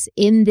times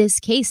in this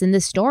case, in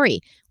this story,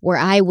 where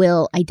I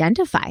will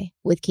identify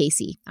with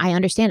Casey. I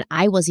understand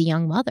I was a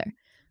young mother.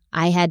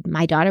 I had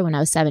my daughter when I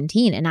was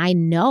 17, and I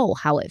know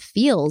how it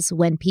feels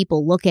when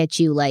people look at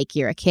you like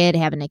you're a kid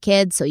having a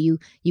kid, so you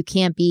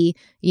can't be,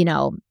 you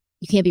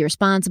can't be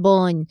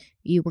responsible, and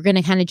you were going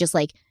to kind of just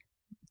like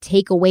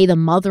take away the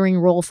mothering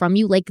role from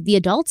you. Like, the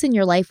adults in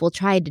your life will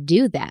try to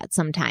do that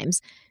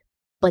sometimes.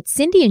 But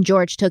Cindy and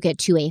George took it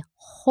to a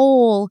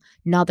whole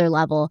nother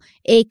level.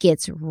 It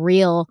gets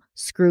real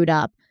screwed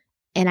up.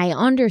 And I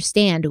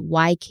understand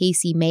why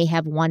Casey may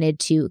have wanted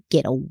to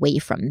get away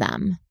from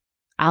them.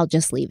 I'll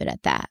just leave it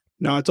at that.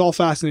 No, it's all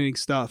fascinating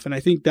stuff. And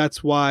I think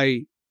that's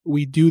why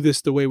we do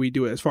this the way we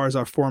do it as far as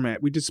our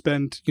format. We just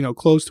spend,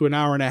 close to an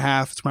hour and a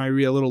half. It's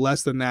probably a little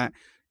less than that,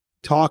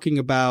 talking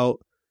about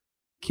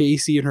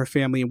Casey and her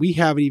family. And we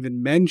haven't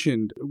even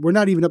mentioned, we're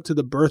not even up to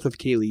the birth of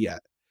Caylee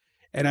yet.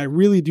 And I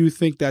really do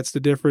think that's the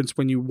difference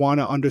when you want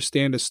to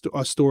understand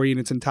a story in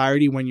its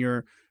entirety, when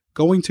you're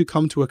going to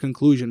come to a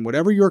conclusion,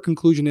 whatever your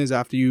conclusion is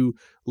after you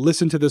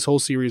listen to this whole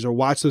series or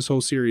watch this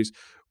whole series,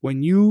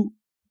 when you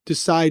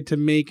decide to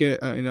make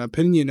an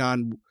opinion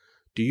on,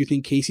 do you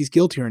think Casey's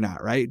guilty or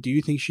not, right? Do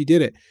you think she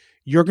did it?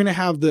 You're going to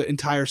have the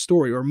entire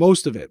story, or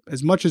most of it,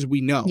 as much as we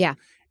know. Yeah.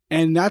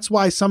 And that's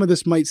why some of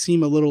this might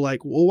seem a little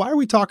like, well, why are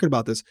we talking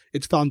about this?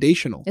 It's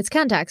foundational. It's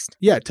context.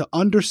 Yeah, to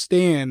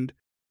understand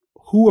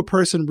who a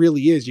person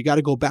really is, you got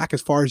to go back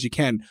as far as you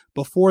can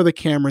before the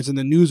cameras and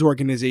the news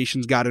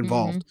organizations got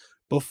involved,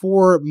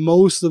 before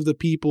most of the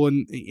people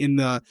in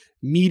the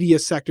media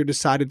sector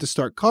decided to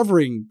start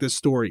covering this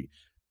story.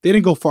 They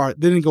didn't go far.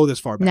 They didn't go this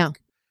far back. No.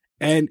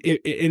 And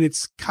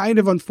it's kind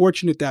of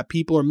unfortunate that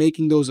people are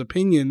making those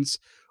opinions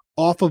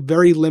off a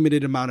very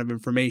limited amount of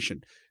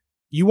information.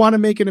 You want to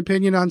make an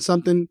opinion on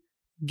something,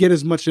 get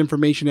as much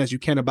information as you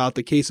can about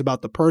the case,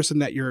 about the person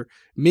that you're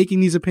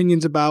making these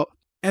opinions about,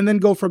 and then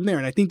go from there.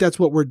 And I think that's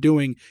what we're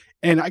doing.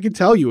 And I can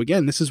tell you,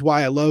 again, this is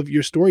why I love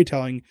your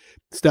storytelling,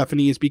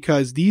 Stephanie, is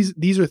because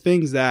these are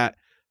things that,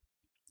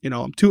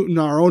 I'm tooting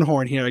our own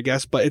horn here, I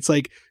guess, but it's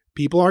like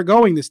people aren't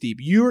going this deep.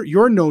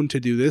 You're known to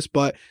do this,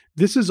 but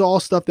this is all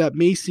stuff that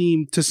may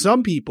seem to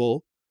some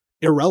people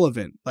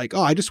irrelevant. Like,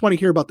 oh, I just want to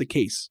hear about the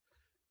case.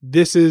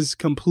 This is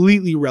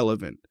completely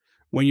relevant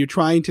when you're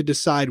trying to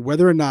decide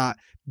whether or not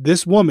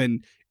this woman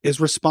is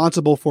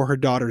responsible for her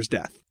daughter's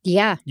death.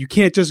 Yeah. You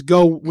can't just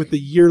go with the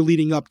year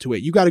leading up to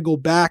it. You got to go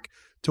back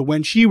to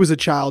when she was a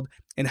child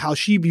and how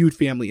she viewed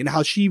family and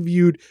how she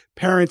viewed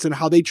parents and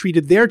how they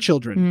treated their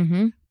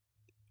children.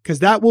 Because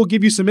that will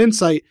give you some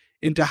insight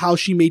into how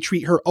she may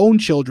treat her own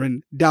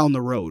children down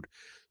the road.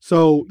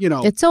 So,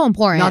 it's so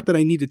important. Not that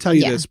I need to tell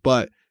you this,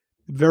 but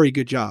very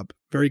good job.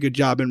 Very good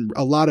job. And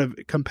a lot of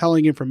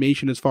compelling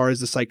information as far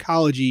as the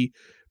psychology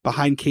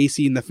behind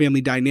Casey and the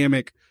family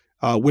dynamic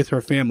with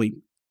her family.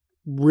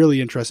 Really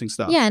interesting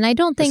stuff. Yeah, and I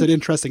don't think I said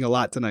interesting a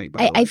lot tonight.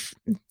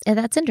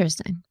 That's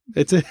interesting.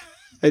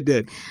 I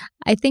did.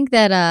 I think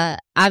that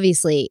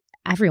obviously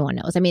everyone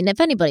knows. I mean, if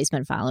anybody's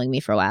been following me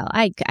for a while,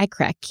 I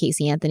crack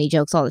Casey Anthony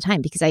jokes all the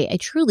time because I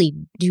truly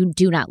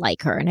do not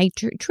like her, and I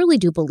truly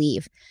do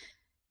believe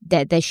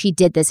that she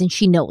did this and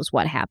she knows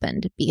what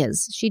happened,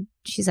 because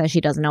she says she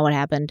doesn't know what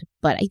happened,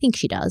 but I think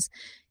she does.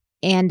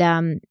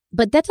 And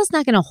but that's just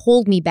not going to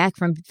hold me back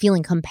from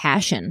feeling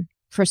compassion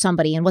for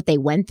somebody and what they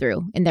went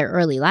through in their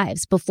early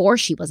lives before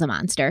she was a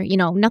monster.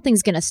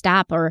 Nothing's going to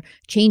stop or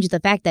change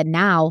the fact that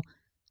now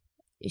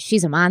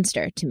she's a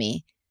monster to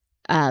me.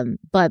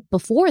 But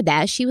before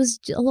that, she was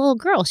a little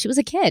girl. She was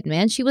a kid,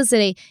 man. She was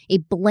a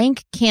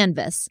blank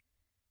canvas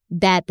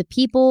that the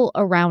people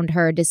around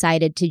her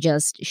decided to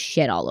just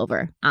shit all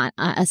over,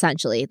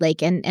 essentially.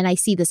 Like, and I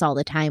see this all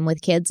the time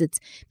with kids. It's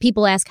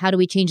people ask, how do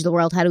we change the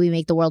world? How do we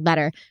make the world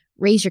better?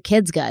 Raise your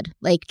kids good.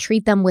 Like,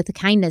 treat them with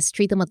kindness,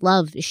 treat them with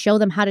love, show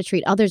them how to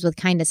treat others with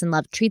kindness and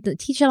love,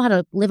 teach them how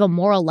to live a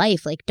moral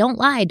life. Like, don't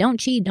lie, don't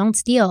cheat, don't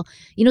steal.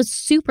 It's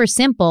super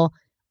simple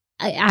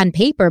on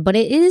paper, but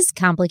it is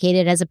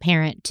complicated as a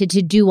parent to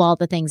do all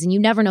the things, and you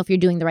never know if you're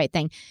doing the right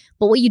thing.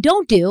 But what you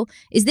don't do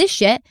is this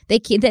shit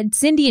that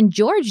Cindy and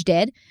George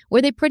did,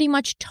 where they pretty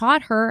much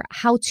taught her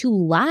how to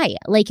lie.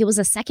 Like, it was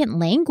a second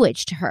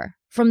language to her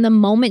from the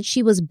moment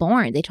she was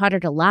born. They taught her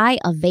to lie,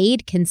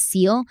 evade,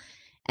 conceal,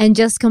 and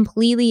just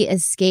completely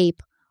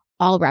escape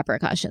all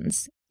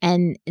repercussions.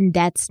 And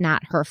that's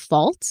not her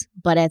fault,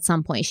 but at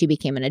some point she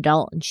became an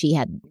adult and she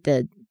had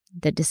the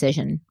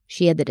decision.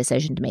 She had the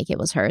decision to make. It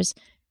was hers.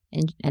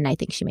 And I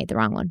think she made the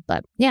wrong one.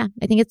 But yeah,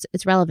 I think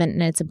it's relevant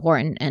and it's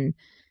important, and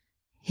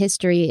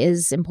history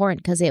is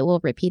important because it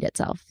will repeat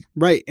itself.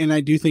 Right. And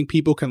I do think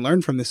people can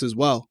learn from this as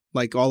well.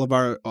 Like all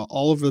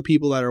of the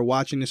people that are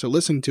watching this or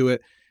listening to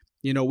it,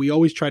 we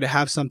always try to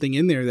have something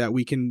in there that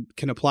we can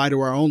apply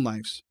to our own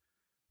lives.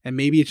 And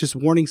maybe it's just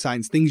warning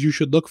signs, things you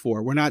should look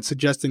for. We're not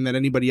suggesting that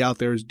anybody out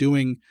there is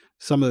doing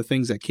some of the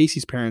things that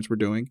Casey's parents were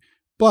doing,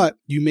 but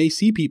you may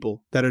see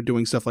people that are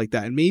doing stuff like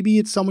that. And maybe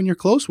it's someone you're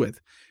close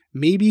with.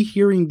 maybe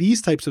hearing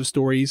these types of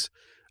stories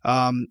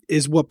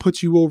is what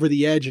puts you over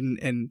the edge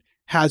and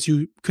has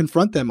you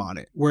confront them on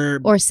it.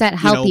 Or set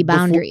healthy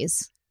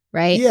boundaries,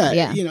 right?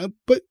 Yeah.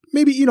 But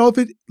maybe,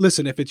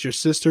 if it's your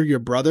sister, your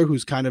brother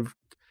who's kind of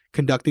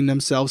conducting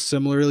themselves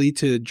similarly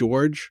to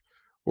George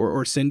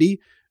or Cindy,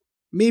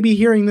 maybe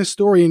hearing this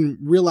story and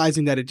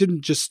realizing that it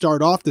didn't just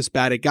start off this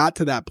bad, it got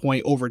to that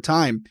point over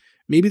time.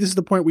 Maybe this is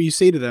the point where you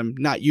say to them,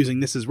 not using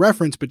this as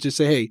reference, but just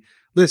say, hey,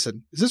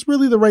 listen, is this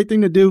really the right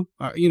thing to do?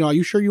 Are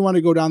you sure you want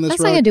to go down this road?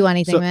 That's not going to do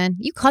anything, man.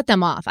 You cut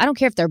them off. I don't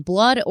care if they're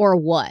blood or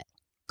what.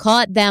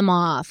 Cut them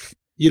off.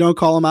 You don't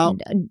call them out?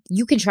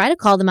 You can try to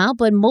call them out,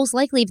 but most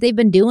likely if they've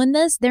been doing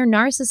this, they're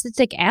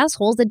narcissistic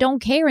assholes that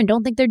don't care and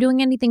don't think they're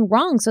doing anything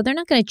wrong. So they're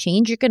not going to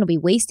change. You're going to be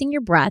wasting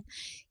your breath.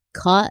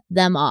 Cut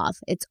them off.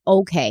 It's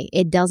okay.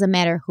 It doesn't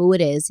matter who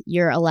it is.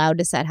 You're allowed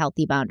to set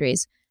healthy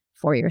boundaries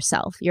for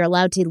yourself. You're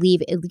allowed to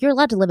live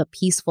a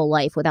peaceful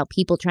life without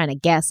people trying to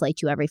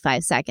gaslight you every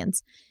 5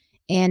 seconds.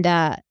 And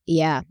I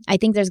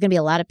think there's going to be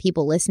a lot of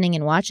people listening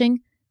and watching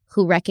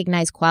who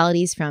recognize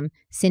qualities from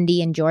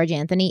Cindy and George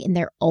Anthony in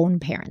their own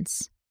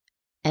parents.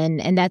 And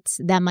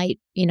that might,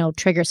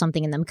 trigger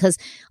something in them, because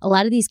a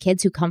lot of these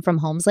kids who come from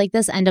homes like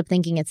this end up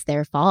thinking it's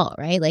their fault,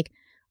 right? Like,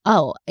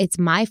 oh, it's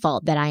my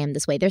fault that I am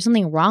this way. There's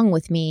something wrong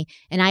with me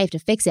and I have to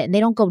fix it. And they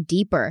don't go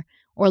deeper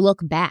or look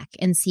back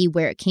and see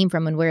where it came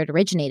from and where it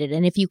originated.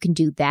 And if you can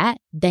do that,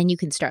 then you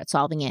can start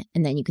solving it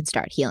and then you can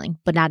start healing,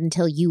 but not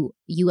until you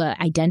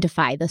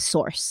identify the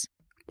source.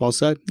 Well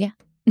said. Yeah.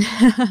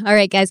 All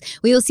right, guys,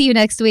 we will see you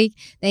next week.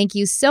 Thank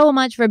you so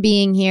much for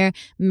being here.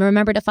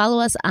 Remember to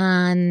follow us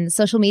on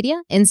social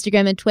media,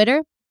 Instagram and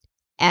Twitter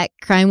at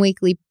Crime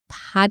Weekly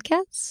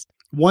Podcast.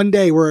 One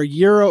day, we're a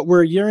year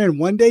in.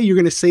 One day, you're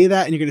going to say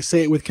that, and you're going to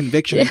say it with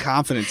conviction and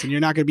confidence, and you're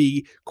not going to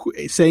be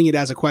saying it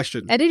as a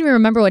question. I didn't even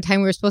remember what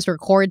time we were supposed to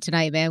record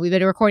tonight, man. We've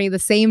been recording at the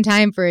same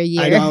time for a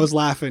year. I know, I was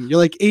laughing. You're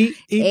like,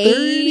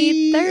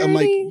 8:30? I'm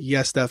like,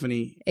 yes,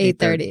 Stephanie.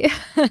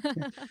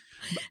 8:30.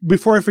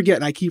 Before I forget,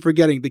 and I keep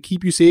forgetting, the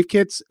Keep You Safe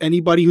kits,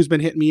 anybody who's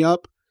been hitting me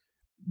up,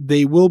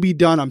 they will be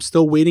done. I'm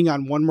still waiting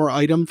on one more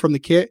item from the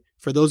kit.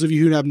 For those of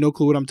you who have no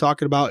clue what I'm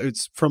talking about,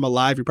 it's from a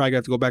live. You're probably going to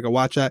have to go back and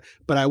watch that.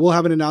 But I will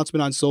have an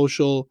announcement on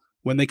social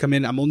when they come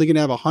in. I'm only going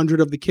to have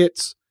 100 of the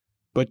kits.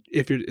 But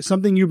if it's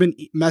something you've been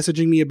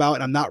messaging me about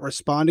and I'm not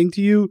responding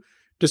to you,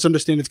 just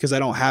understand it's because I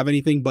don't have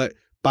anything. But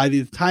by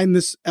the time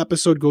this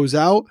episode goes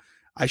out,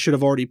 I should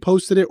have already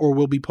posted it or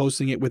will be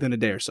posting it within a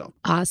day or so.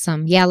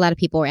 Awesome. Yeah, a lot of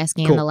people were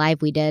asking on the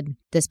live we did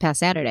this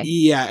past Saturday.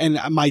 Yeah, and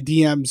my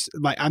DMs,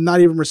 I'm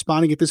not even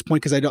responding at this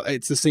point because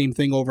it's the same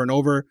thing over and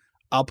over.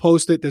 I'll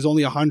post it. There's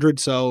only 100,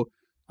 so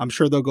I'm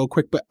sure they'll go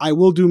quick. But I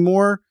will do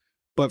more.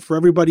 But for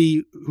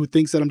everybody who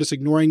thinks that I'm just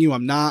ignoring you,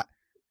 I'm not.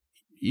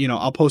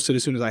 I'll post it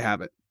as soon as I have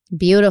it.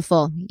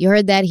 Beautiful. You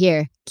heard that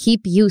here.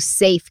 Keep You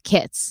Safe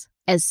kits.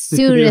 As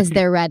soon as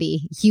they're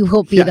ready, you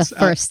will be the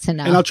first to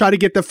know. And I'll try to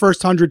get the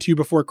first 100 to you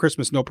before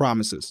Christmas. No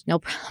promises. No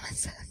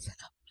promises.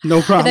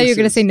 No promises. I thought you were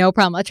going to say no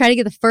problem. I'll try to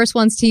get the first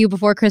ones to you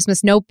before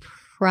Christmas. No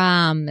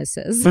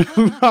promises.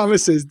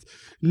 Promises.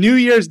 New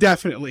Year's,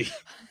 definitely.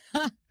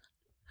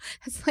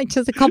 It's like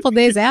just a couple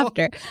days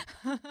after.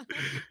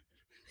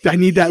 I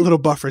need that little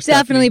buffer.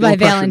 Definitely by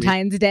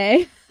Valentine's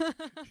Day.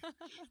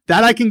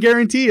 That I can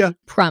guarantee you.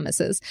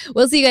 Promises.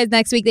 We'll see you guys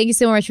next week. Thank you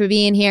so much for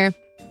being here.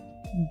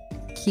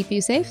 Keep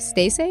you safe.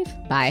 Stay safe.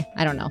 Bye.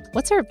 I don't know.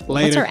 What's our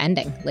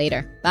ending?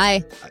 Later.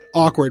 Bye.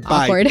 Awkward.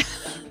 Bye. Awkward.